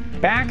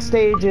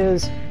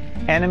 backstages,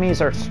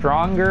 enemies are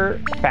stronger,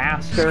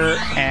 faster,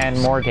 and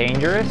more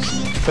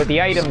dangerous, but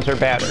the items are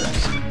better.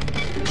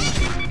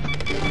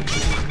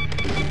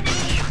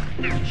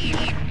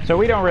 So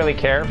we don't really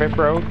care if it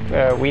broke.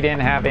 We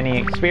didn't have any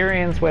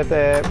experience with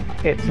it.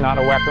 It's not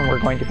a weapon we're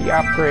going to be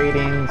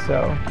upgrading,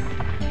 so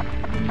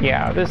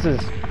yeah, this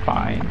is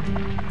fine.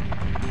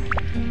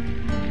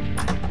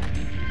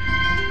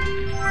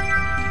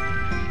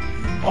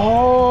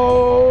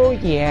 Oh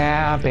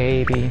yeah,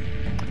 baby.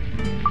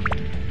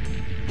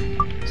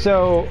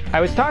 So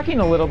I was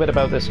talking a little bit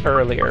about this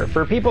earlier.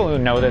 For people who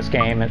know this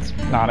game, it's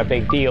not a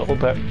big deal,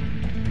 but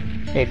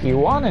if you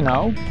want to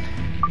know,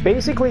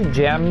 basically,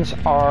 gems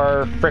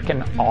are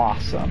frickin'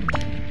 awesome.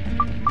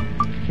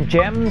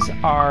 Gems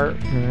are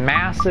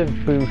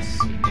massive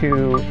boosts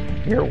to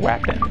your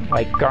weapon.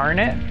 Like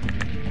Garnet,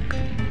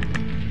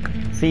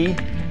 see?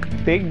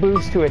 Big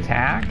boost to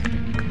attack,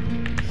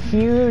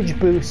 huge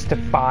boost to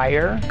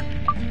fire,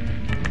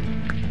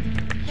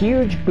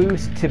 huge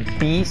boost to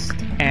beast,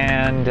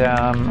 and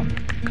I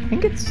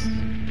think it's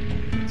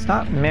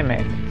not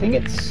Mimic, I think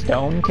it's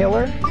Stone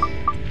Killer.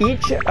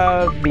 Each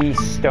of the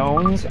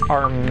stones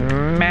are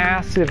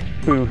massive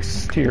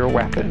boosts to your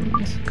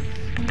weapons.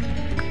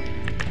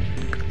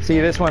 See,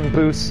 this one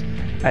boosts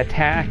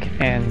attack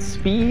and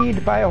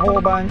speed by a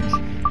whole bunch.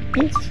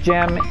 Each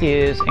gem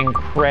is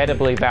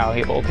incredibly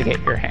valuable to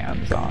get your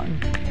hands on.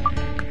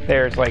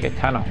 There's like a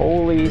ton of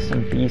holy,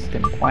 some beast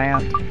and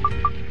plant.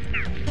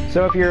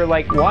 So if you're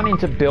like wanting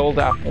to build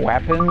up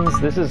weapons,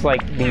 this is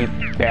like the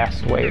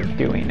best way of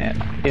doing it,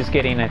 is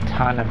getting a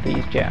ton of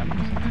these gems.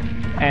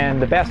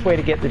 And the best way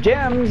to get the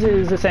gems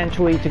is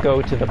essentially to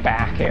go to the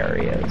back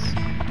areas.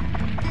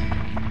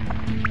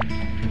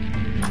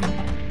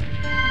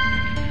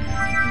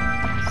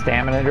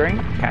 Stamina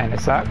drink, kinda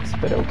sucks,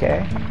 but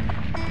okay.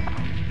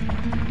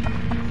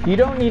 You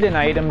don't need an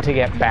item to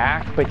get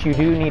back, but you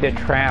do need a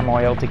tram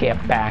oil to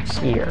get back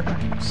here.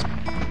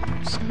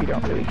 We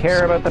don't really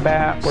care about the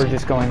bat, we're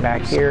just going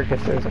back here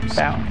because there's a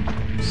fountain.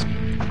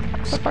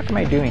 What the fuck am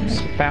I doing? There's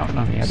a fountain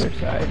on the other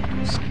side.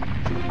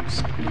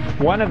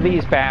 One of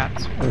these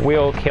bats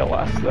will kill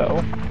us,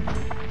 though,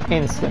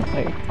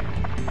 instantly.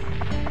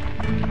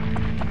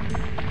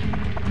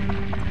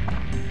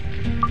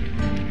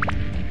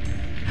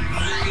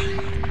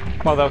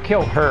 Well, they'll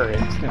kill her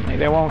instantly.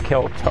 They won't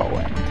kill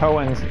Toan.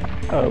 Toan's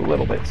a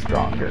little bit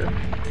stronger.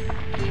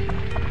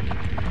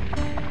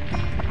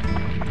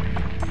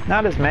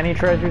 Not as many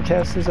treasure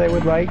chests as I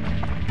would like.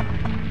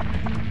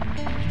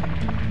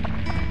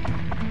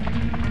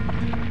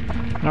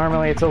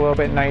 Normally it's a little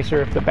bit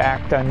nicer if the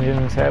back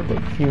dungeons have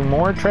a few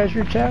more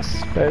treasure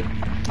chests, but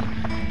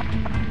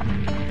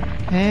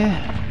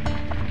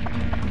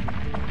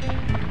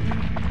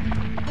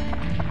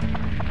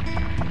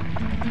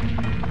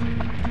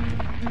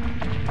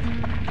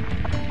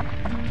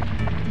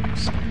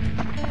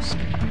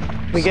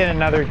we get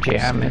another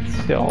gem, it's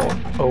still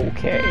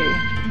okay.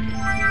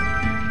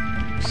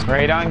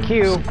 Right on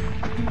cue.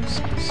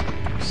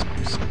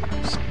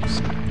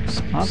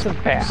 Lots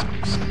of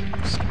bats.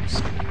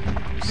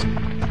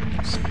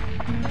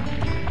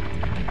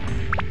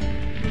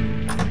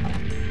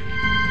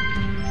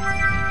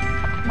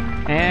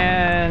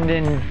 And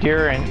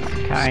endurance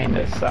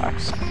kinda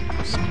sucks.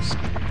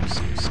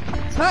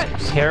 It's not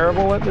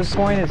terrible at this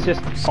point, it's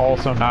just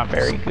also not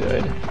very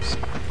good.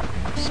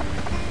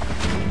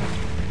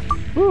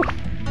 Whew.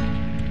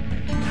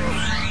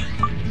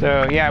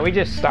 So yeah, we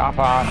just stop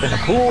off in a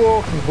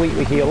pool,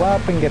 completely heal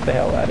up, and get the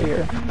hell out of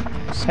here.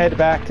 Head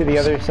back to the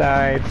other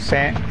side,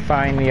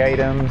 find the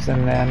items,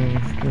 and then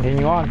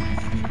continue on.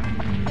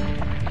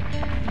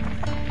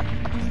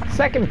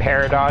 Second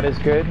Peridot is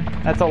good.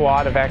 That's a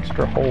lot of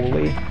extra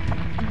holy.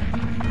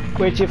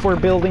 Which, if we're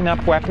building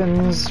up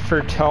weapons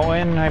for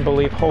Toan, I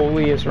believe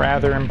holy is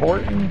rather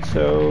important,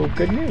 so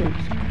good news.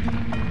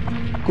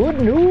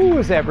 Good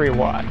news,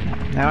 everyone!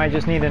 Now I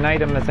just need an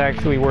item that's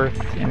actually worth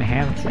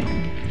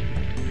enhancing.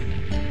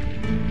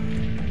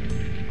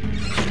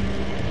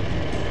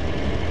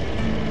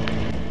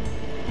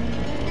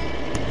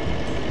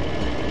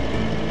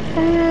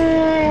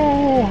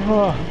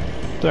 Oh,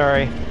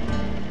 sorry.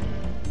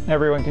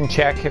 Everyone can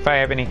check if I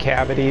have any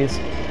cavities.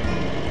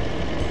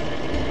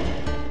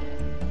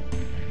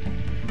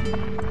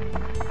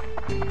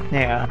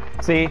 Yeah,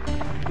 see?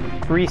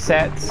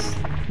 Resets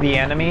the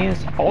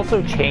enemies,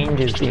 also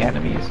changes the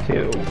enemies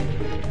too.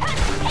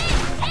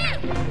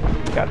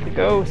 Got the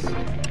ghost.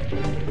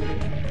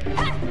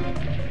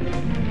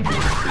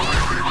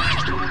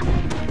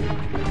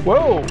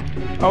 Whoa!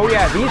 Oh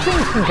yeah, these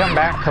things can come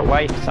back to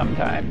life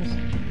sometimes.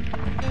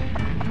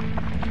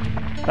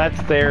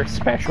 That's their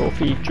special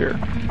feature.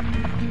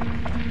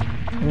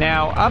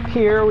 Now, up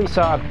here we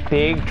saw a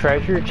big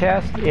treasure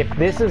chest. If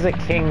this is a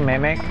king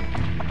mimic...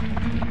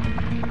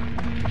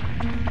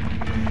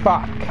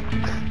 Fuck.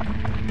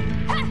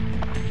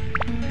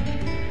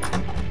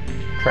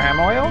 Tram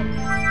oil?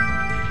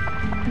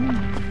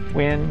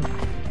 Win.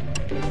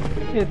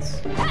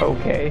 It's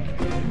okay.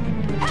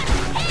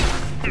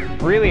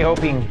 Really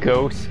hoping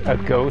a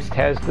ghost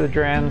has the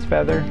Dran's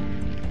feather.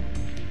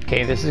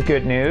 Okay, this is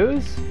good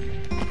news.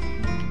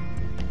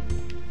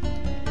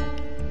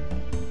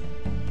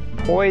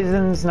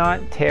 Poison's not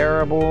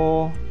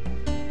terrible.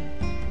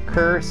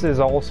 Curse is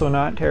also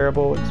not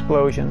terrible.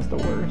 Explosion's the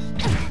worst.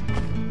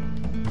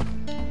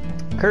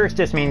 Curse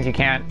just means you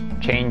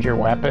can't change your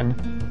weapon.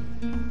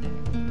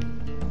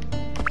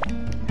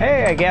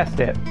 Hey, I guessed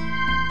it.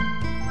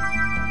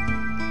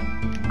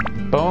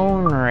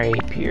 Bone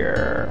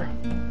rapier.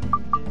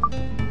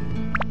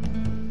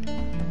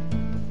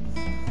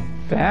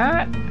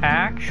 That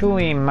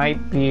actually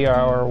might be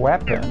our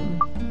weapon.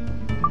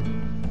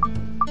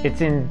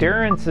 Its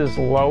endurance is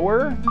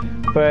lower,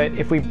 but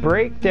if we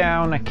break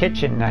down a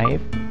kitchen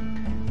knife,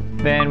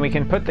 then we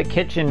can put the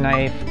kitchen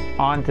knife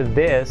onto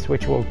this,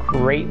 which will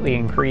greatly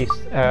increase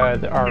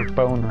our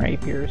bone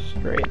rapier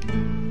strength.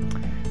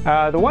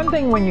 The one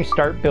thing when you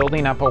start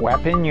building up a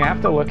weapon, you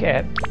have to look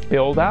at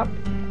build up.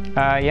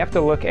 You have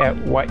to look at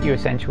what you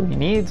essentially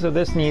need. So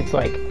this needs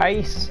like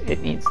ice,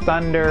 it needs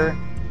thunder,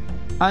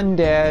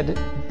 undead,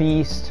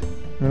 beast,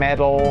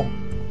 metal,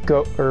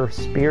 or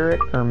spirit,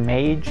 or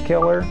mage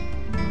killer,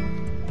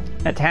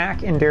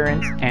 attack,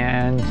 endurance,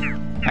 and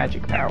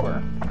magic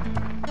power.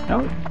 I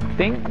don't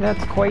think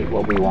that's quite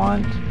what we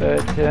want,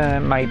 but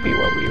might be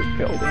what we were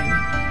building.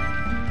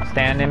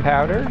 Stand-in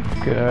powder,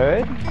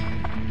 good.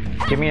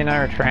 Give me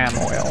another tram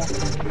oil.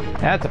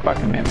 That's a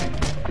fucking mimic.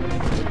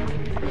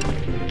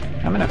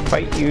 I'm gonna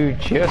fight you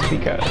just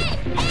because.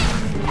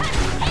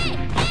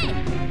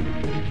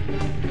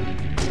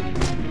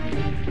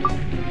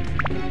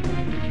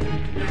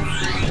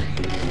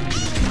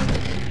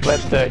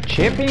 Let the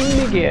chipping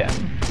begin.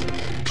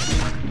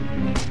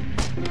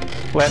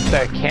 Let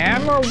the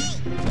camera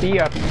be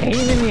a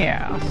pain in the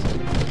ass.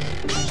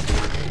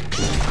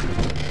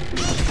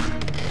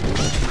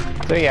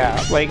 So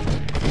yeah, like,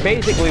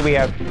 basically we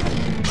have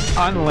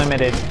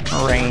unlimited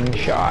range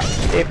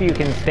shots if you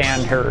can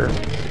stand her.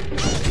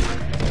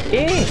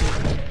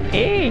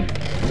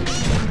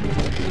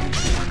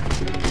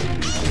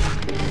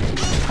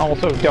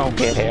 Also, don't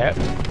get hit.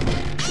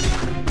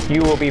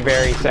 You will be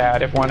very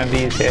sad if one of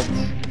these hits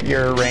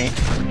your range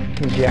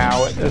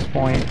Zhao at this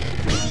point.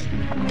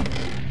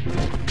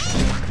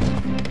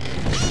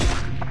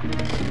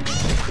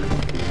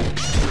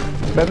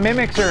 But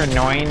mimics are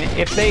annoying.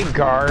 If they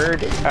guard,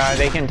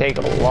 they can take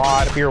a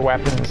lot of your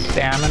weapon's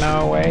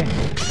stamina away.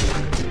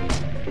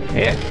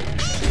 Yeah.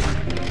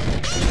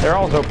 They're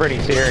also pretty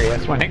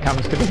serious when it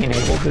comes to being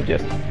able to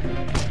just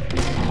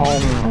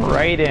home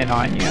right in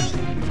on you.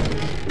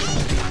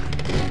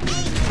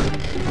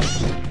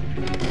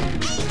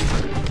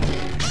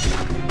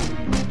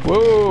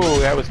 Whoa,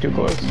 that was too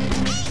close.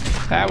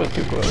 That was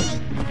too close.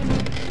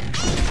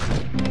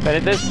 But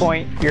at this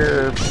point,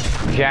 your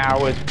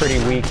Zhao is pretty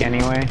weak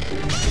anyway.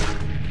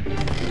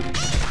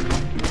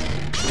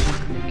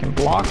 You can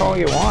block all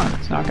you want,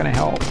 it's not gonna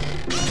help.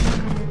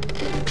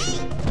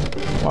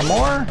 One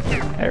more?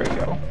 There we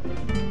go.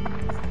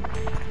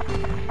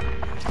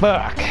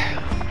 Fuck.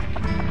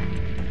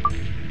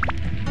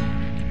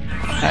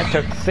 That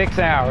took 6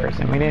 hours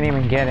and we didn't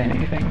even get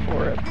anything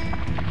for it.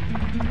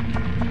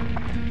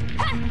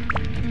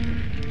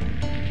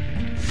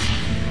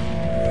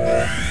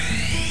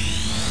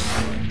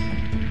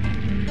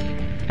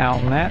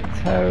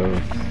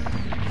 Almetos.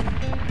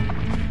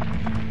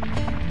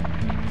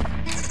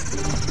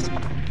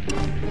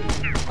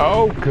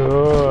 Oh,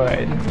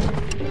 good.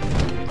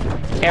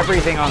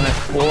 Everything on this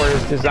floor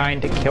is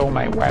designed to kill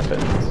my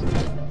weapons.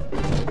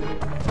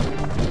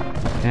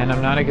 And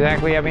I'm not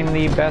exactly having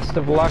the best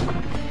of luck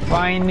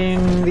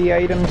finding the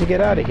item to get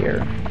out of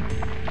here.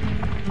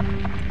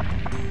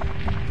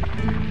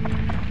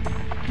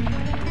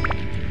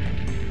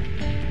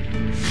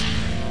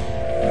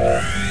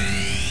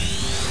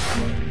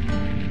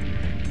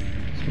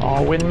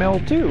 Small windmill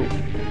 2. I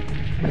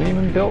haven't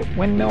even built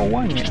windmill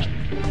 1 yet.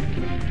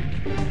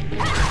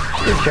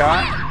 Good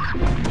shot.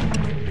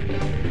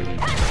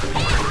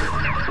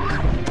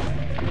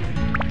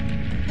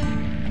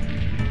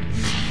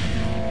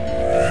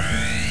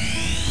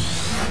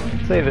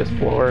 Say this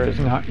floor is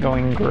not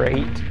going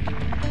great.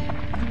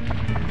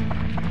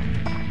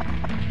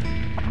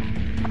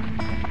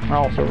 We're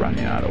also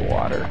running out of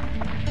water.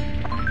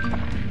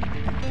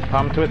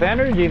 Pumped with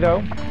energy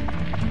though.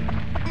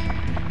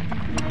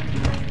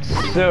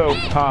 So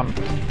pumped.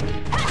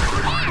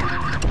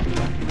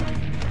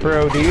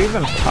 Bro, do you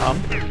even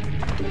pump?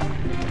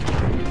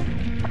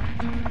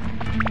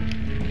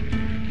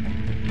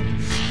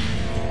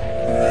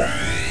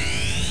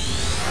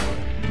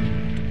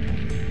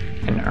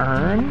 An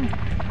urn? turn.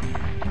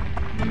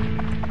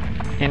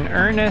 In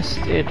earnest,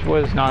 it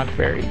was not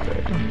very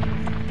good.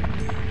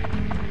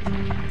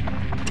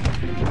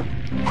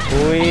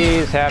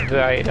 Please have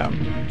the item.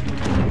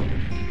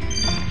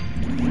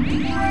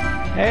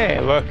 Hey,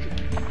 look.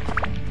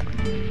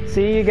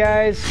 See, you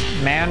guys?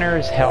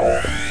 Manners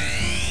help.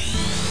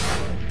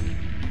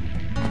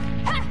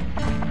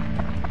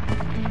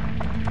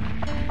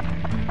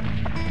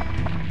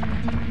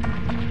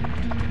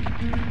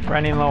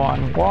 Running low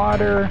on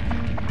water.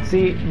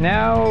 See,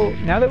 now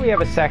that we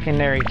have a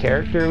secondary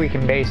character, we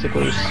can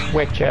basically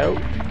switch out.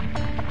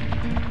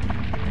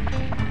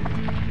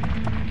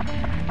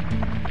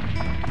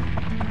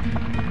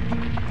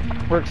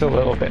 Works a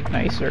little bit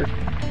nicer.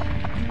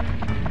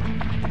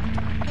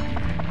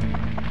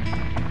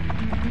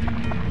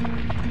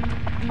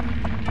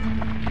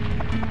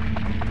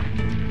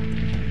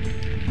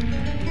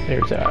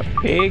 There's a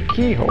big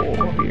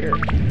keyhole here.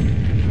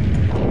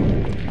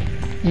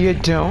 You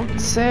don't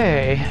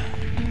say.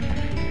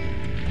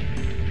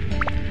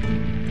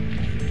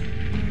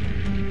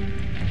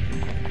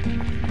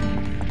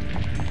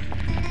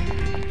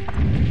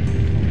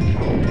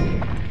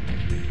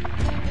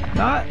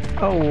 Not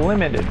a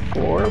limited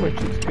floor, which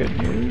is good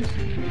news.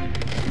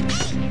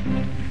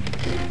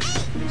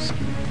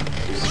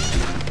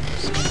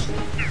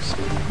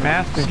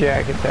 Master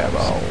jackets have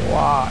a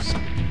lot.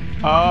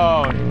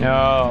 Oh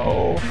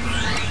no.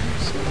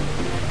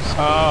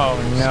 Oh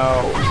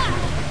no.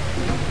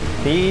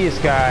 These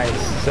guys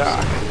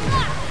suck.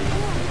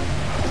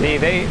 See,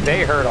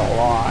 they hurt a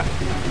lot.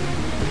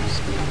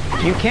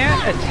 You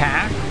can't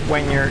attack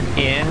when you're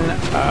in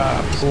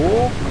a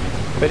pool,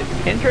 but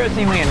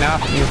interestingly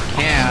enough, you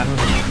can.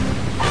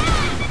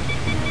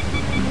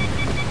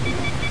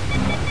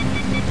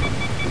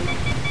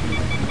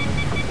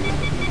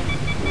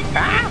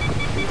 Ah!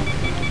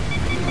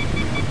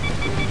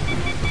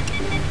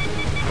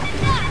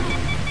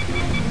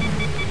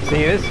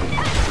 See,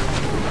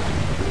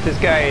 this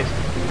guy is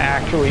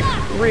actually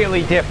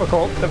really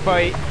difficult to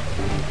fight.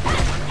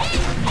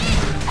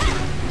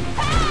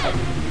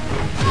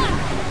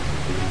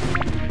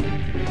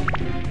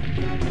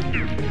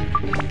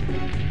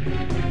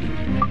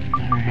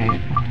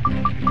 Alright.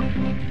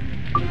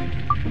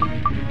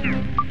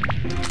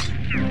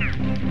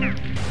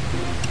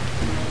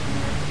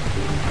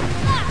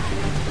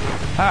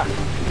 Ha!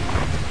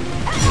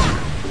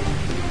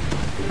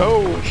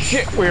 Oh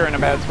shit, we're in a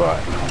bad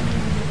spot.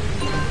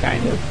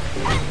 Kind of.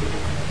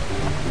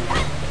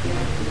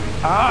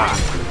 Ah!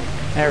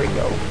 There we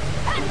go.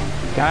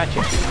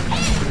 Gotcha.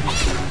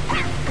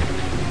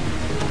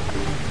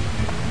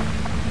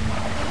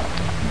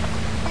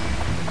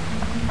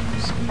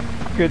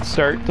 Good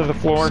start to the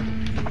floor.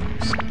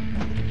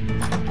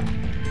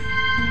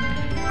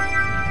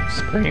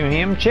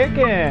 Premium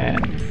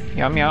chicken!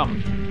 Yum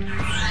yum.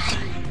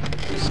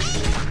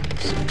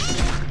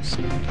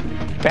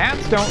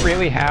 Bats don't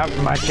really have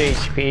much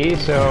HP,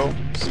 so...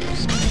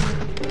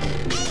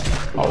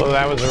 Although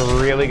that was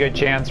a really good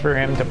chance for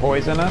him to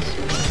poison us.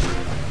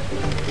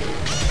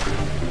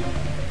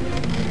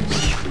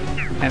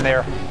 And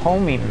they're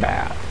homing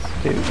bats,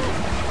 too.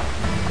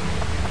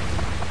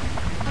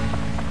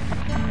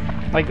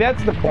 Like,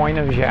 that's the point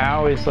of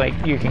Xiao, is like,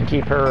 you can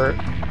keep her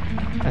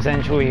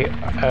essentially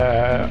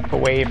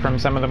away from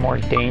some of the more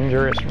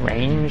dangerous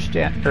ranged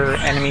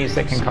enemies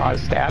that can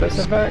cause status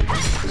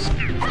effects.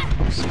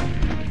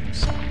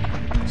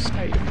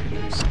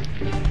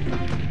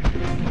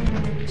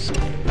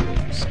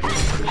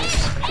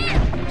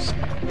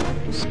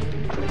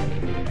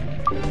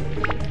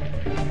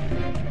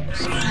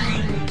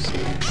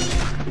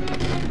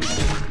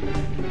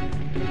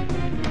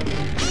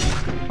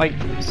 Like,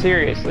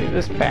 seriously,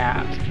 this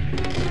bat.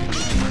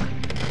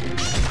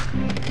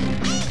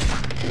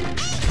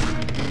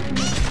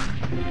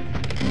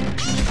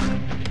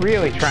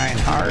 Really trying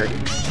hard.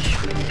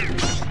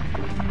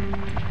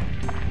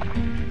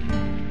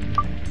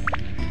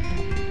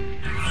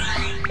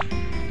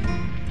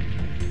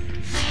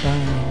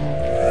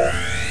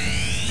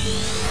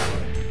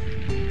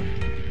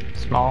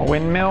 Small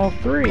windmill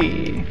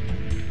 3.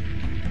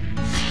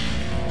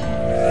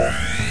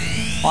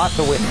 Lots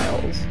of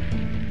windmills.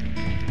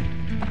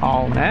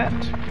 AllNet,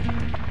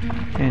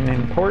 an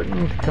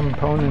important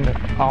component of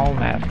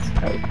AllNet's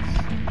house.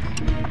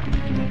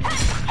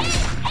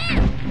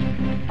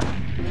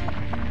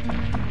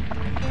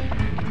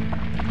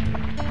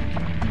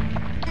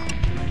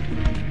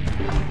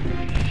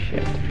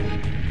 Shit.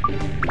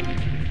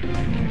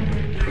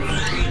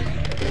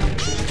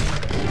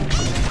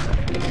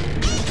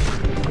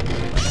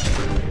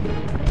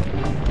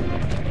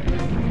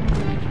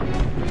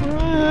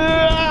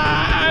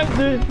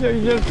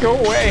 Just go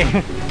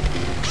away.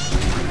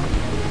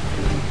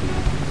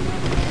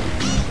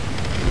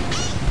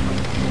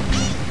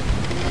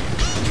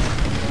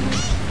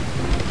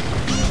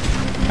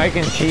 I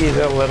can cheese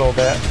a little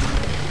bit.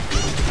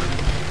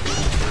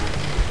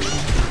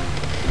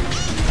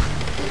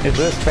 Is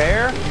this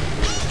fair?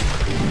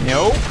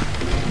 Nope.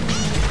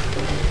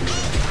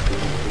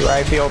 Do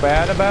I feel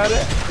bad about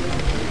it?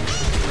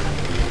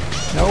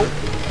 Nope.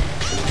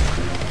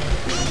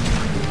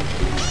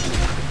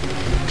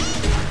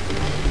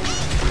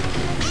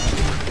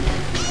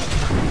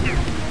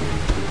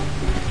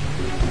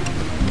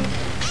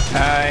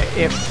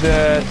 if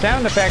the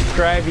sound effects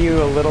drive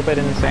you a little bit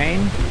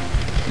insane,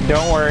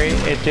 don't worry,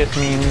 it just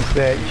means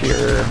that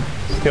you're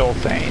still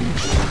sane.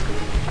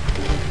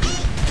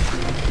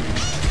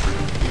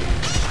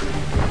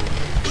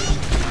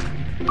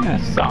 I'm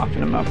gonna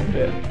soften him up a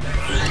bit.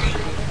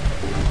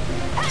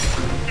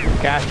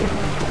 Gotcha.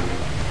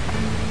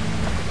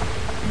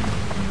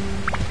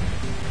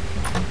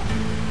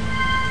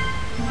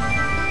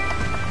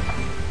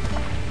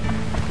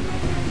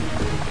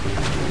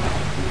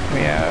 We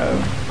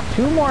have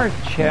 2 more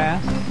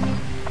chests.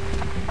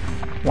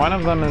 One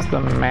of them is the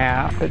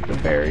map at the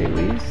very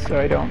least, so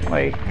I don't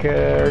like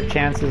our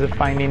chances of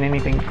finding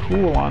anything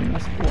cool on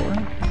this floor.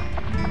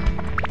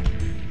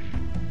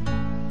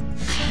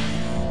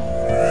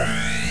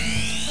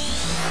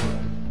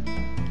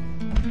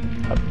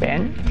 A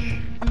bench.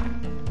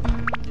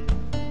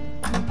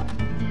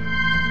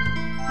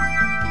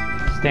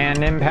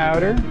 Stand-in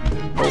powder.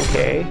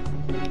 Okay.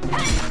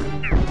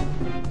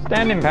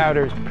 Stand-in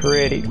powder's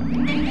pretty.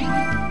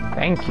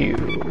 Thank you.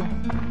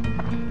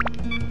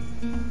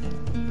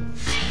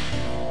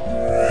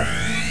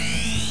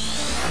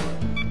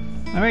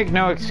 I make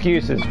no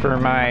excuses for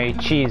my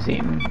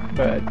cheesing,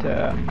 but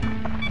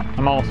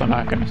I'm also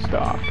not going to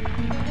stop.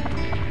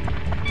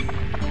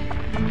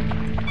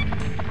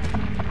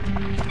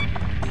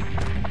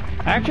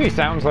 Actually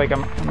sounds like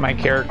my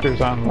character's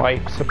on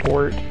life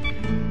support.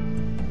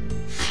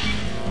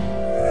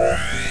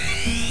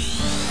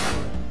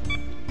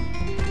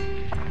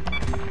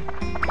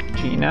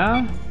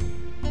 Gina?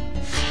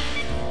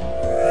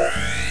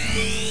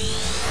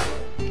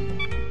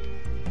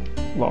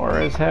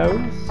 Laura's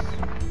house?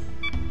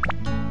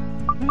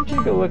 Why don't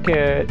you go look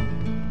at...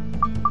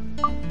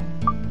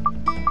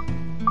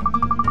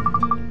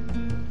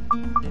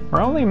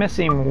 We're only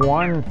missing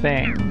one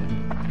thing.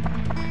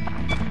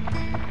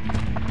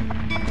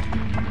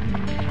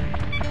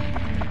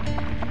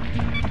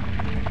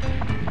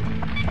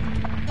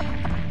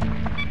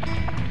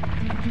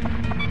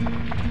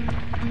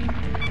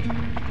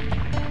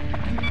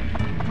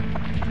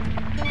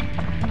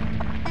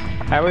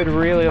 I would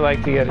really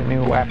like to get a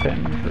new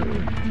weapon for...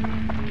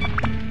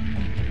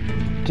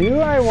 Do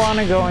I want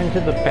to go into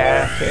the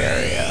back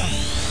area?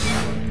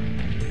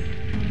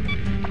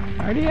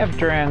 I already have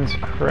Dran's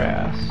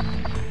Crest.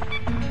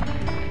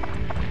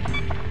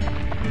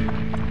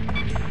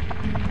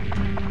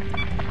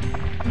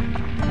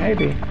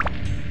 Maybe.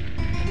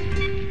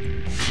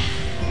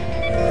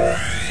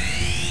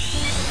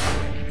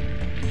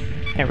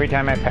 Every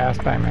time I pass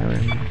by my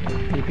room,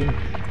 beeping.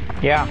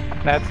 Yeah,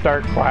 that's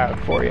Dark Cloud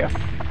for you.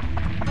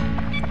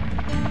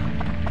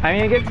 I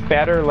mean, it gets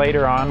better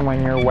later on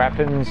when your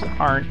weapons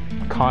aren't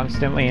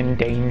constantly in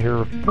danger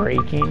of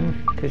breaking,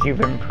 because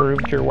you've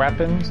improved your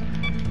weapons.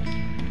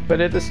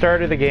 But at the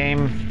start of the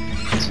game,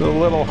 it's a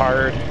little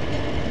hard.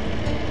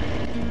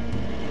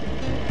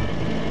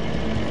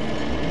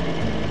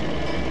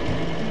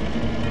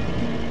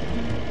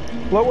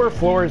 Lower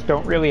floors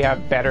don't really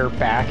have better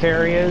back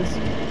areas.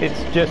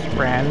 It's just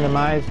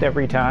randomized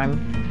every time.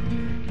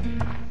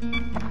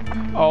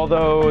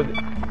 Although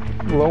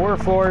lower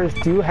floors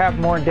do have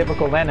more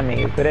difficult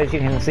enemies, but as you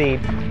can see,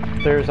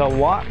 there's a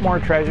lot more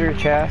treasure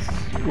chests,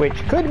 which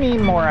could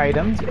mean more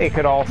items. It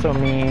could also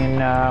mean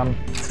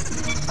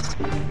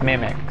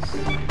mimics.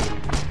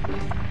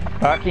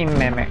 Fucking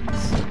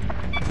mimics.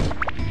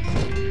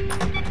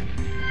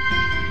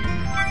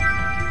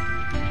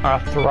 A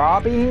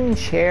throbbing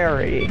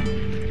cherry.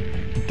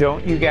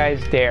 Don't you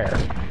guys dare.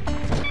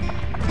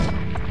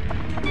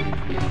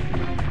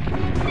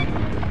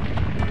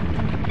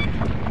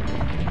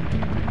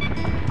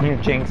 You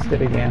jinxed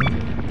it again.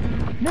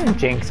 I didn't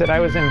jinx it,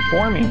 I was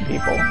informing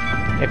people.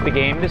 If the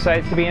game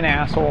decides to be an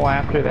asshole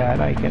after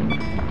that, I can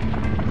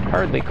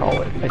hardly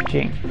call it a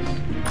jinx.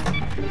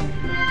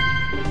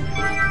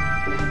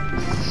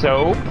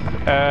 So,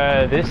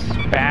 this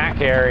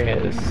back area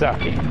is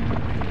sucking.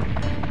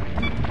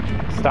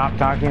 Stop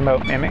talking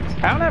about mimics.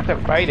 I don't have to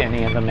fight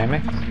any of the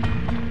mimics.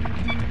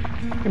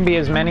 There can be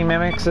as many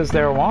mimics as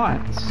there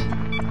wants.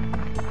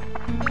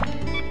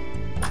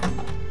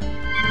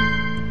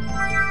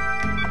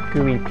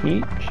 Gooey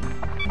Peach.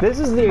 This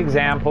is the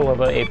example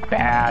of a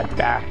bad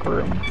back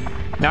room.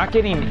 Not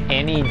getting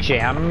any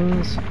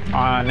gems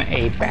on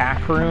a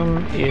back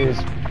room is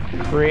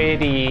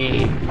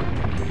pretty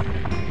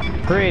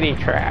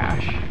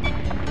trash.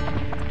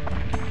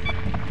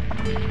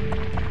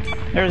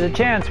 There's a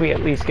chance we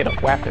at least get a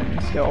weapon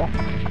still.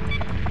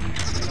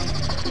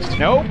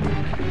 Nope.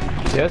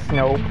 Just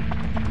nope.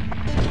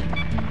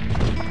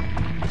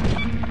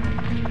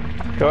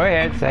 Go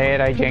ahead, say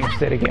it, I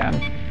jinxed it again.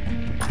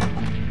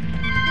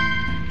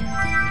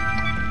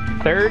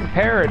 Third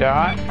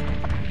Peridot.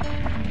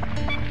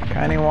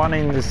 Kinda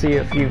wanting to see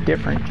a few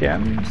different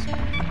gems.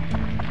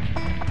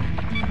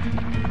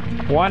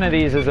 One of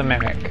these is a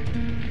mimic.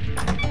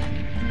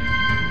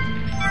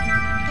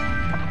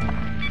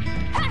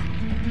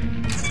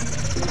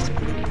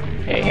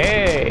 Hey,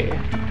 hey!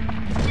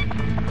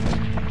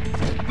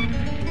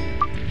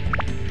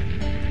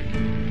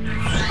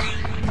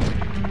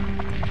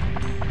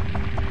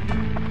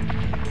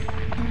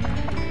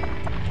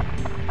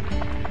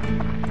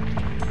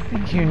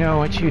 know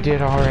what you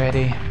did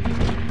already.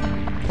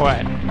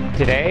 What?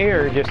 Today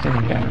or just in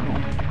general?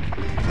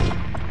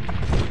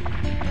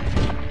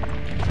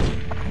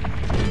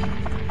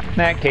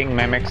 That king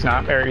mimic's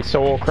not very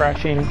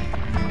soul-crushing.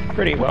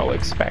 Pretty well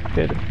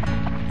expected.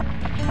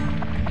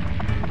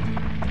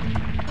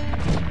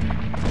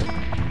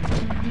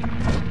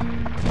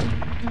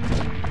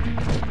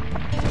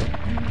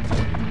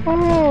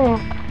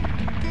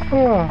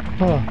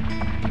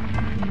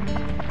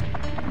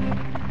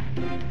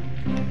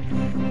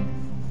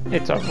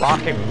 It's a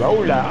rock and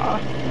roller.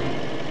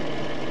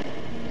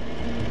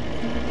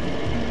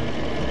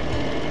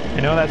 I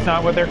know that's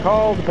not what they're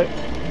called, but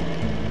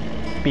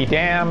be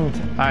damned,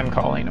 I'm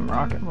calling them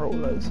rock and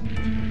rollers.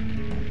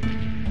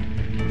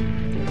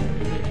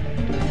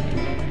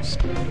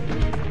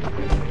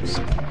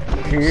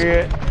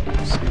 Shit.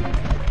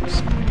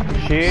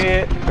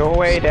 Shit. Go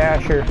away,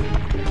 Dasher.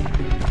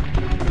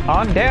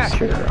 On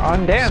Dasher.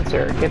 On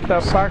Dancer. Get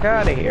the fuck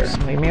out of here.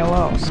 Leave me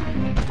alone.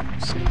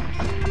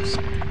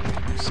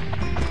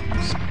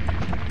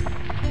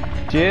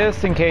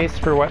 Just in case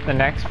for what the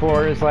next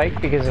floor is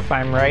like, because if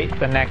I'm right,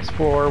 the next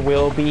floor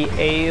will be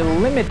a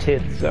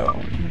limited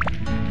zone.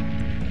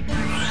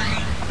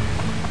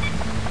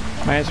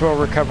 Might as well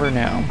recover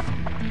now.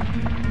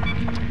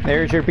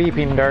 There's your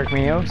beeping, Dark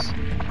Mios.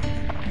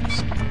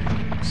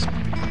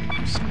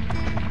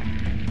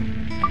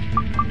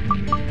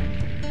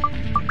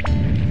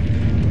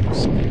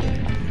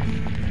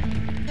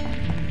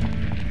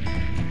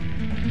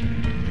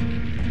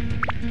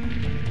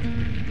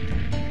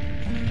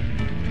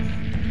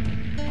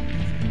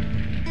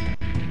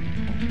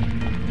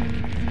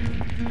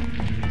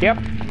 Yep,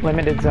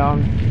 limited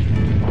zone.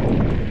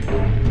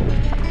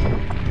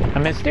 A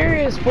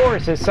mysterious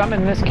force has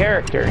summoned this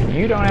character, and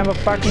you don't have a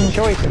fucking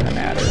choice in the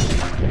matter.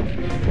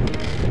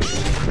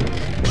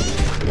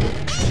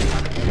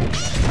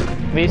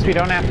 At least we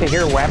don't have to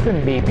hear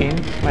weapon beeping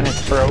when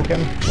it's broken.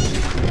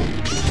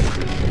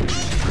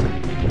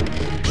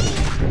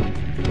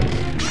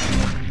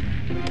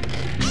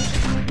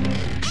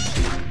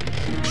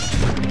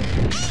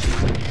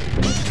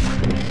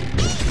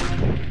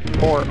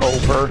 Or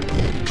over.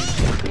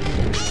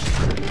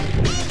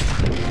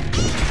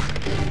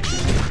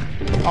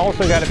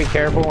 Also got to be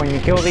careful when you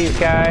kill these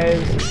guys.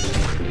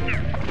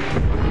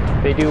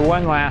 They do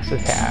one last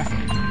attack.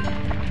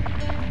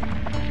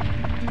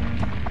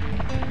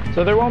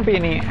 So there won't be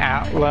any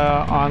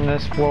Atla on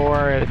this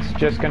floor. It's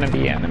just going to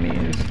be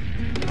enemies.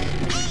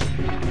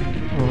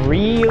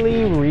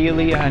 Really,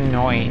 really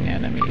annoying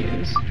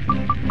enemies.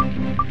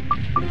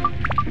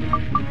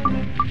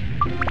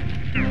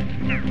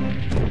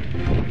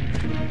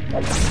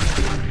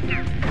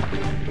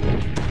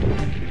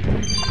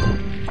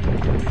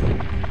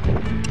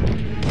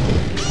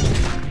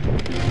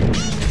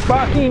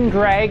 Fucking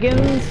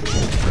dragons.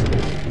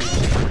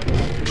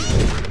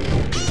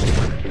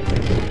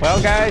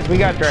 Well, guys, we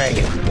got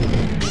dragons.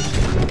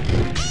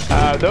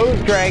 Those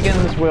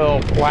dragons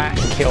will flat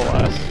kill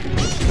us,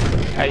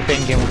 I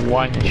think, in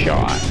one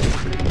shot.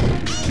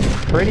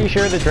 Pretty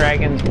sure the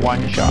dragons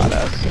one-shot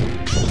us.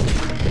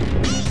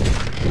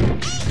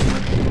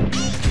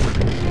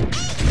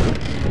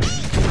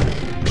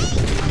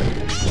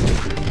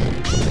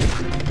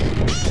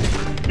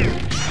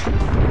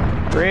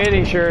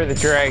 Pretty sure the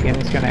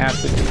dragon's gonna have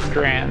to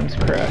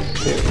transgress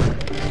too.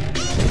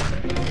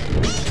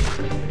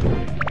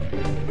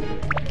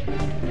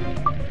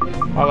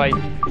 While I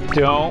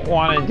don't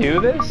want to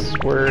do this,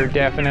 we're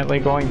definitely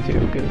going to,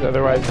 because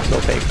otherwise this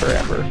will take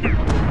forever.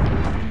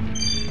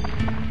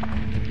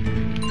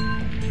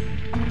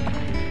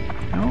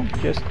 No,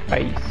 just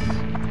ice.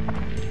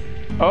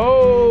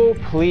 Oh,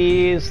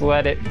 please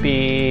let it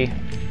be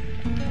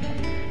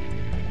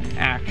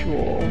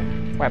actual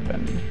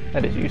weapon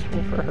that is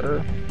useful for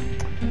her.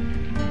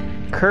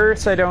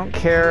 Curse I don't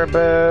care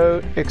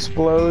about.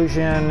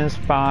 Explosion is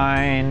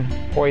fine.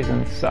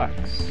 Poison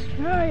sucks.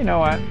 You know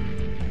what?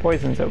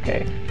 Poison's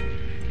okay.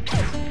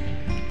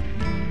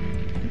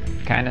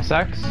 Kinda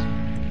sucks.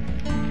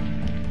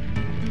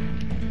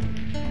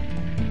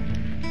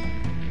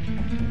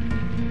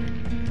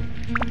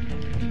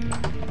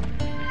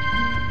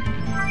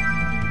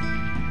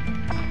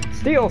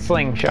 Steel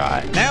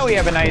Slingshot. Now we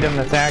have an item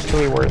that's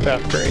actually worth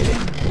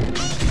upgrading.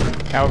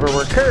 However,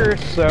 we're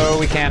cursed, so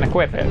we can't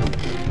equip it.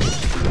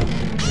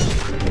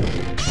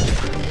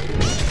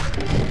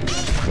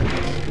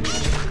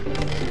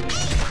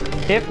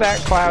 If that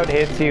cloud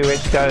hits you,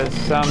 it does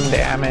some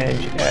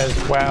damage, as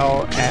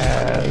well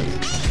as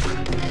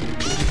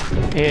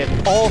it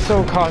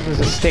also causes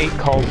a state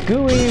called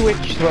gooey,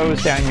 which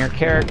slows down your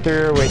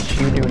character, which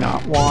you do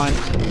not want.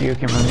 You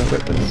can remove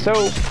it with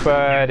soap,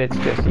 but it's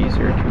just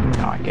easier to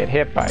not get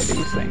hit by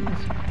these things.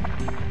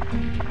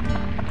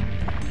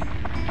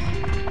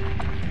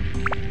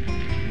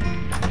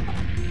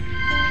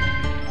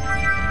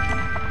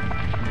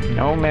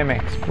 No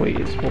mimics,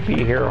 please. We'll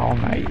be here all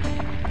night.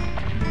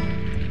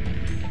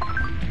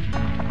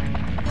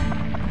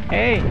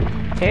 Hey!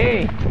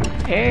 Hey!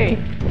 Hey!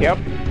 Yep.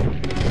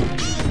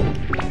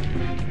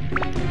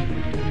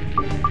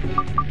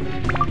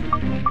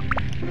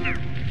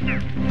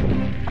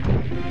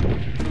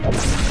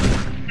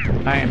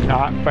 I am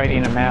not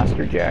fighting a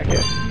master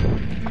jacket.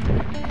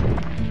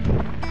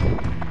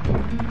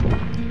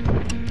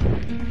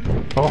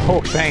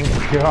 Oh, thank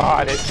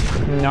God it's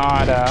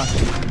not a...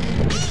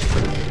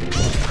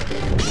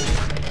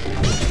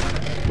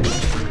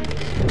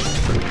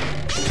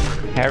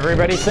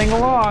 Everybody sing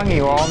along,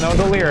 you all know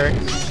the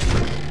lyrics.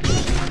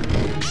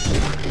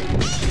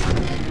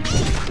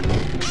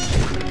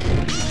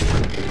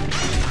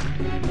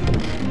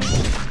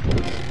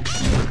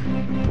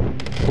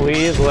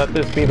 Please let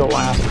this be the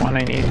last one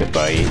I need to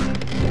fight.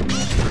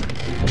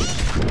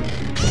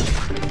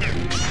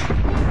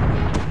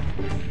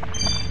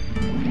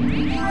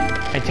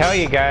 I tell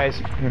you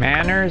guys,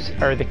 manners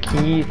are the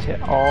key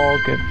to all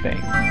good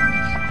things.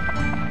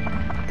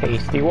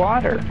 Tasty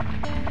water.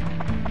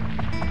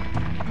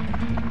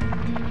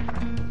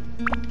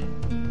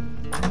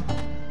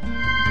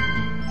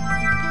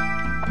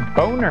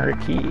 Boner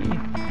key.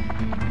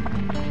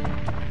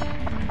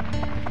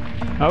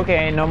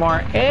 Okay, no more.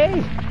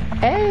 Hey!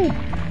 Hey!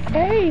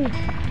 Hey!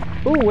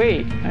 Ooh,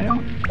 wait. I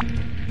don't...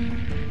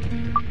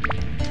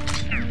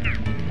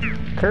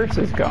 Curse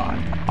is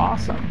gone.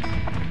 Awesome.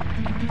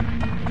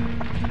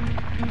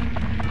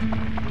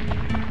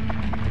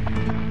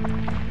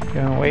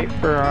 Gonna wait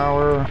for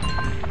our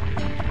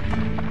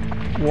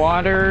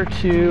water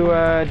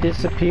to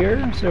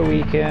disappear so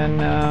we can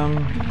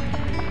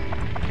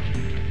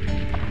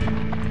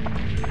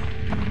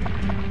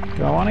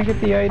do I want to get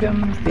the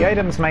items? The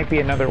items might be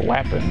another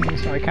weapon,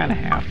 so I kind of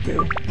have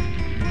to.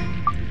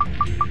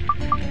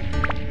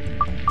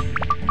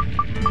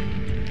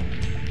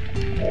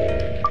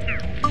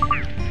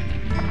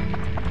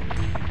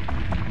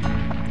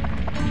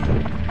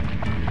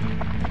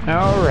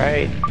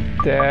 Alright,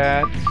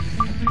 that's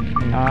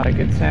not a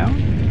good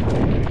sound.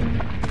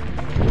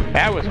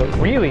 That was a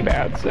really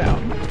bad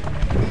sound.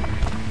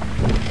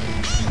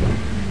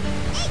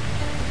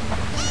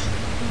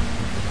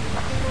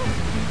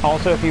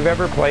 Also, if you've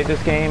ever played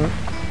this game,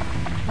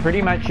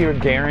 pretty much you're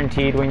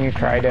guaranteed when you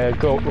try to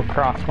go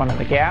across one of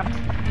the gaps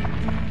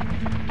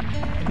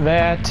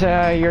that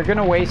you're going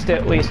to waste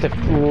at least a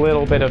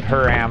little bit of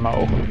her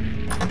ammo.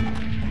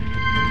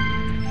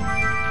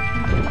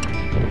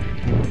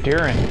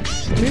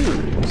 Endurance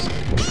 2.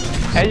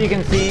 As you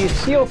can see,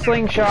 steel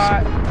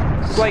slingshot,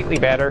 slightly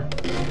better.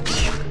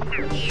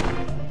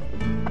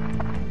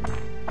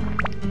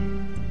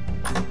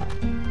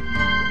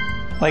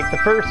 Like, the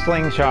first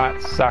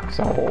slingshot sucks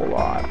a whole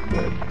lot.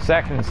 The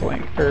second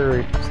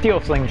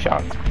steel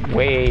slingshot's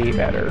way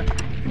better.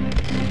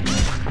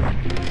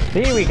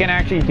 See, we can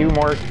actually do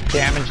more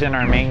damage than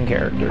our main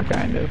character,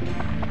 kind of.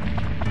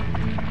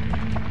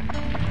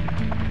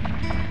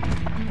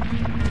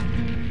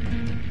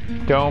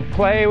 Don't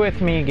play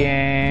with me,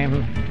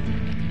 game.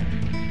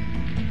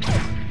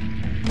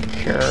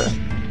 Sure.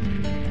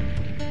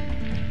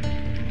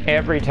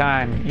 Every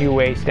time you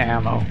waste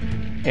ammo,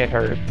 it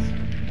hurts.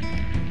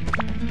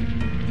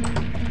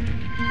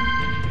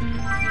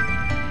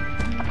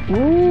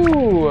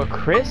 Ooh, a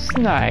Chris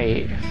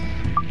knife.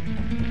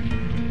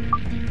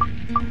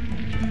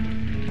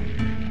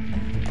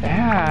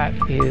 That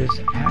is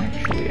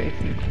actually, I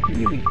think,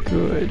 really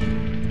good.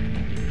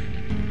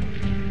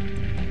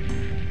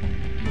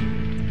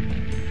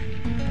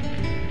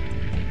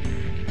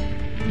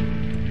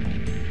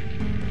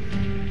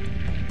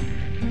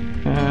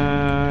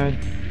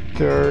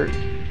 Dark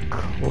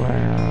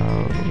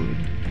Cloud.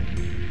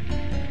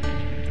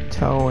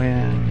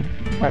 Toe-in.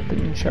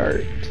 Weapon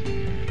chart.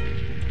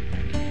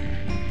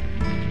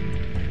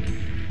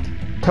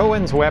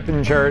 Cohen's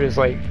weapon chart is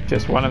like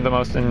just one of the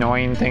most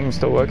annoying things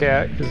to look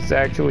at because it's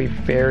actually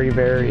very,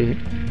 very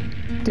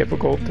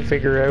difficult to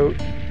figure out.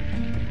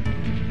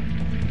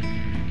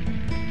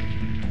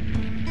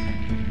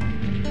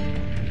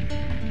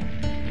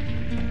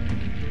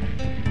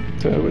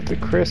 So with the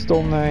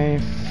crystal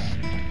knife,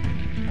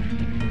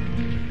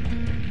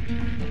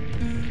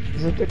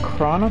 is it the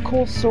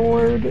Chronicle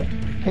sword?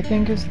 I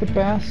think is the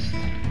best.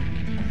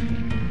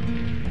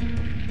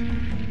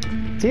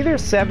 It's either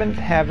Seventh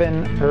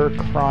Heaven or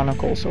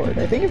Chronicle sword.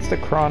 I think it's the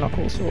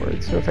Chronicle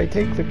sword. So if I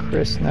take the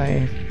Chris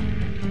knife,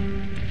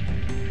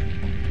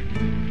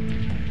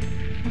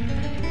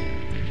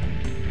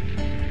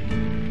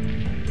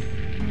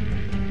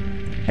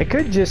 I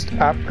could just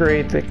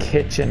upgrade the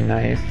kitchen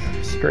knife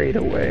straight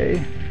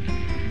away.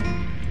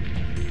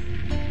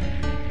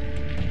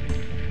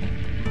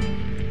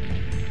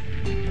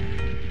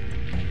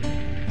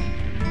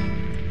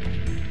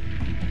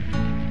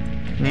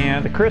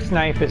 Yeah, the Chris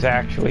knife is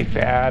actually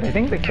bad. I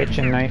think the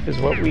kitchen knife is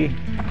what we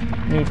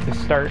need to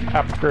start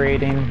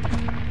upgrading.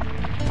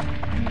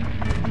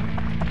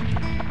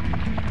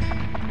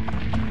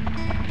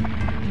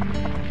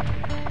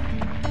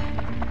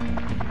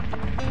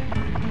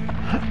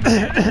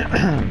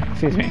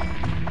 Excuse me.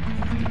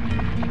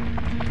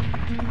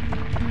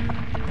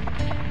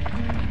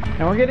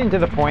 And we're getting to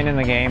the point in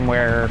the game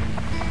where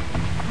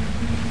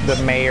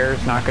the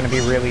mayor's not going to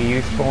be really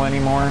useful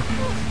anymore.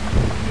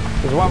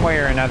 Because one way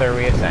or another,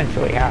 we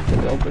essentially have to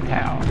build the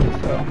town,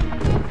 so.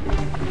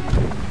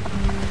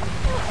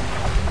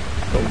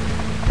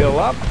 Fill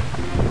up.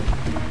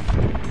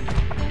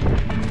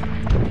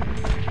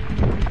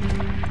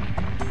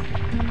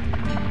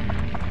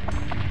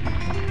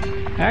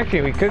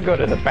 Actually, we could go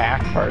to the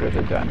back part of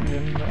the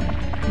dungeon, but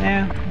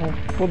yeah,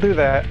 we'll do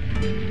that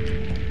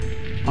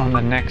on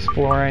the next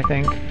floor, I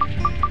think.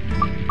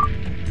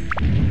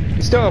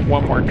 We still have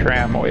one more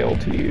tram oil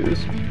to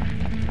use.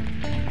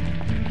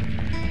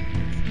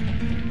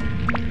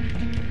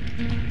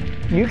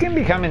 You can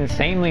become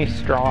insanely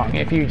strong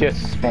if you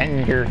just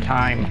spend your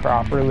time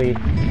properly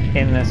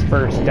in this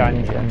first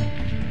dungeon.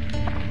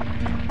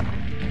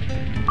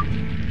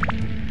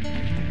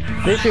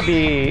 This should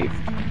be,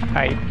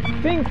 I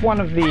think, one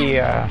of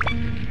the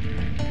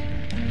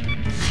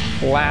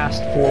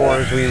last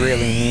floors we really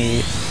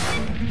need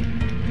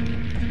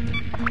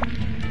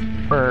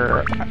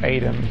for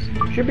items.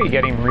 Should be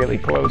getting really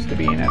close to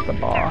being at the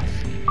boss.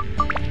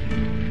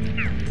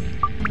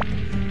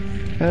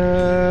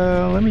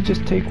 Let me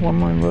just take one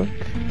more look.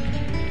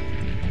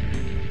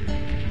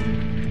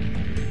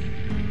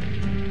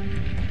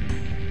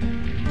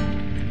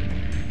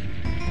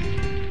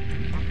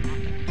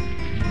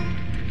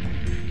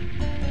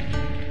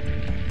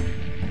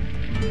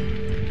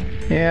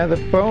 Yeah, the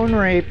bone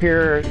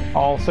rapier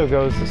also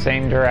goes the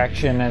same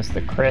direction as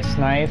the Chris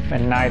knife,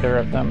 and neither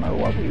of them are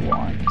what we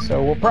want.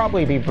 So we'll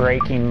probably be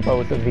breaking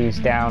both of these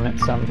down at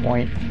some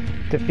point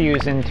to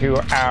fuse into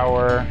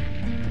our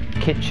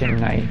kitchen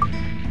knife.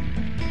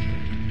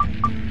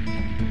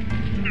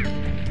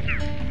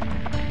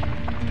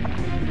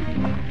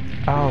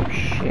 Oh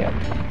shit.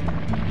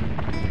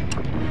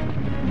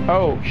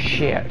 Oh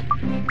shit.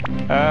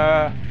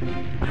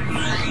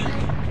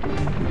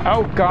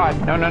 Oh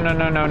god, no, no, no,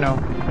 no, no, no.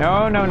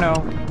 No, no, no.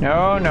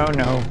 No, no,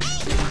 no.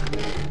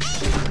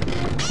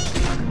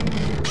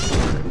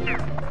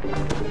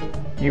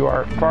 You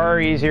are far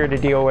easier to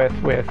deal with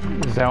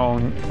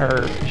Zone,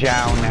 or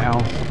Zhao now.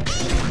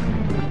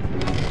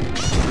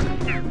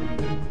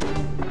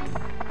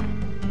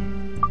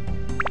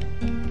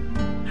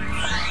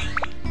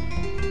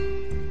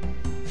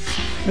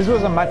 This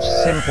was a much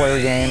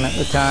simpler game at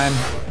the time.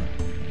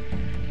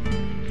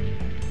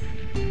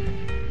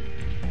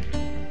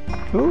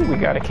 Ooh, we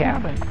got a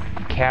cabin.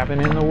 A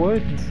cabin in the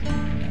woods.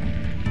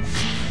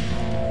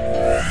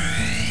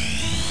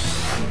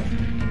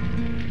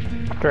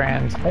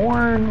 Strand's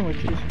horn,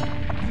 which is...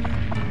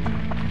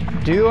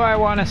 Do I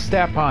want to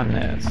step on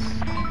this?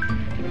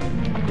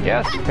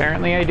 Yes,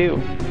 apparently I do.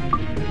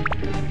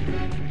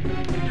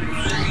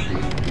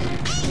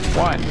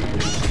 1,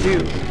 2,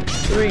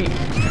 3,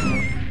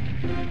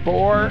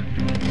 4.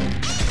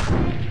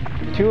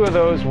 2 of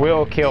those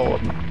will kill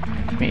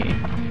me.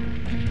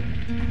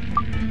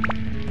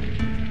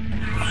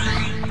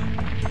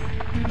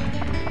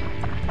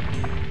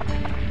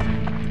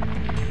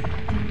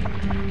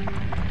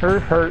 Her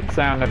hurt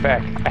sound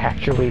effect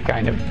actually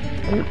kind of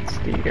hurts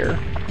to hear.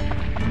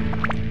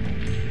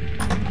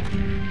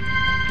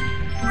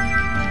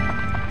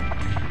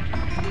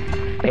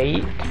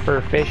 Bait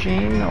for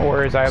fishing,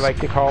 or as I like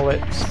to call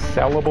it,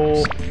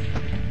 sellable.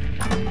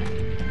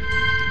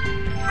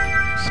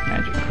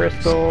 Magic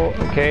crystal.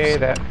 Okay,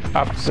 that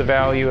ups the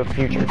value of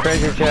future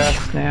treasure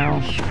chests now.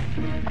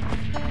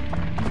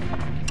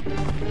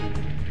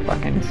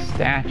 Fucking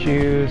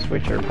statues,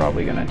 which are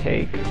probably gonna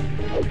take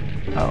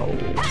a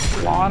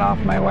lot off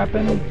my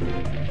weapon.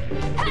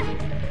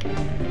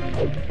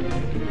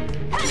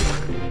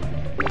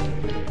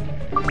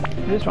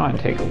 I just want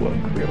to take a look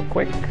real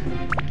quick.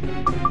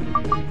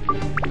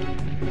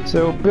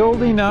 So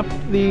building up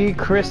the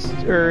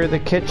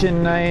the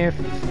kitchen knife,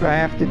 I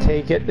have to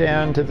take it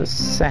down to the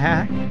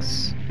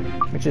sacks,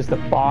 which is the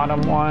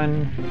bottom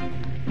one.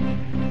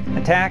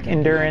 Attack,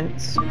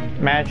 endurance,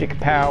 magic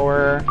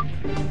power,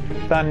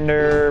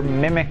 thunder,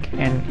 mimic,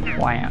 and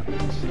plant.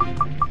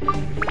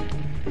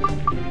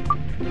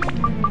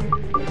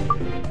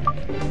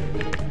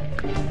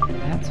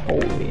 That's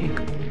holy.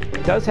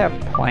 It does have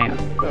plant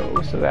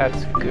though, so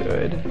that's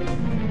good.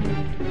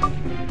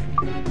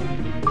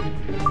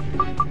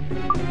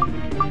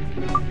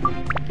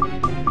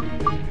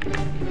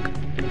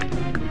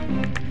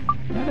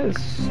 That is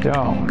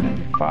stone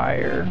and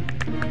fire.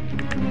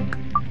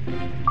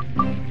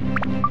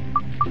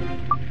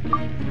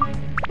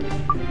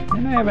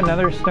 Didn't I have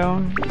another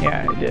stone?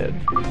 Yeah, I did.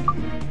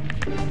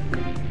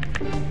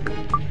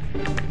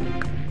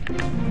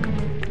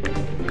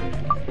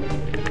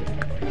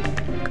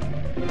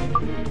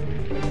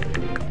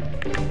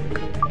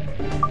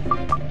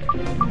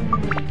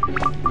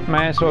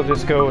 Might as well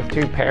just go with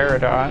 2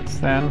 paradots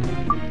then.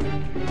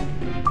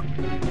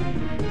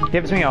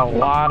 Gives me a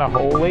lot of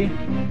holy.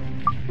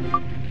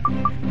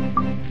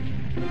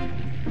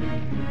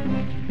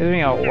 Gives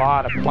me a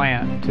lot of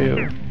plant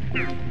too.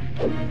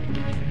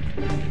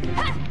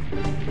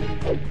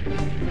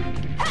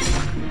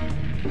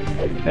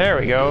 There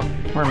we go.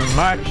 We're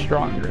much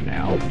stronger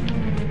now.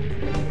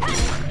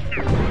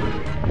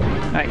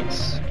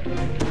 Nice.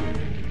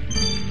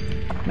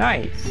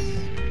 Nice.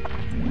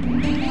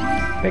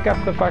 Pick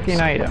up the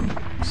fucking item.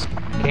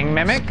 King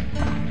Mimic?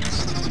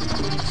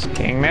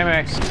 King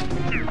Mimic.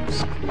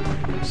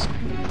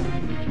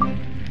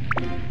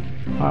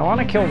 I want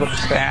to kill the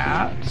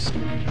bats.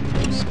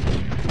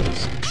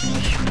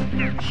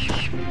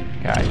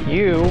 Got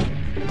you.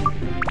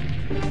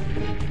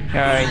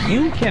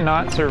 You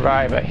cannot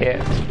survive a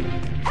hit.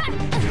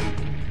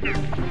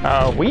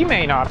 We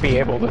may not be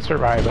able to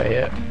survive a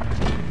hit.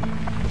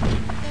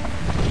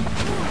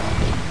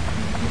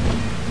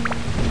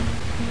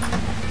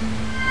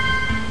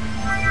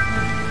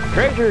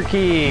 Treasure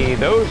key,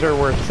 those are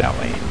worth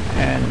selling,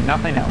 and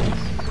nothing else.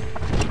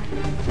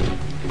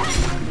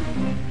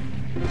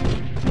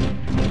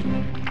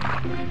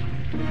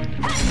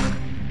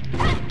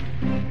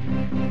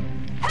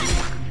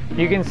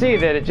 You can see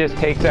that it just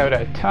takes out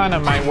a ton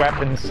of my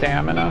weapon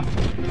stamina.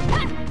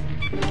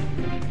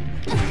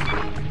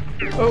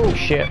 Oh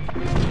shit.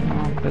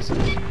 Oh, this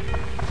is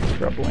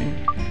troubling.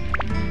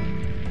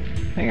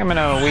 I think I'm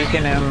gonna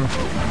weaken him.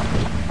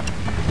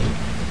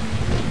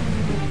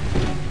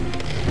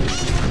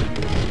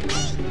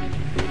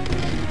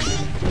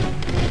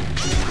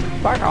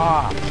 Fuck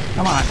off!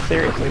 Come on,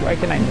 seriously, why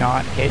can I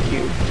not hit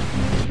you?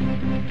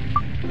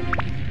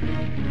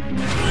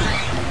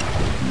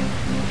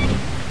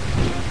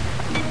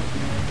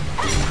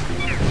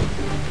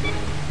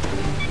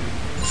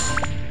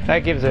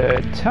 That gives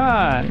a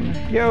ton.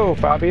 Yo,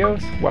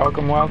 Fabios,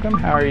 welcome, welcome.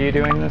 How are you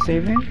doing this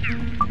evening?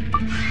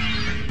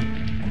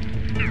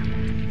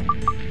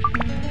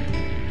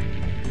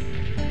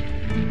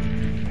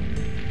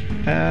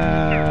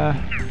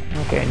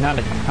 Okay, not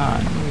a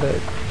ton, but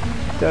it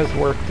does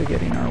work to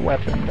getting our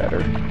weapon better.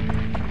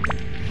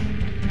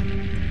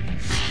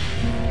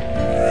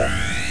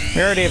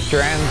 We already have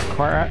Dran's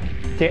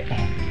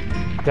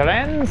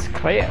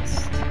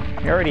Quest.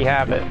 We already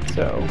have it,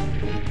 so...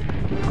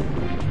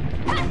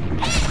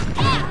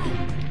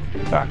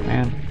 Fuck,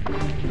 man.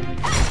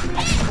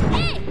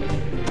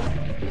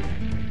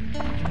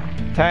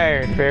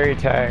 Tired, very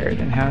tired.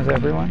 And how's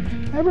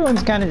everyone?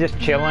 Everyone's kind of just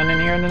chilling in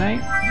here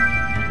tonight.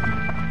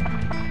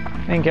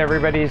 I think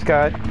everybody's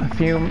got a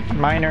few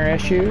minor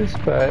issues,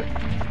 but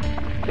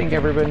I think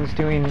everyone's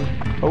doing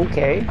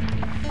okay.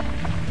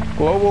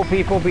 Global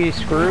people be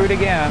screwed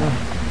again.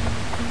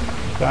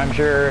 So I'm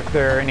sure if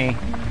there are any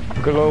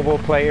global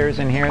players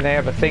in here, they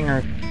have a thing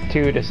or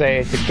two to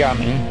say to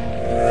Gummy.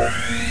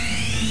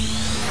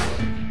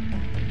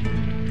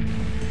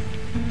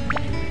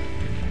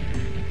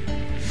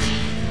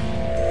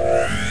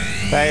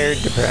 Tired,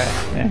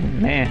 depressed, and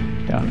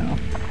man, don't know.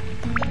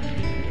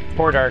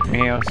 Poor Dark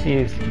Neos,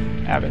 he's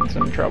having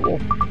some trouble.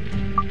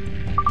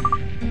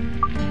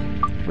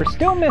 We're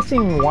still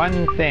missing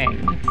one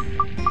thing.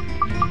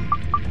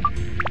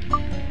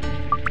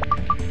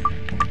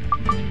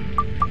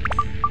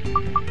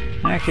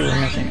 Actually,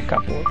 we're missing a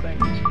couple of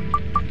things.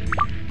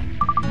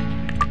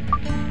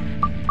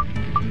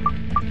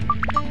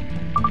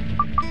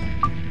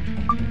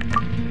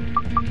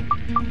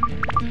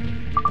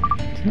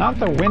 It's not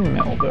the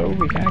windmill, though.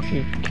 We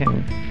actually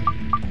can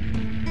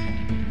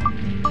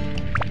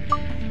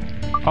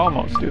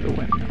almost do the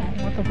windmill.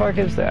 What the fuck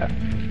is that?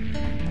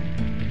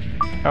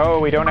 Oh,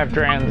 we don't have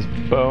Dran's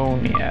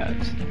bone yet.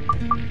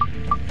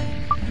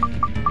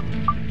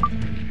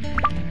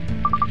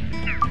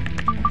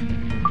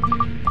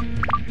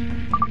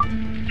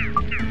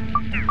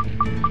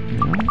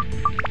 No.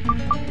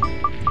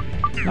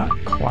 It's not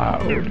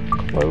Cloud.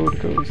 Cloud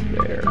goes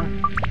there.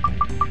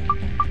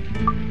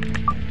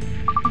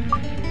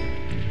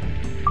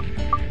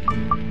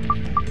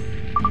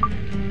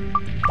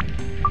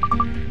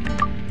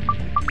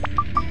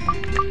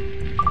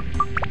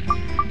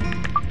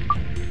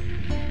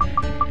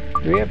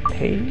 Do we have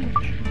Page?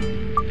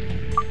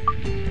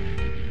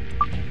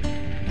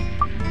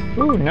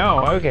 Ooh,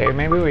 no, okay,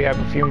 maybe we have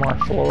a few more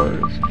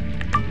floors.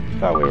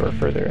 Thought we were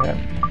further ahead.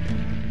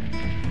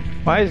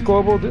 Why is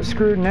Global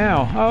screwed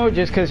now? Oh,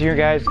 just because your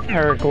guys,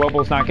 or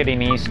Global's not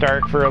getting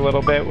E-Stark for a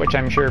little bit, which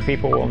I'm sure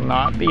people will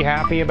not be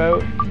happy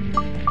about. I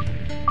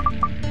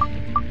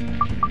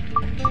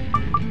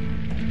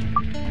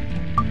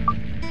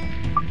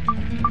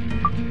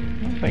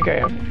don't think I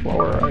have a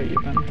Flora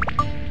even.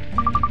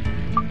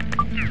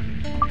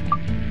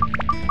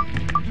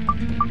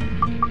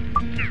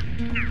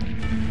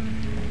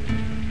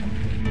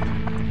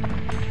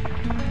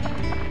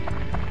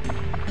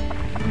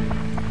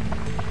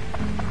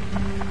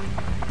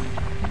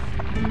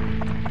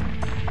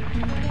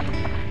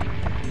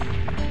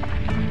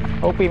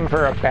 Hoping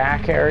for a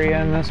back area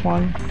in this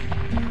one.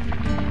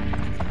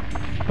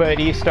 But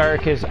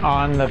E-Stark is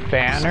on the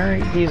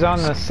banner. He's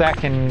on the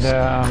second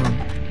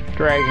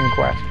Dragon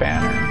Quest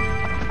banner.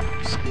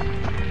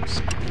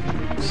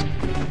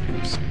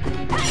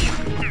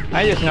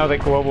 I just know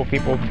that global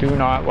people do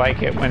not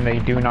like it when they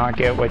do not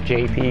get what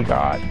JP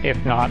got,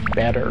 if not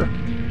better.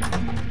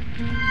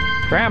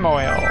 Ram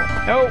oil.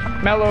 Nope,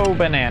 mellow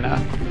banana.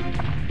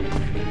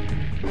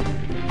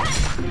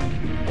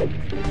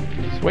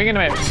 Swing and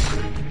a miss.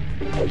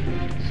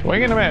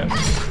 Swing and a miss.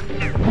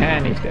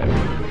 And he's dead.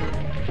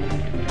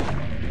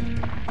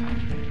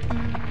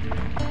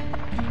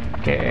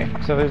 Okay,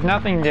 so there's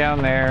nothing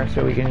down there,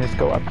 so we can just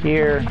go up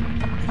here.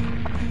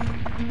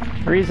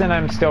 The reason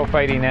I'm still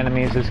fighting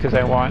enemies is because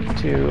I want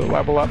to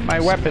level up my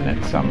weapon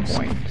at some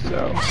point,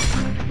 so...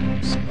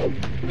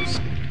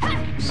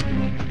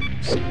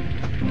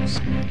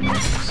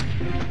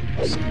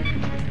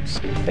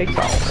 Takes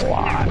a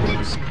lot.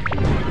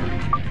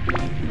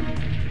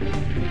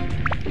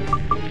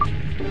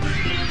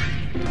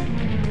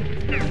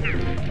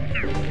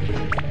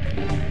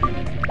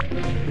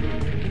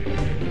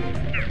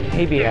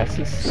 ABS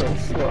is still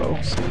slow.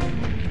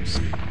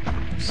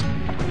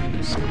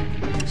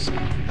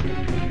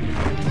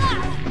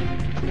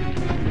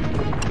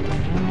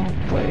 Well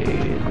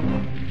played.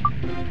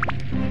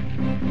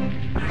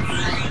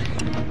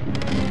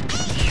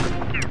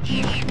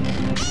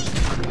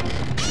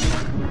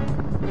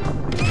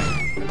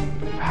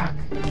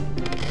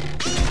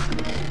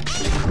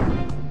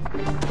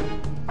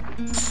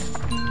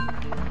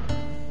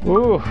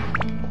 Ooh,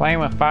 playing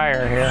with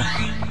fire here.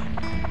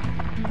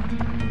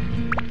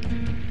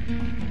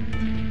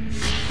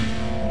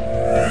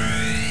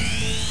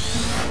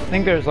 I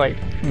think there's like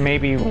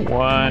maybe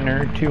 1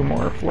 or 2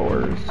 more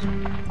floors.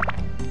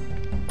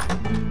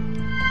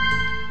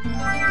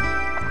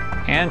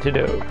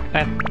 Antidote.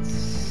 That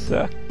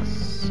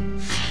sucks.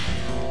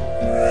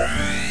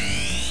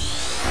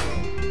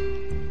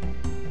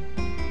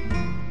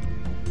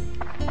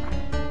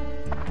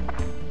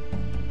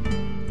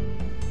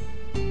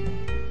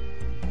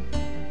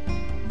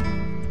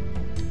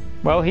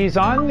 Well, he's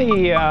on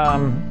the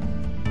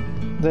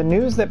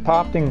news that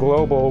popped in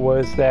Global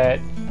was that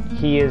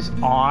he is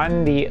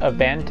on the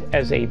event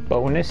as a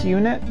bonus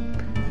unit,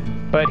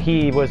 but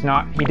he did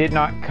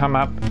not come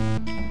up.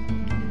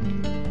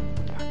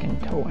 Fucking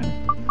towing.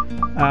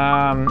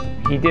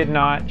 He did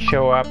not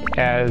show up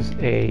as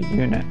a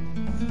unit.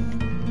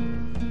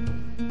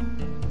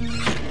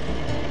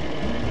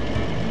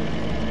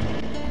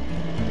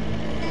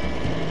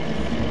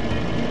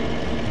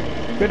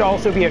 Could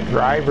also be a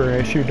driver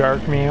issue,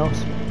 Dark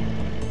Meos.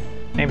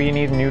 Maybe you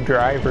need new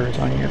drivers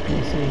on your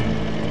PC.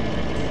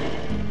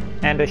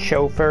 And a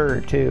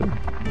chauffeur, too.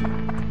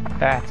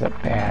 That's a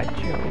bad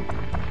joke.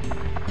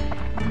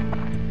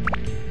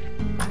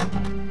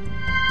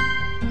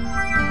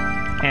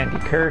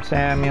 Anti-curse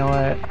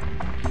amulet.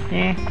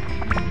 Eh.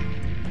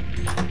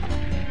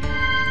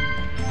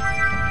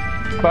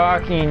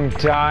 Fucking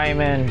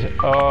diamond.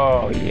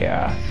 Oh,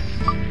 yes.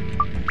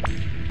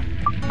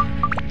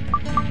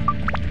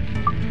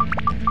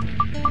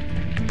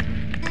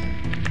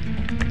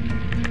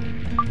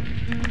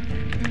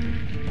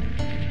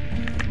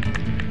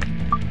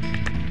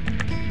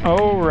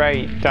 Oh,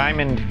 right.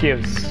 Diamond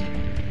gives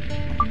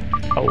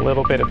a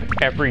little bit of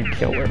every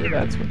killer.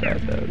 That's what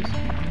that does.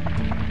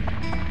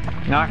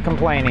 Not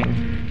complaining.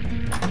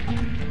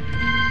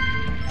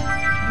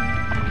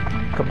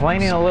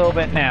 Complaining a little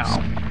bit now.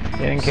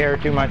 Didn't care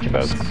too much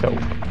about soap.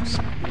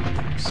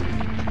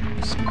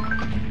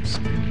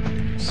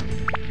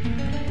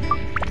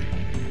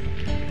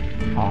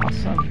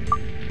 Awesome.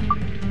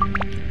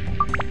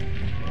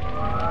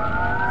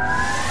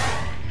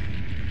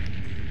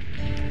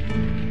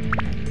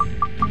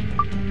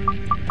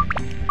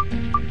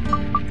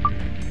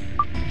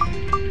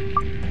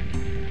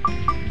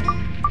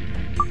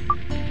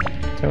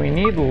 So we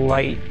need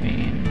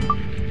lightning.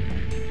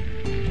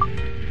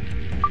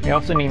 We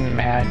also need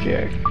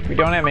magic. We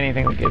don't have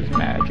anything that gives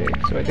magic,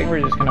 so I think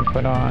we're just going to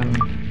put on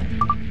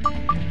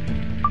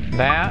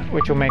that,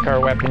 which will make our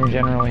weapon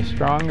generally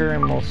stronger,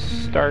 and we'll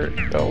start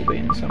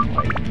building some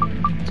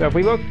lightning. So if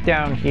we look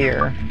down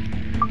here,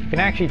 we can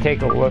actually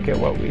take a look at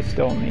what we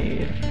still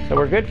need. So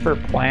we're good for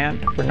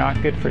plant, we're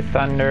not good for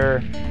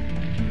thunder,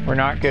 we're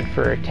not good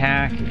for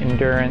attack,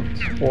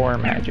 endurance, or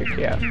magic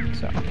yet,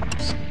 so...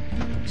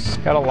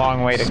 Got a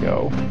long way to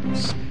go.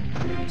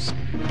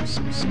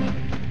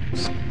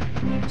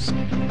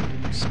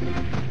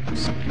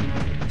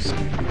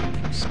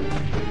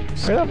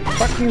 Where the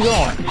fuck are you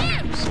going?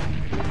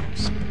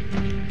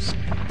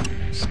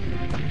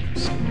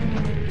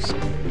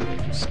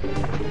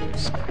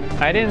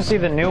 I didn't see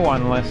the new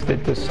one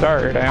listed to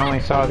start. I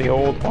only saw the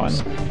old one.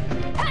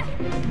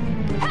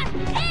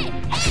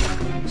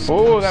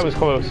 Oh, that was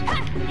close.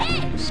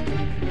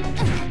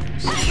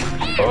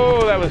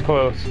 Oh, that was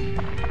close.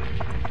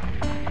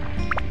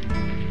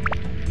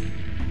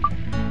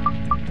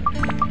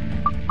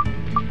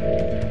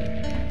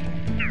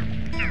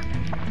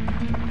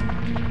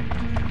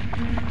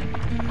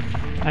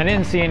 I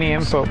didn't see any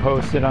info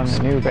posted on the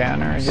new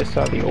banner, I just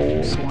saw the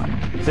old one.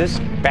 Is this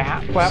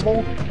bat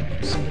level?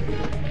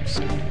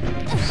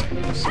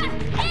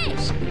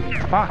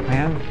 Fuck,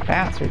 man.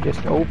 Bats are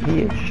just OP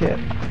as shit.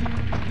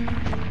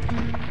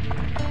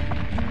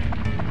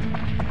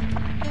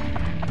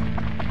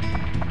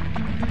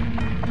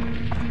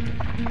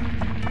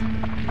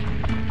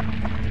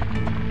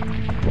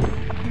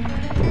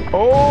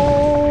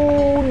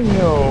 Oh,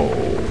 no.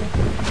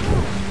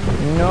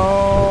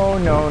 No,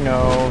 no,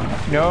 no.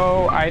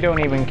 No, I don't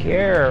even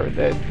care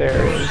that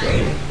there is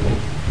a...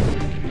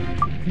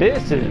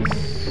 This is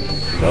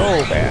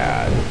so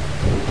bad.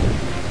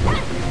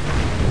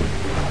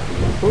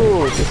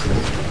 Ooh, this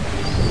is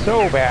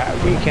so bad.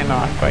 We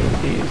cannot fight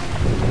these.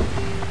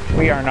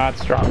 We are not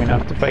strong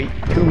enough to fight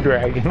 2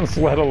 dragons,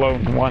 let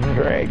alone 1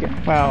 dragon.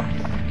 Well,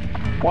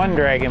 1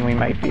 dragon we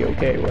might be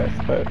okay with,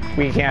 but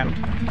we can't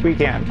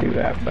do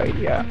that fight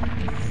yet.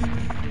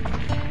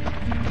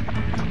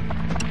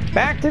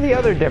 Back to the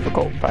other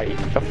difficult fight,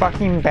 the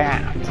fucking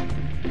bat.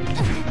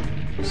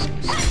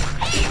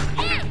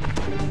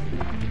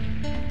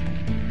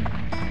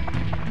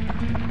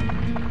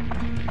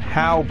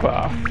 How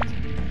buffed?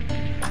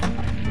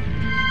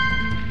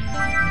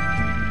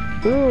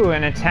 Ooh,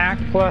 an attack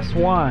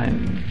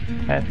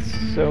 +1.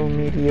 That's so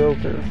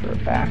mediocre for a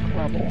back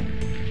level.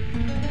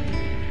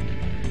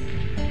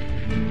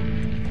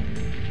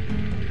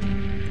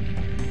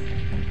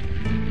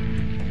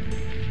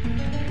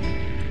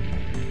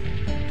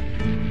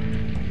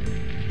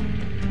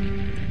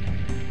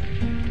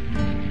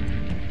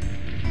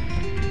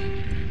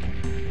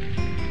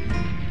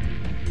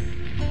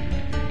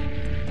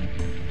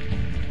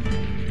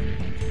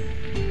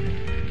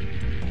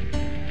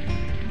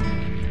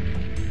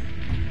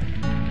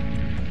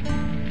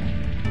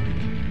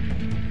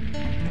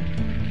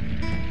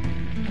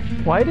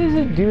 Why does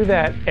it do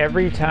that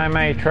every time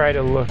I try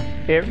to look?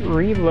 It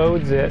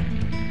reloads it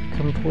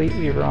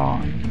completely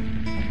wrong.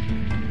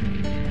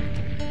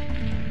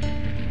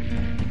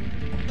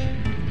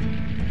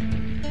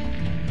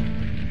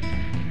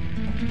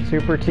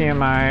 Super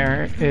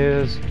TMI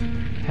is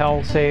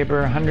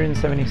Hellsaber,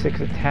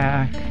 176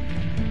 attack,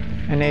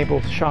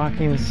 enables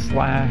shocking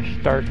slash,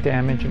 dark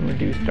damage, and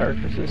reduced dark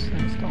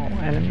resistance to all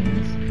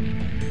enemies.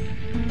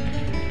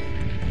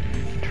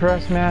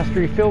 Trust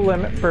Mastery, fill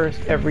limit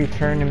burst every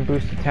turn and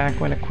boost attack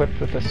when equipped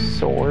with a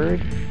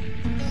sword.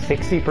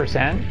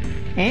 60%?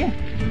 Eh.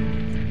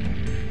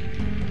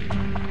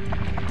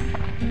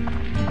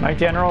 My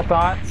general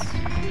thoughts?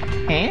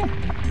 Eh.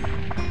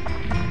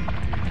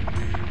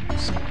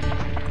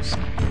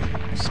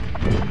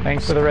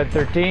 Thanks for the red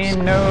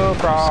 13, no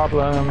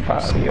problem,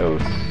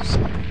 Fabios.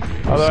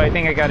 Although I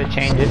think I gotta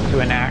change it to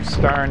an Axe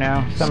Star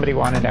now. Somebody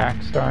wanted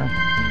Axe Star.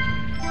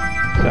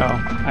 So,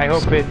 I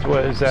hope it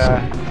was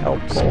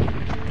helpful.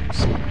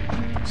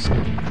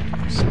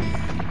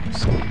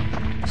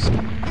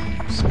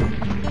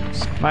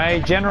 My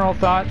general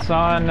thoughts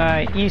on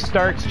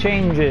E-Stark's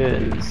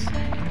changes.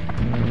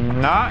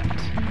 Not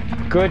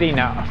good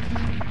enough.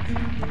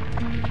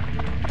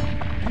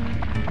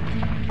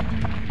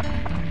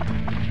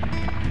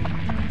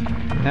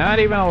 Not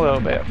even a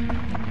little bit.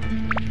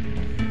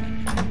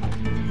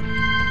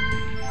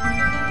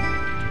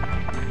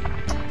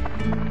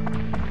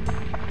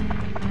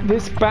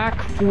 This back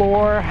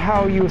floor,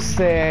 how you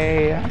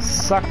say,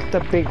 sucked a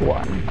big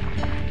one.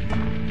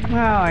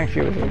 Well,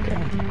 actually it was okay.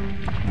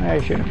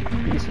 I shouldn't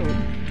be so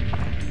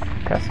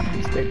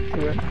pessimistic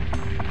to it.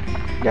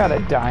 Got a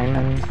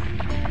diamond.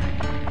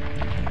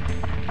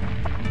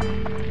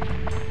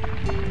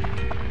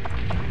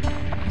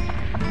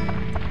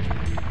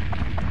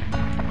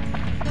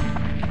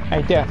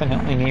 I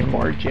definitely need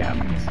more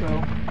gems,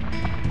 though.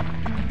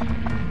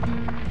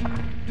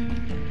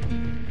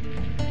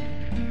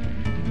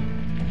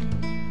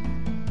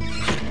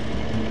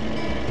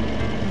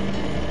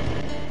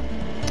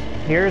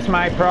 Here's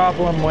my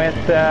problem with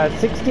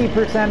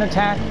 60%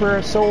 attack for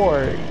a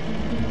sword.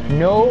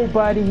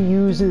 Nobody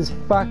uses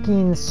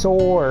fucking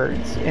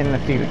swords in the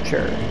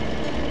future.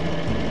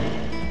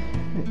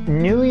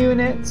 New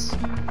units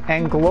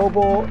and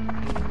global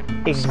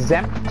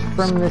exempt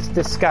from this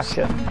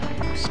discussion.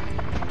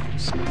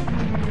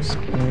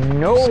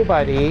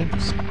 Nobody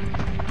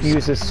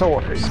uses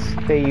swords.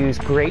 They use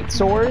great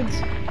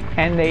swords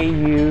and they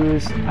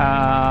use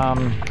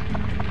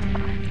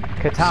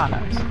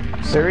katanas.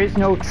 There is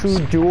no true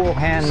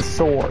dual-hand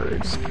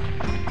sword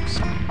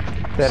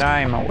that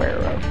I'm aware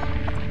of.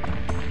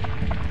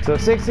 So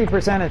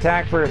 60%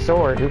 attack for a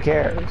sword, who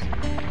cares?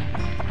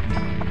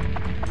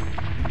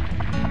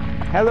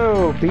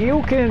 Hello,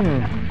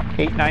 Biokin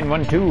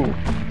 8912.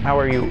 How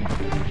are you?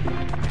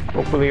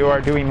 Hopefully you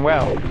are doing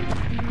well.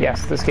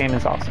 Yes, this game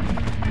is awesome.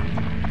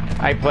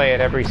 I play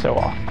it every so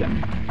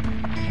often.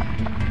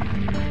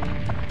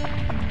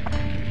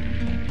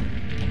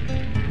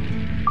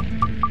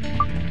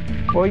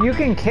 Well, you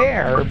can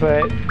care,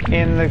 but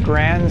in the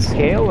grand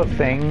scale of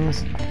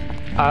things,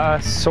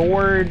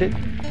 swords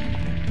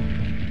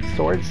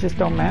just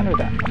don't matter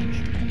that much.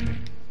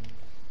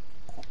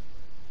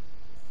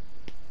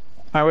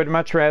 I would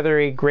much rather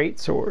a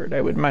great sword.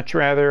 I would much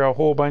rather a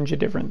whole bunch of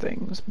different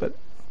things, but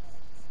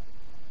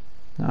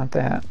not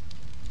that.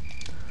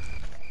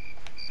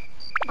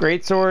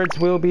 Great swords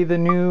will be the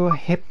new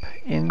hip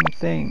in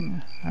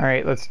thing.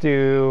 Alright, let's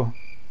do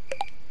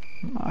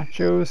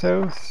Macho's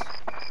house.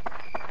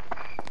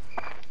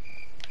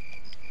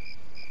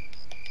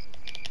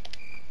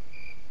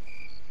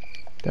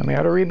 Tell me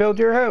how to rebuild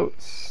your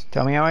house.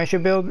 Tell me how I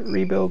should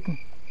rebuild.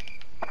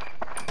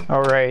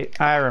 All right,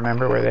 I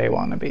remember where they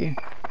want to be.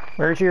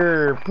 Where's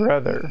your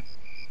brother?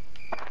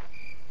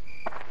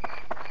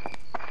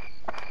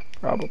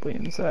 Probably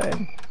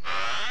inside.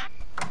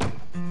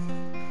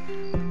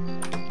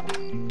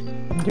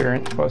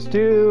 Endurance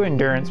 +2,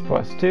 endurance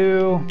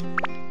 +2.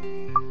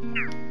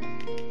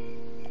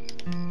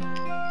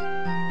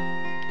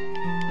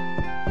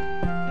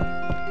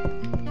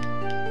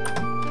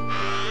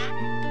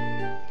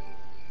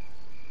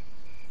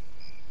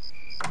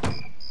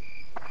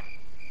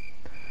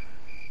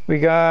 We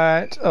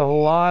got a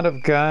lot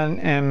of gun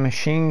and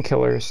machine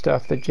killer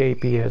stuff that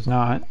JP has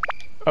not.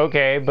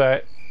 Okay,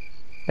 but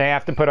they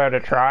have to put out a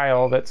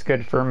trial that's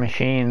good for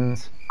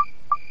machines.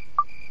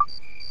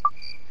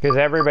 Because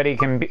everybody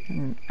can be...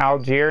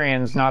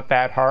 Algerian's not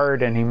that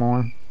hard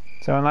anymore.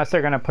 So unless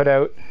they're going to put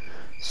out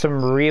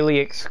some really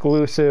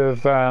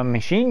exclusive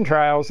machine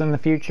trials in the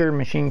future,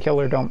 machine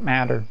killer don't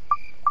matter.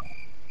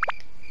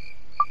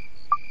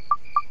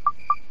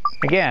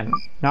 Again,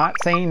 not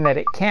saying that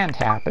it can't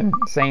happen,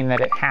 saying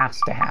that it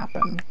has to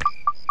happen.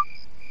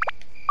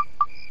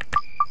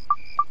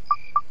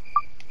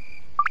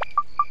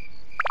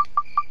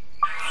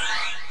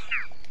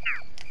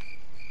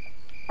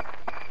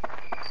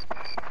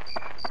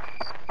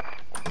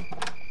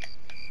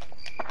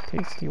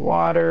 Tasty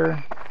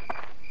water.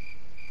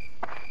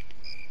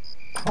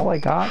 All I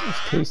got is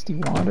tasty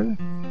water.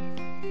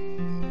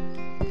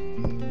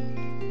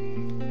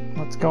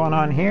 What's going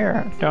on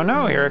here? Don't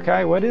know,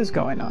 Irikai. What is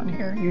going on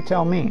here? You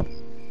tell me.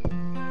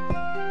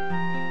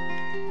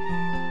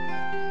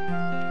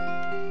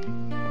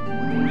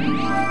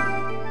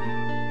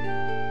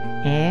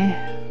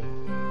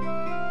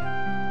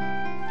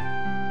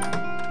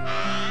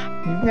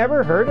 You've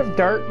never heard of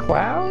Dark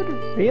Cloud?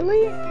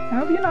 Really? How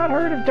have you not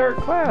heard of Dark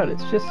Cloud?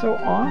 It's just so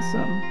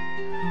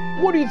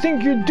awesome. What do you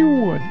think you're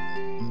doing?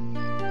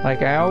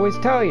 Like I always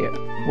tell you,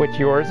 what's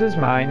yours is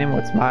mine and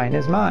what's mine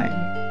is mine.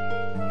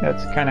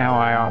 That's kind of how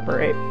I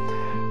operate.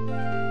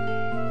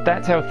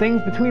 That's how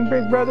things between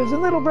big brothers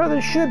and little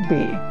brothers should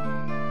be.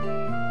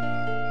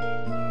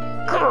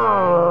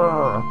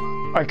 Grrr!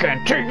 I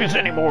can't take this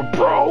anymore,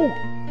 bro!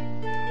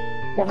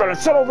 We're gonna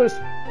settle this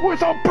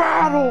with a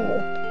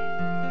battle!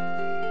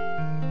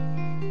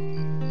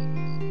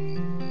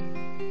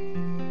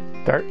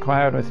 Dark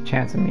Cloud with a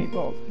chance of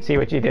meatballs. See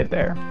what you did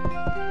there?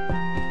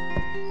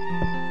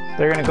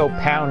 They're gonna go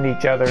pound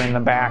each other in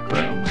the back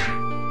room.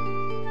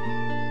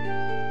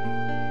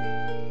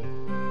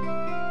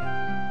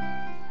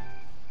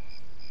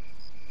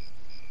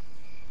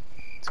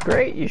 It's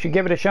great. You should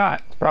give it a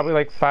shot. It's probably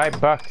like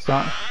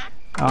 $5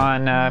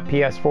 on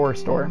PS4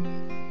 store.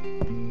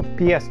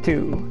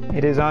 PS2.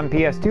 It is on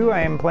PS2.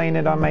 I am playing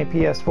it on my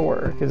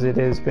PS4 because it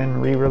has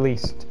been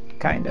re-released,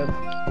 kind of.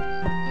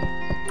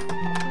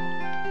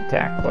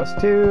 Attack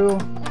 +2,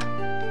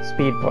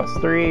 speed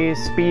 +3.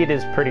 Speed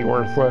is pretty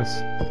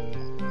worthless.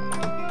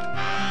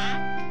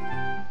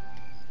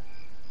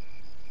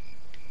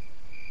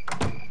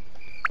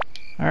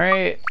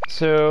 Alright,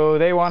 so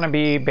they want to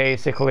be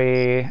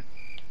basically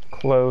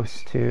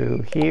close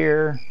to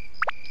here.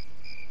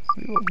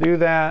 We will do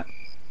that.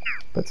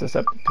 Puts us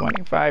up to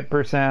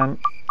 25%.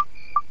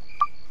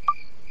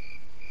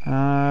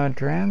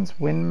 Dran's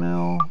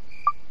Windmill.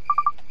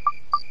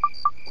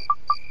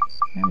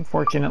 I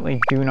unfortunately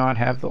do not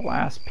have the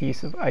last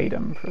piece of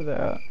item for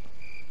that.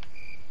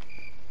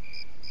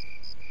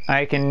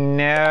 I can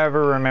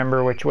never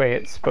remember which way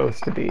it's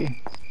supposed to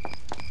be.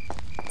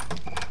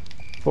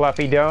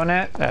 Fluffy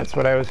donut, that's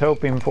what I was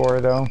hoping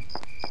for though.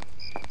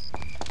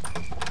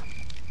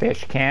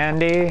 Fish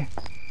candy.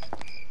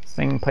 This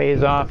thing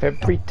pays off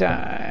every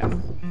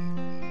time.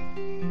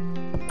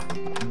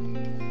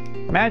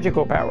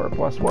 Magical power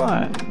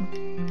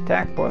 +1.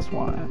 Attack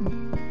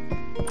 +1.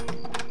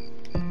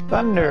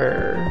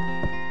 Thunder.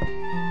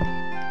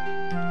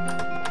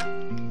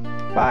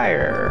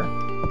 Fire.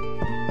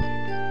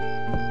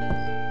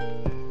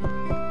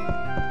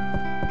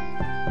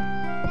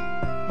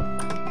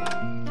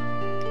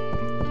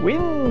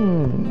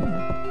 Wind.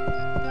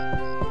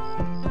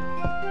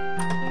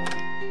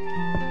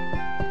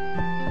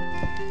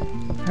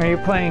 Are you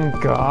playing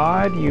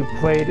God? You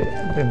played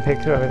and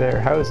picked over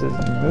their houses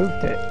and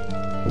moved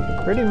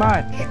it. Pretty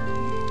much.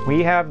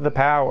 We have the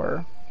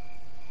power.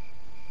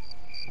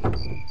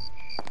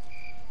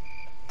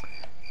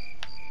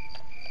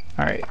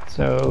 Alright,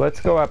 so let's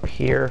go up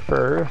here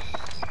first.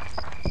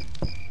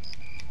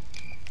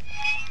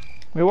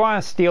 We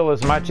want to steal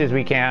as much as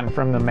we can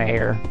from the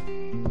mayor.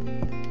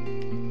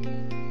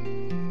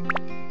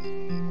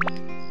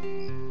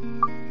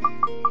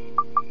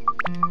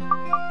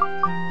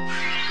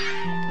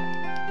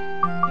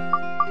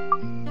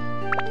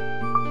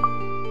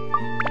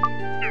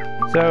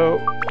 So,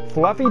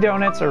 fluffy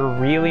donuts are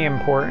really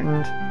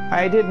important.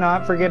 I did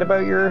not forget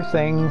about your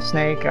thing,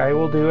 Snake. I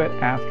will do it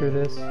after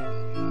this.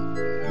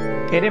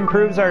 It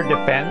improves our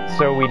defense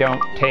so we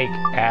don't take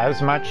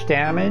as much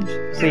damage.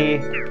 See,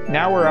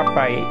 now we're up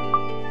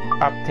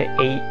to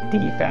 8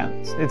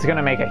 defense. It's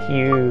gonna make a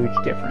huge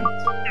difference.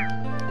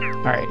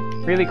 Alright,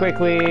 really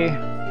quickly.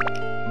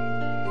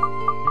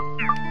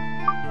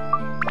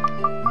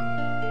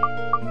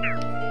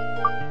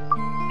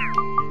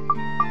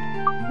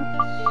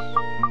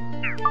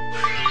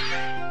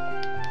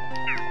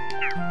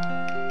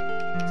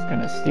 Just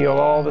gonna steal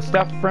all the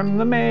stuff from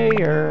the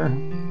mayor.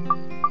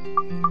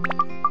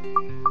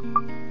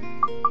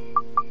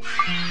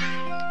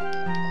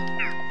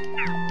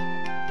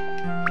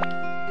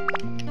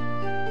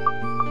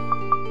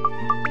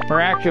 We're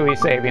actually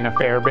saving a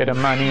fair bit of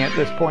money at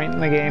this point in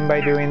the game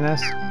by doing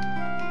this.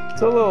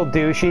 It's a little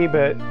douchey,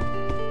 but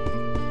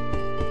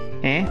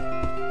Eh?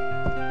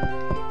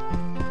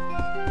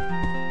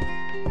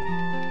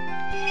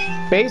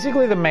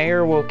 Basically, the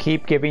mayor will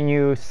keep giving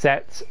you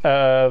sets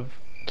of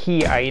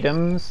key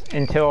items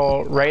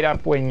until right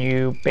up when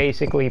you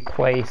basically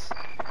place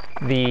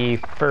the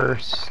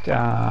first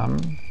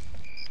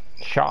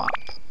shop.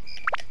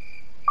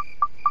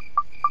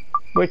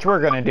 Which we're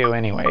going to do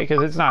anyway,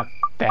 because it's not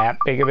that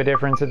big of a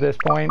difference at this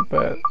point,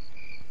 but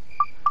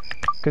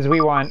because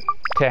we want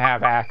to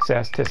have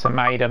access to some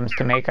items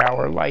to make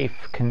our life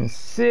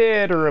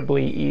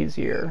considerably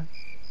easier.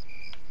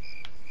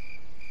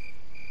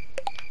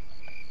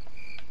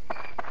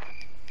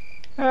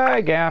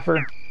 Hi,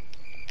 Gaffer.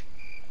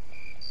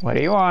 What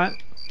do you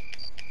want?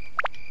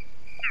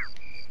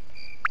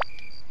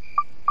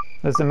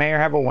 Does the mayor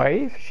have a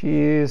wife?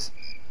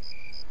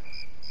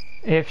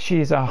 If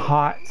she's a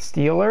hot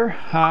stealer?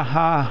 Ha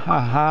ha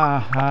ha ha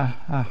ha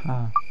ha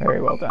ha.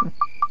 Very well done.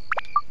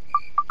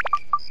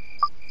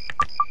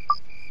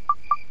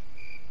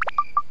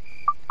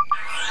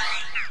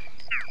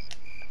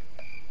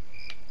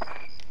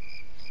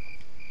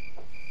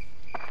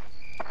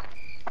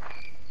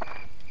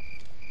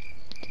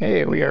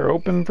 Okay, we are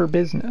open for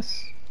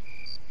business.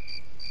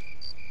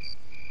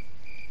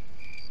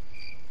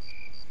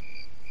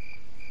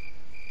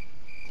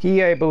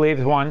 He, I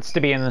believe, wants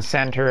to be in the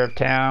center of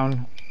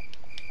town.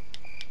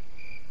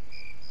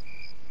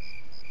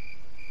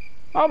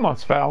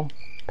 Almost fell.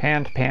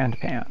 Pant, pant,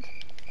 pant.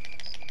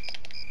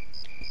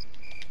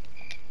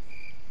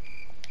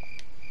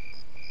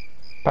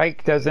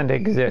 Pike doesn't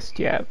exist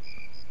yet.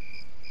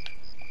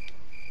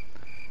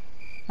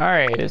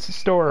 Alright, is the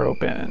store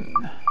open?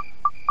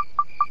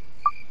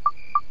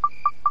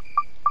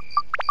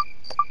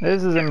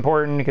 This is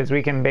important because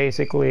we can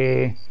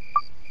basically...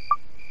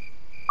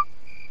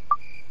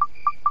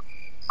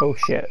 Oh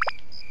shit.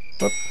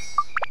 Whoops.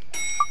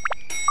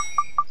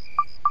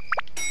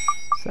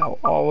 Sell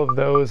all of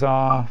those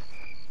off.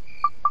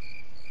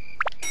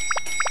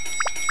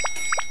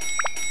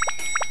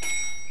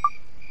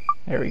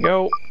 There we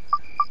go.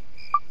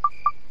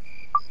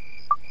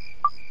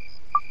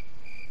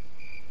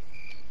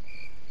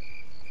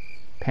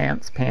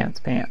 Pants, pants,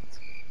 pants.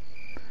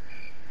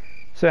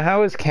 So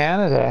how is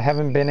Canada? I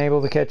haven't been able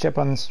to catch up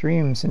on the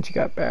stream since you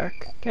got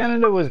back.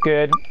 Canada was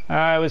good.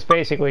 It was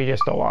basically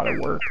just a lot of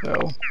work,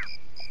 though.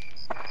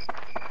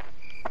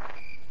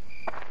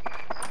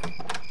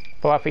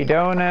 Fluffy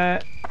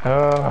donut.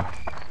 Oh.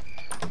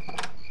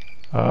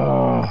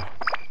 Oh.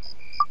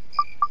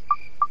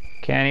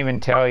 Can't even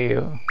tell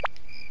you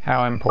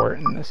how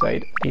important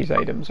these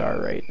items are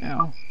right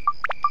now.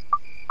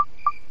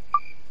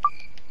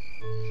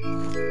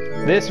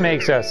 This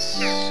makes us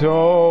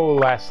so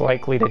less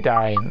likely to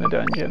die in the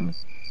dungeon.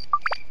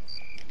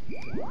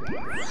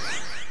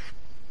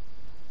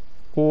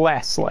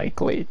 Less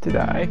likely to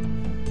die.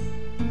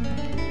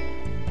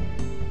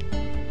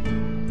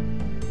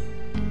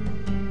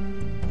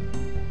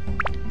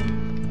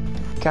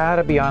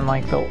 Gotta be on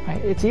like the...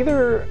 It's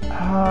either...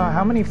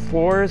 how many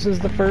floors is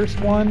the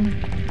first one?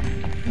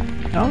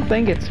 I don't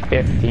think it's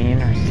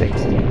 15 or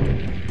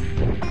 16.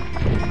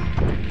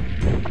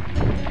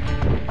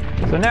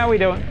 So now we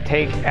don't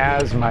take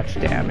as much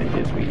damage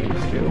as we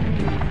used to.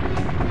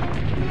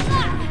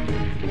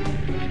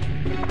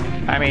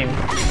 I mean,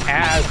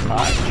 as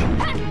much.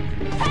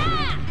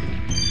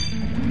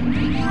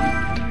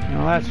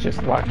 Well, that's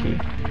just lucky.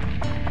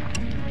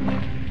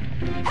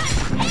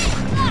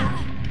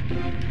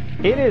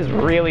 It is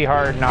really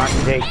hard not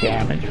to take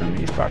damage from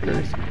these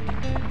fuckers.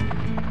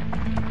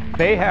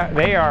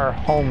 They are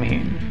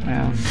homing.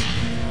 Well.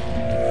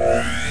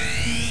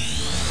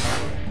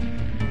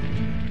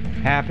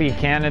 Happy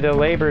Canada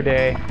Labor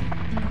Day.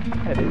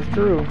 That is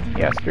true.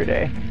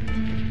 Yesterday.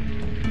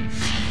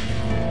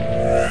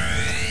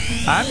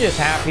 I'm just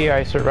happy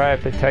I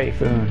survived the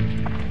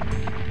typhoon.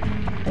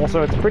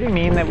 Also, it's pretty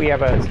mean that we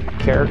have a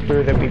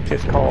character that we've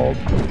just called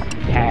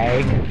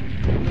Tag.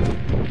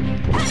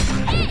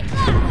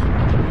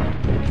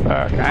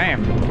 Fuck, I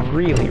am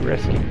really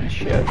risking this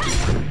shit.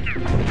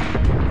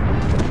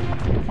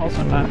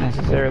 Also not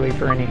necessarily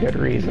for any good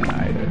reason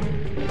either.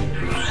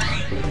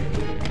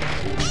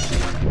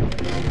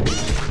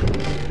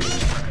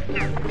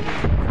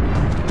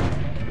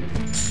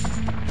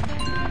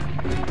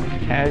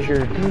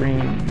 Azure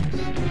Dreams.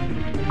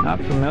 Not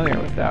familiar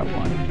with that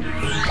one.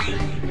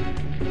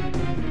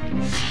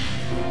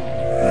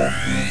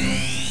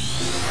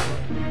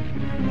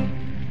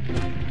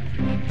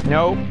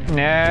 Nope,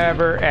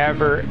 never,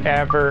 ever,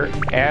 ever,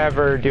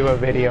 ever do a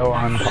video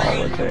on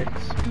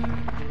politics.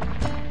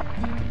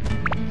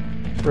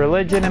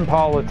 Religion and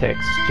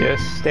politics,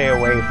 just stay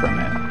away from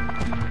it.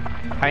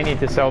 I need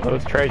to sell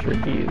those treasure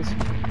keys.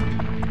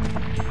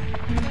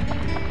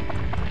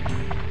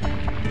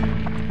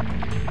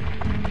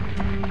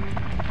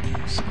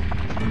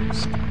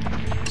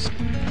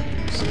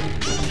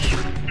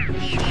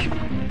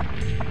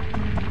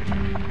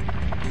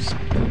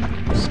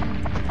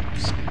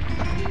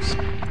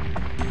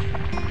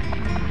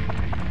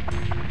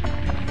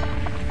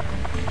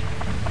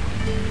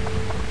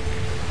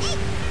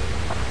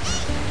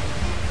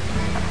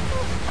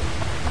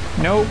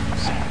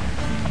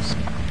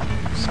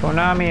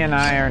 Konami and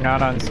I are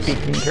not on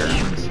speaking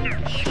terms.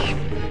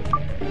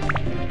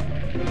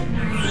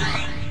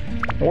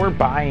 Or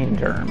buying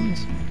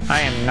terms. I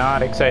am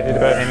not excited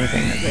about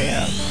anything that they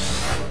have.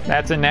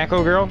 That's a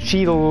Neko girl.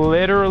 She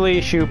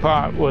literally,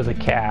 Shoopot was a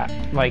cat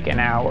like an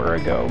hour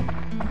ago.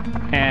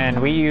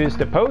 And we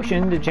used a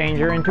potion to change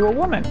her into a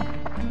woman.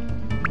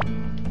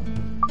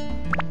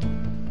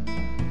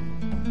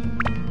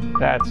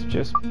 That's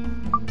just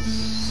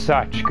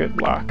such good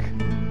luck.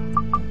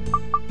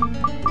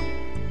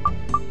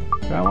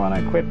 Do I want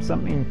to equip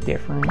something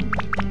different?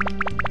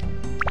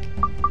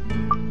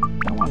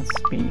 I want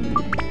speed.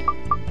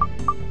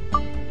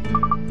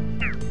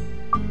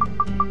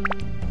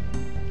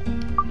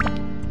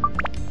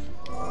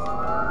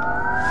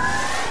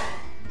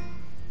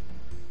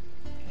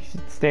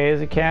 Stay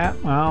as a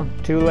cat? Well,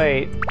 too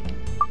late.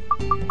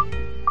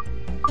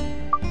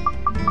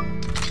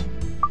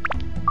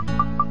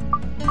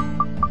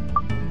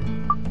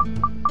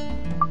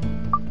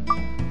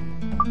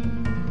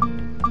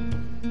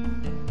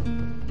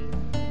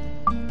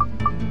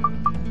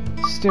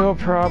 Still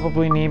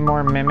probably need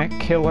more Mimic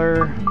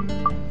Killer.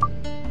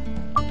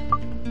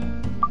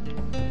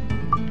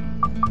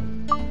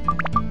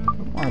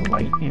 Put more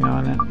lightning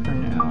on it for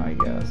now, I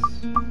guess.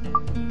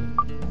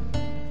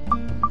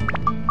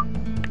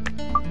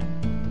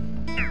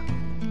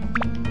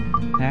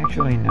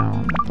 Actually, no,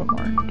 I'm gonna put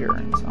more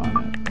endurance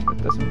on it so it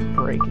doesn't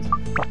break as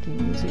fucking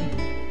easy.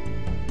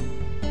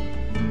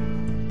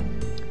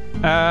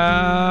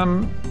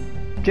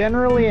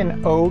 Generally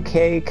an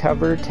okay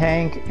cover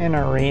tank in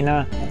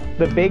Arena.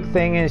 The big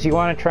thing is you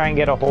want to try and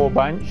get a whole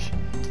bunch.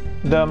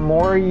 The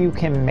more you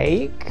can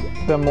make,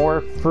 the more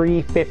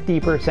free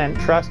 50%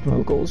 trust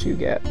Moogles you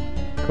get.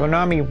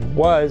 Konami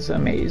was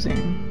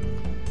amazing.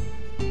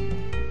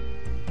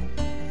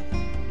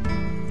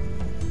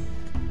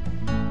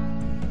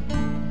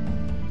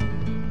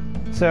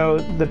 So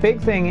the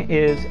big thing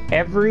is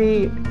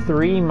every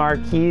 3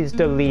 Marquise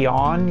de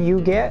Leon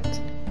you get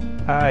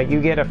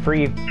a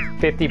free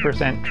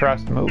 50%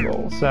 trust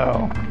Moogle.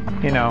 So,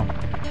 you know,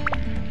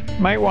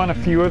 might want a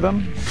few of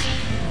them.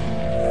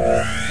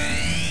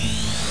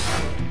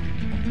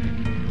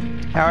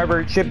 However,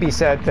 it should be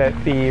said that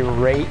the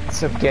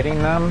rates of getting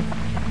them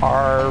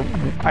are,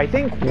 I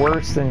think,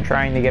 worse than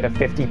trying to get a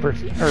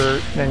 50% or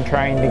than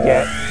trying to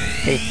get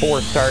a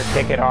 4-star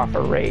ticket off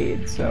a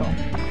raid. So.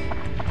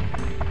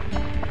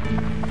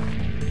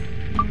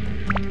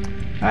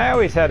 I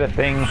always had a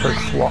thing for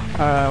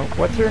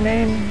what's her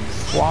name?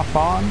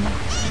 Swaffon?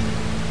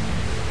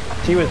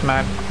 She was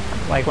my,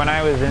 like when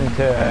I was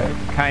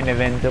kind of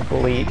into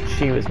Bleach,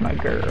 she was my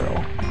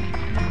girl.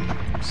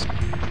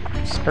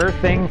 Her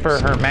thing for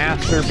her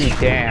master be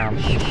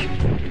damned.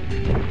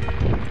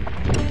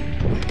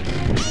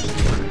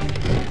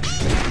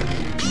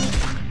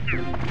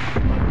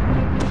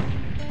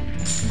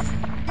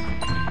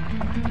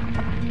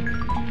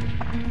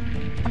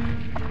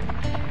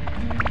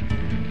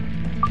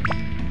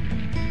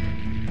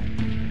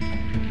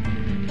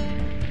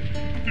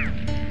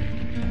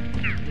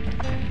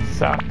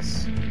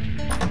 Sucks.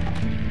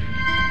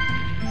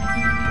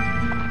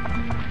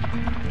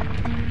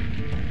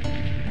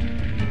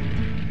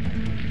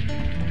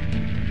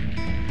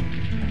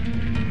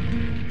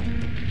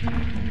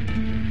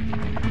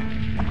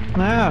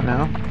 I don't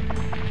know.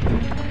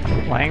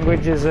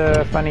 Language is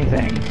a funny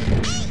thing.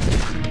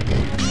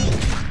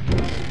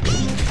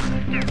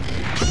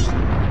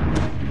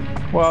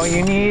 Well,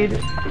 you need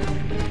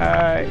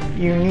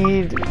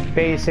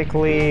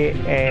basically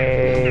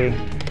a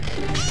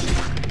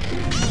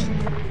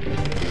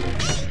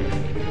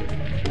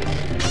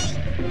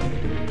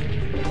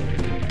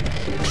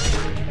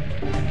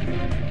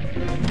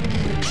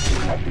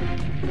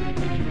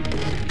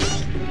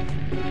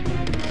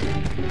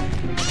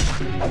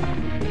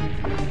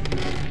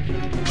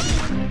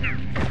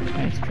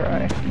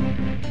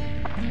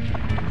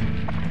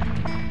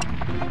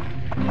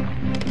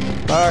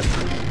Fuck.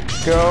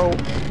 Go.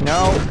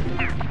 No.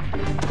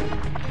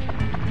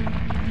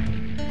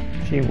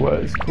 She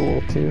was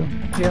cool too.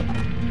 Yep.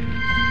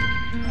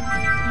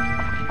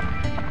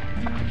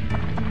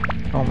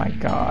 Oh my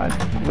god.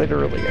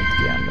 Literally at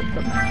the end of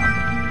the map.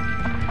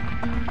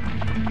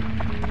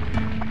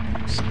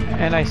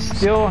 And I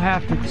still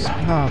have to...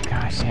 Oh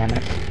god damn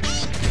it.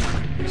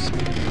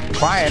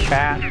 Quiet,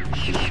 bat.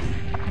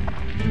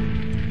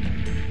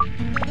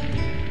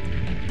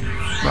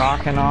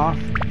 Rocking off.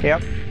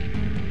 Yep.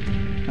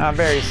 Not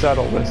very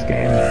subtle, this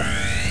game.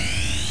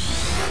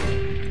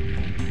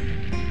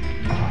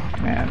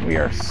 Oh, man, we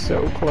are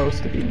so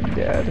close to being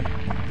dead.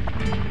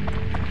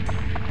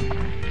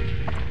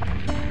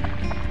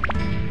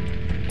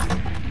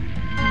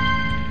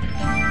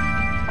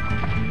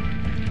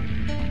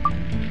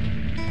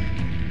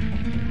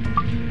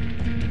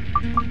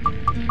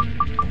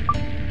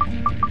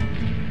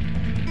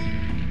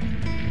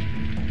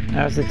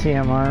 How's the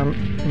TMR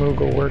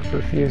Moogle work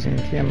for fusing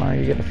TMR?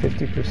 You get a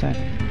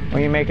 50%. Well,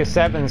 you make a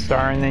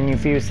 7-star and then you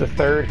fuse the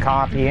 3rd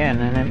copy in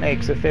and it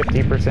makes a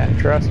 50%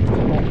 trust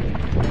Moogle.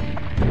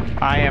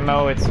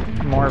 IMO, it's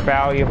more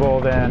valuable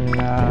than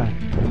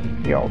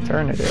the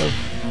alternative.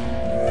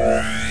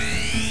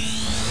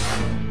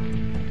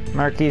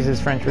 Marquise is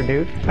French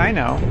Redoute. I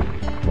know.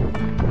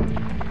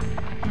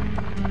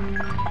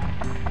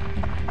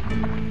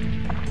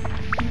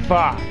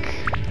 Fuck.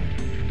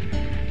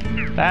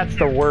 That's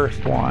the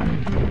worst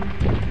one.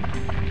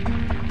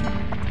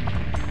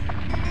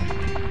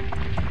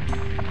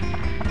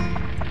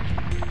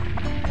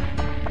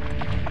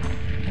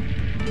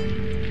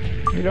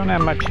 You don't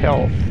have much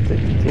health to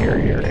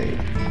deteriorate.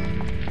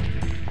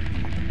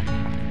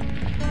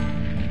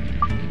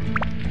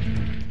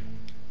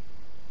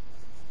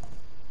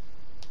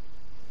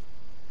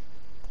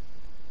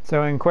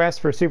 So in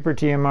Quest for Super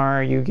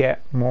TMR, you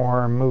get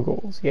more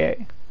Moogles.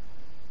 Yay.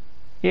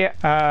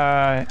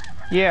 Yeah,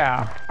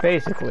 yeah,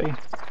 basically.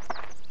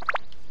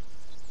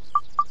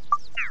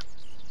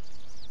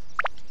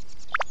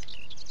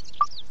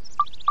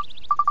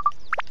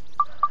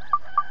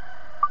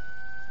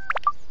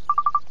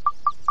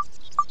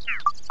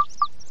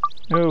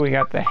 Ooh, we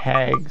got the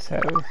hag's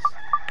house.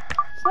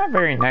 It's not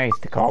very nice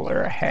to call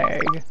her a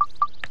hag.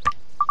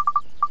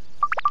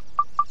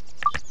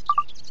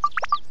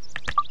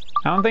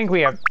 I don't think we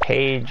have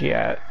Paige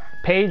yet.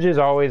 Paige is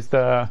always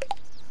the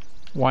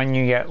one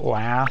you get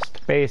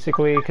last,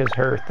 basically, because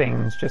her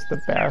thing's just the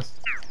best.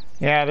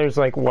 Yeah, there's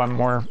like one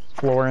more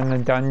floor in the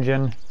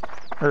dungeon.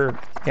 Or,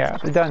 yeah,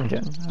 the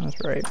dungeon. That was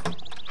right.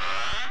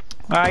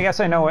 Well, I guess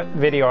I know what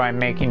video I'm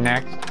making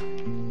next.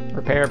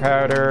 Repair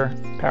powder,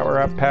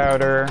 power-up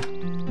powder,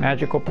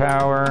 magical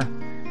power,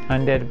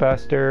 undead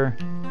buster.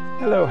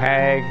 Hello,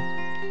 hag.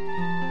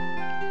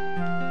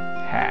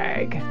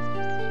 Hag.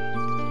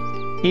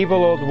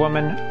 Evil old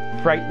woman,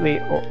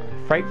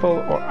 frightful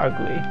or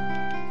ugly.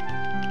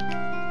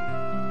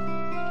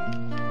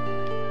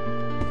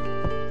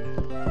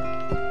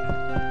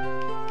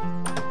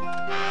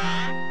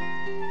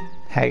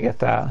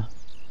 Hagatha.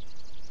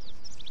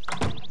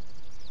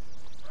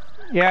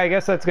 Yeah, I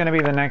guess that's going to be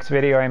the next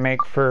video I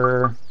make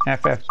for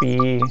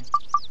FFB.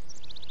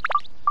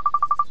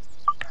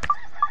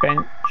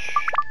 Bench.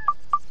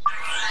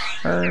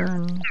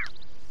 Earn.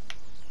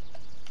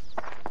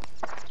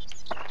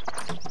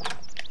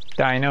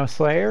 Dino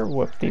Slayer,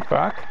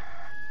 whoop-de-fuck.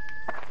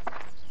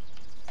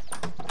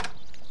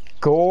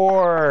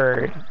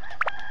 Gourd!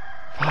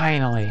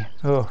 Finally.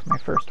 Oh, my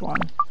first one.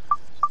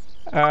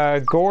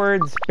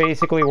 Gourds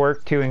basically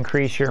work to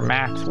increase your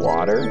max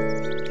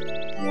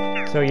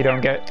water, so you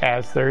don't get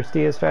as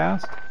thirsty as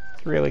fast.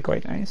 It's really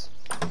quite nice.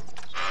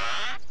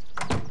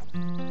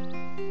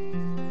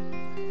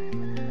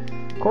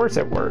 Of course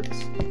it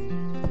works.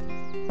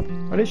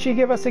 What does she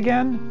give us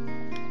again?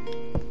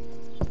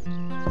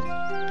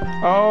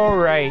 Oh,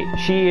 right.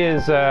 She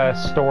is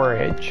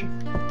storage.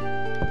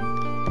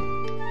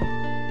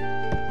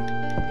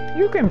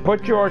 You can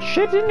put your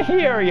shit in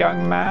here,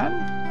 young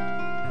man.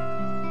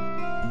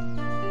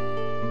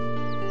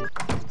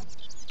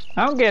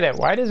 I don't get it.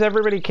 Why does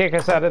everybody kick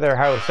us out of their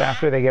house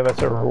after they give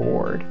us a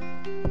reward?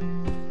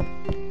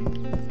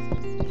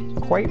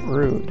 Quite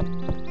rude.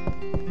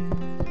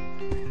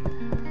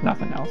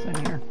 Nothing else in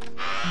here.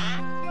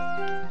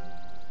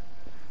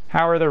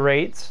 How are the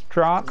rates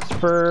drops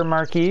for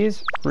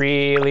Marquise?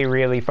 Really,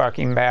 really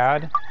fucking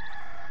bad.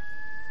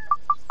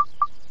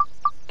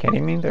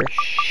 Kidding me? They're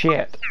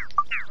shit.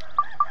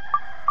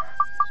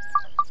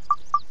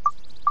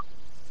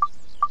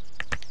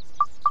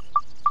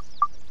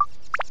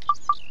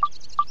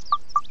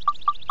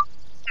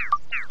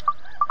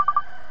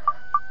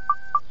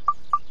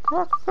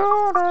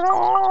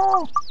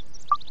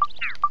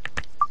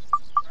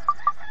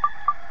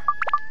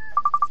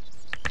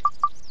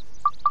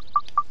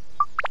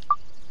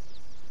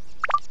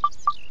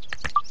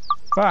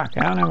 Fuck,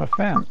 I don't have a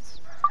fence.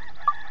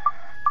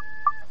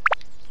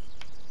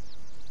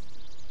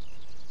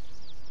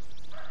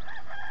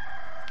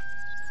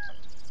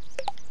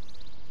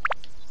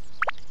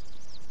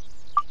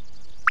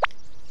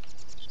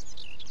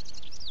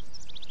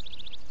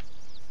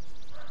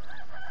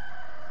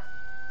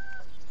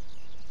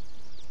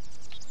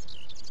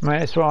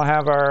 Might as well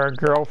have our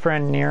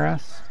girlfriend near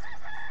us,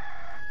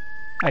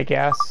 I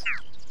guess.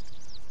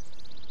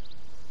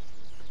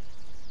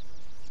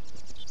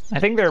 I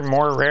think they're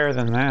more rare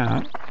than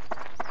that.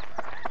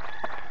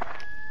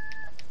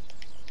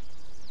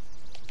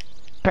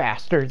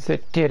 Bastards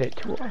that did it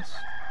to us.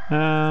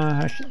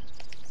 I should...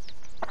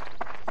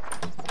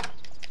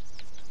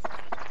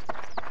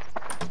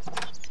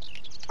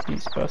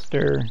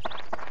 Beastbuster.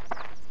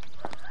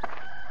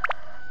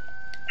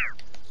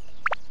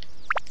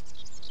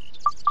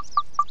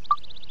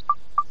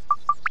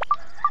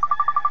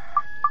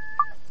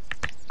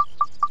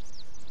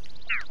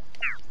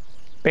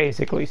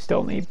 Basically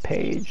still need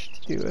Paige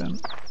to do them.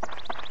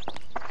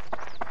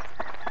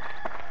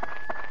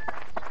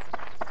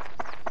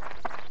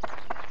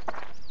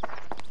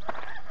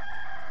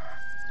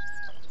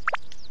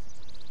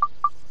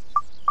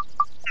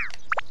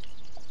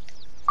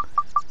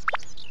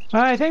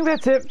 I think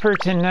that's it for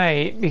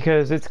tonight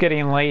because it's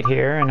getting late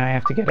here and I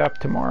have to get up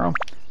tomorrow.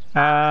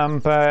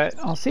 But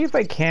I'll see if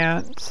I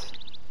can't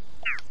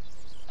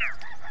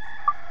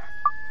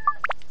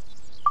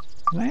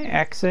Can I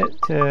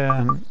exit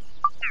to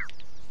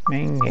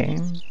main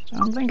game? I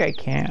don't think I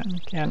can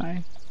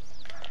I?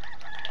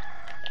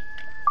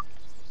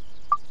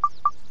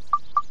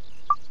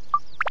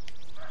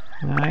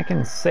 No, I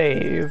can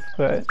save,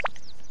 but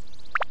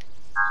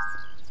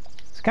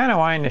it's kind of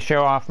wanting to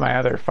show off my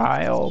other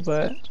file,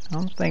 but I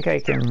don't think I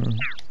can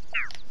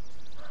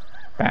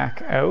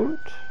back out.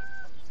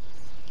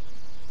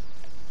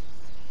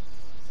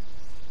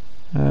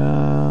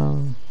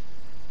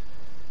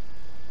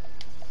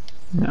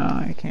 No,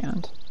 I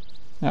can't.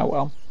 Oh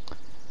well.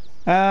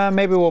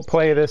 Maybe we'll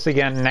play this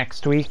again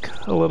next week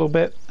a little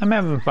bit. I'm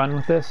having fun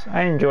with this.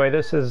 I enjoy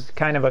this as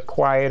kind of a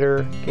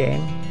quieter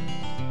game.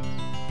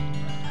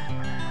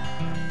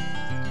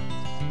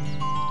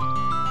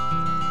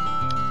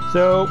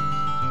 So,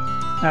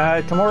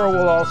 tomorrow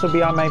will also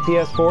be on my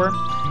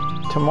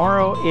PS4.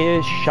 Tomorrow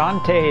is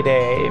Shantae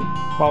Day,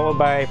 followed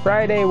by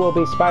Friday will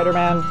be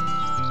Spider-Man.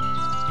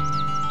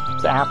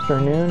 It's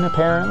afternoon,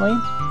 apparently.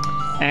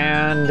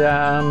 And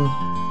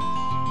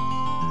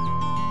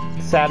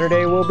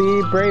Saturday will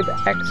be Brave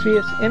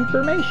Exvius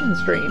information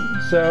stream.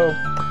 So,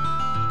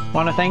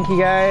 want to thank you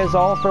guys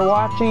all for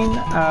watching.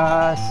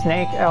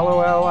 Snake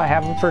LOL, I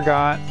haven't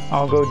forgot.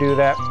 I'll go do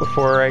that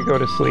before I go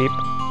to sleep.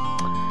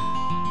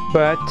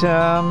 But,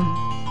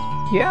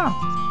 yeah.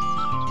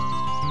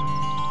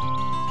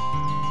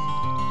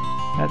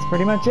 That's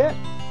pretty much it.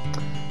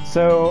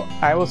 So,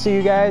 I will see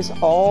you guys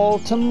all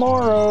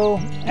tomorrow,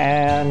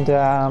 and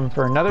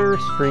for another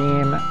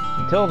stream.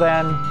 Until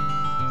then,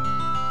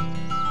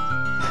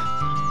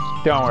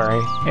 don't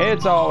worry,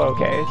 it's all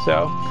okay.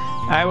 So,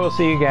 I will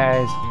see you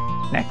guys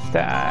next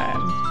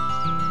time.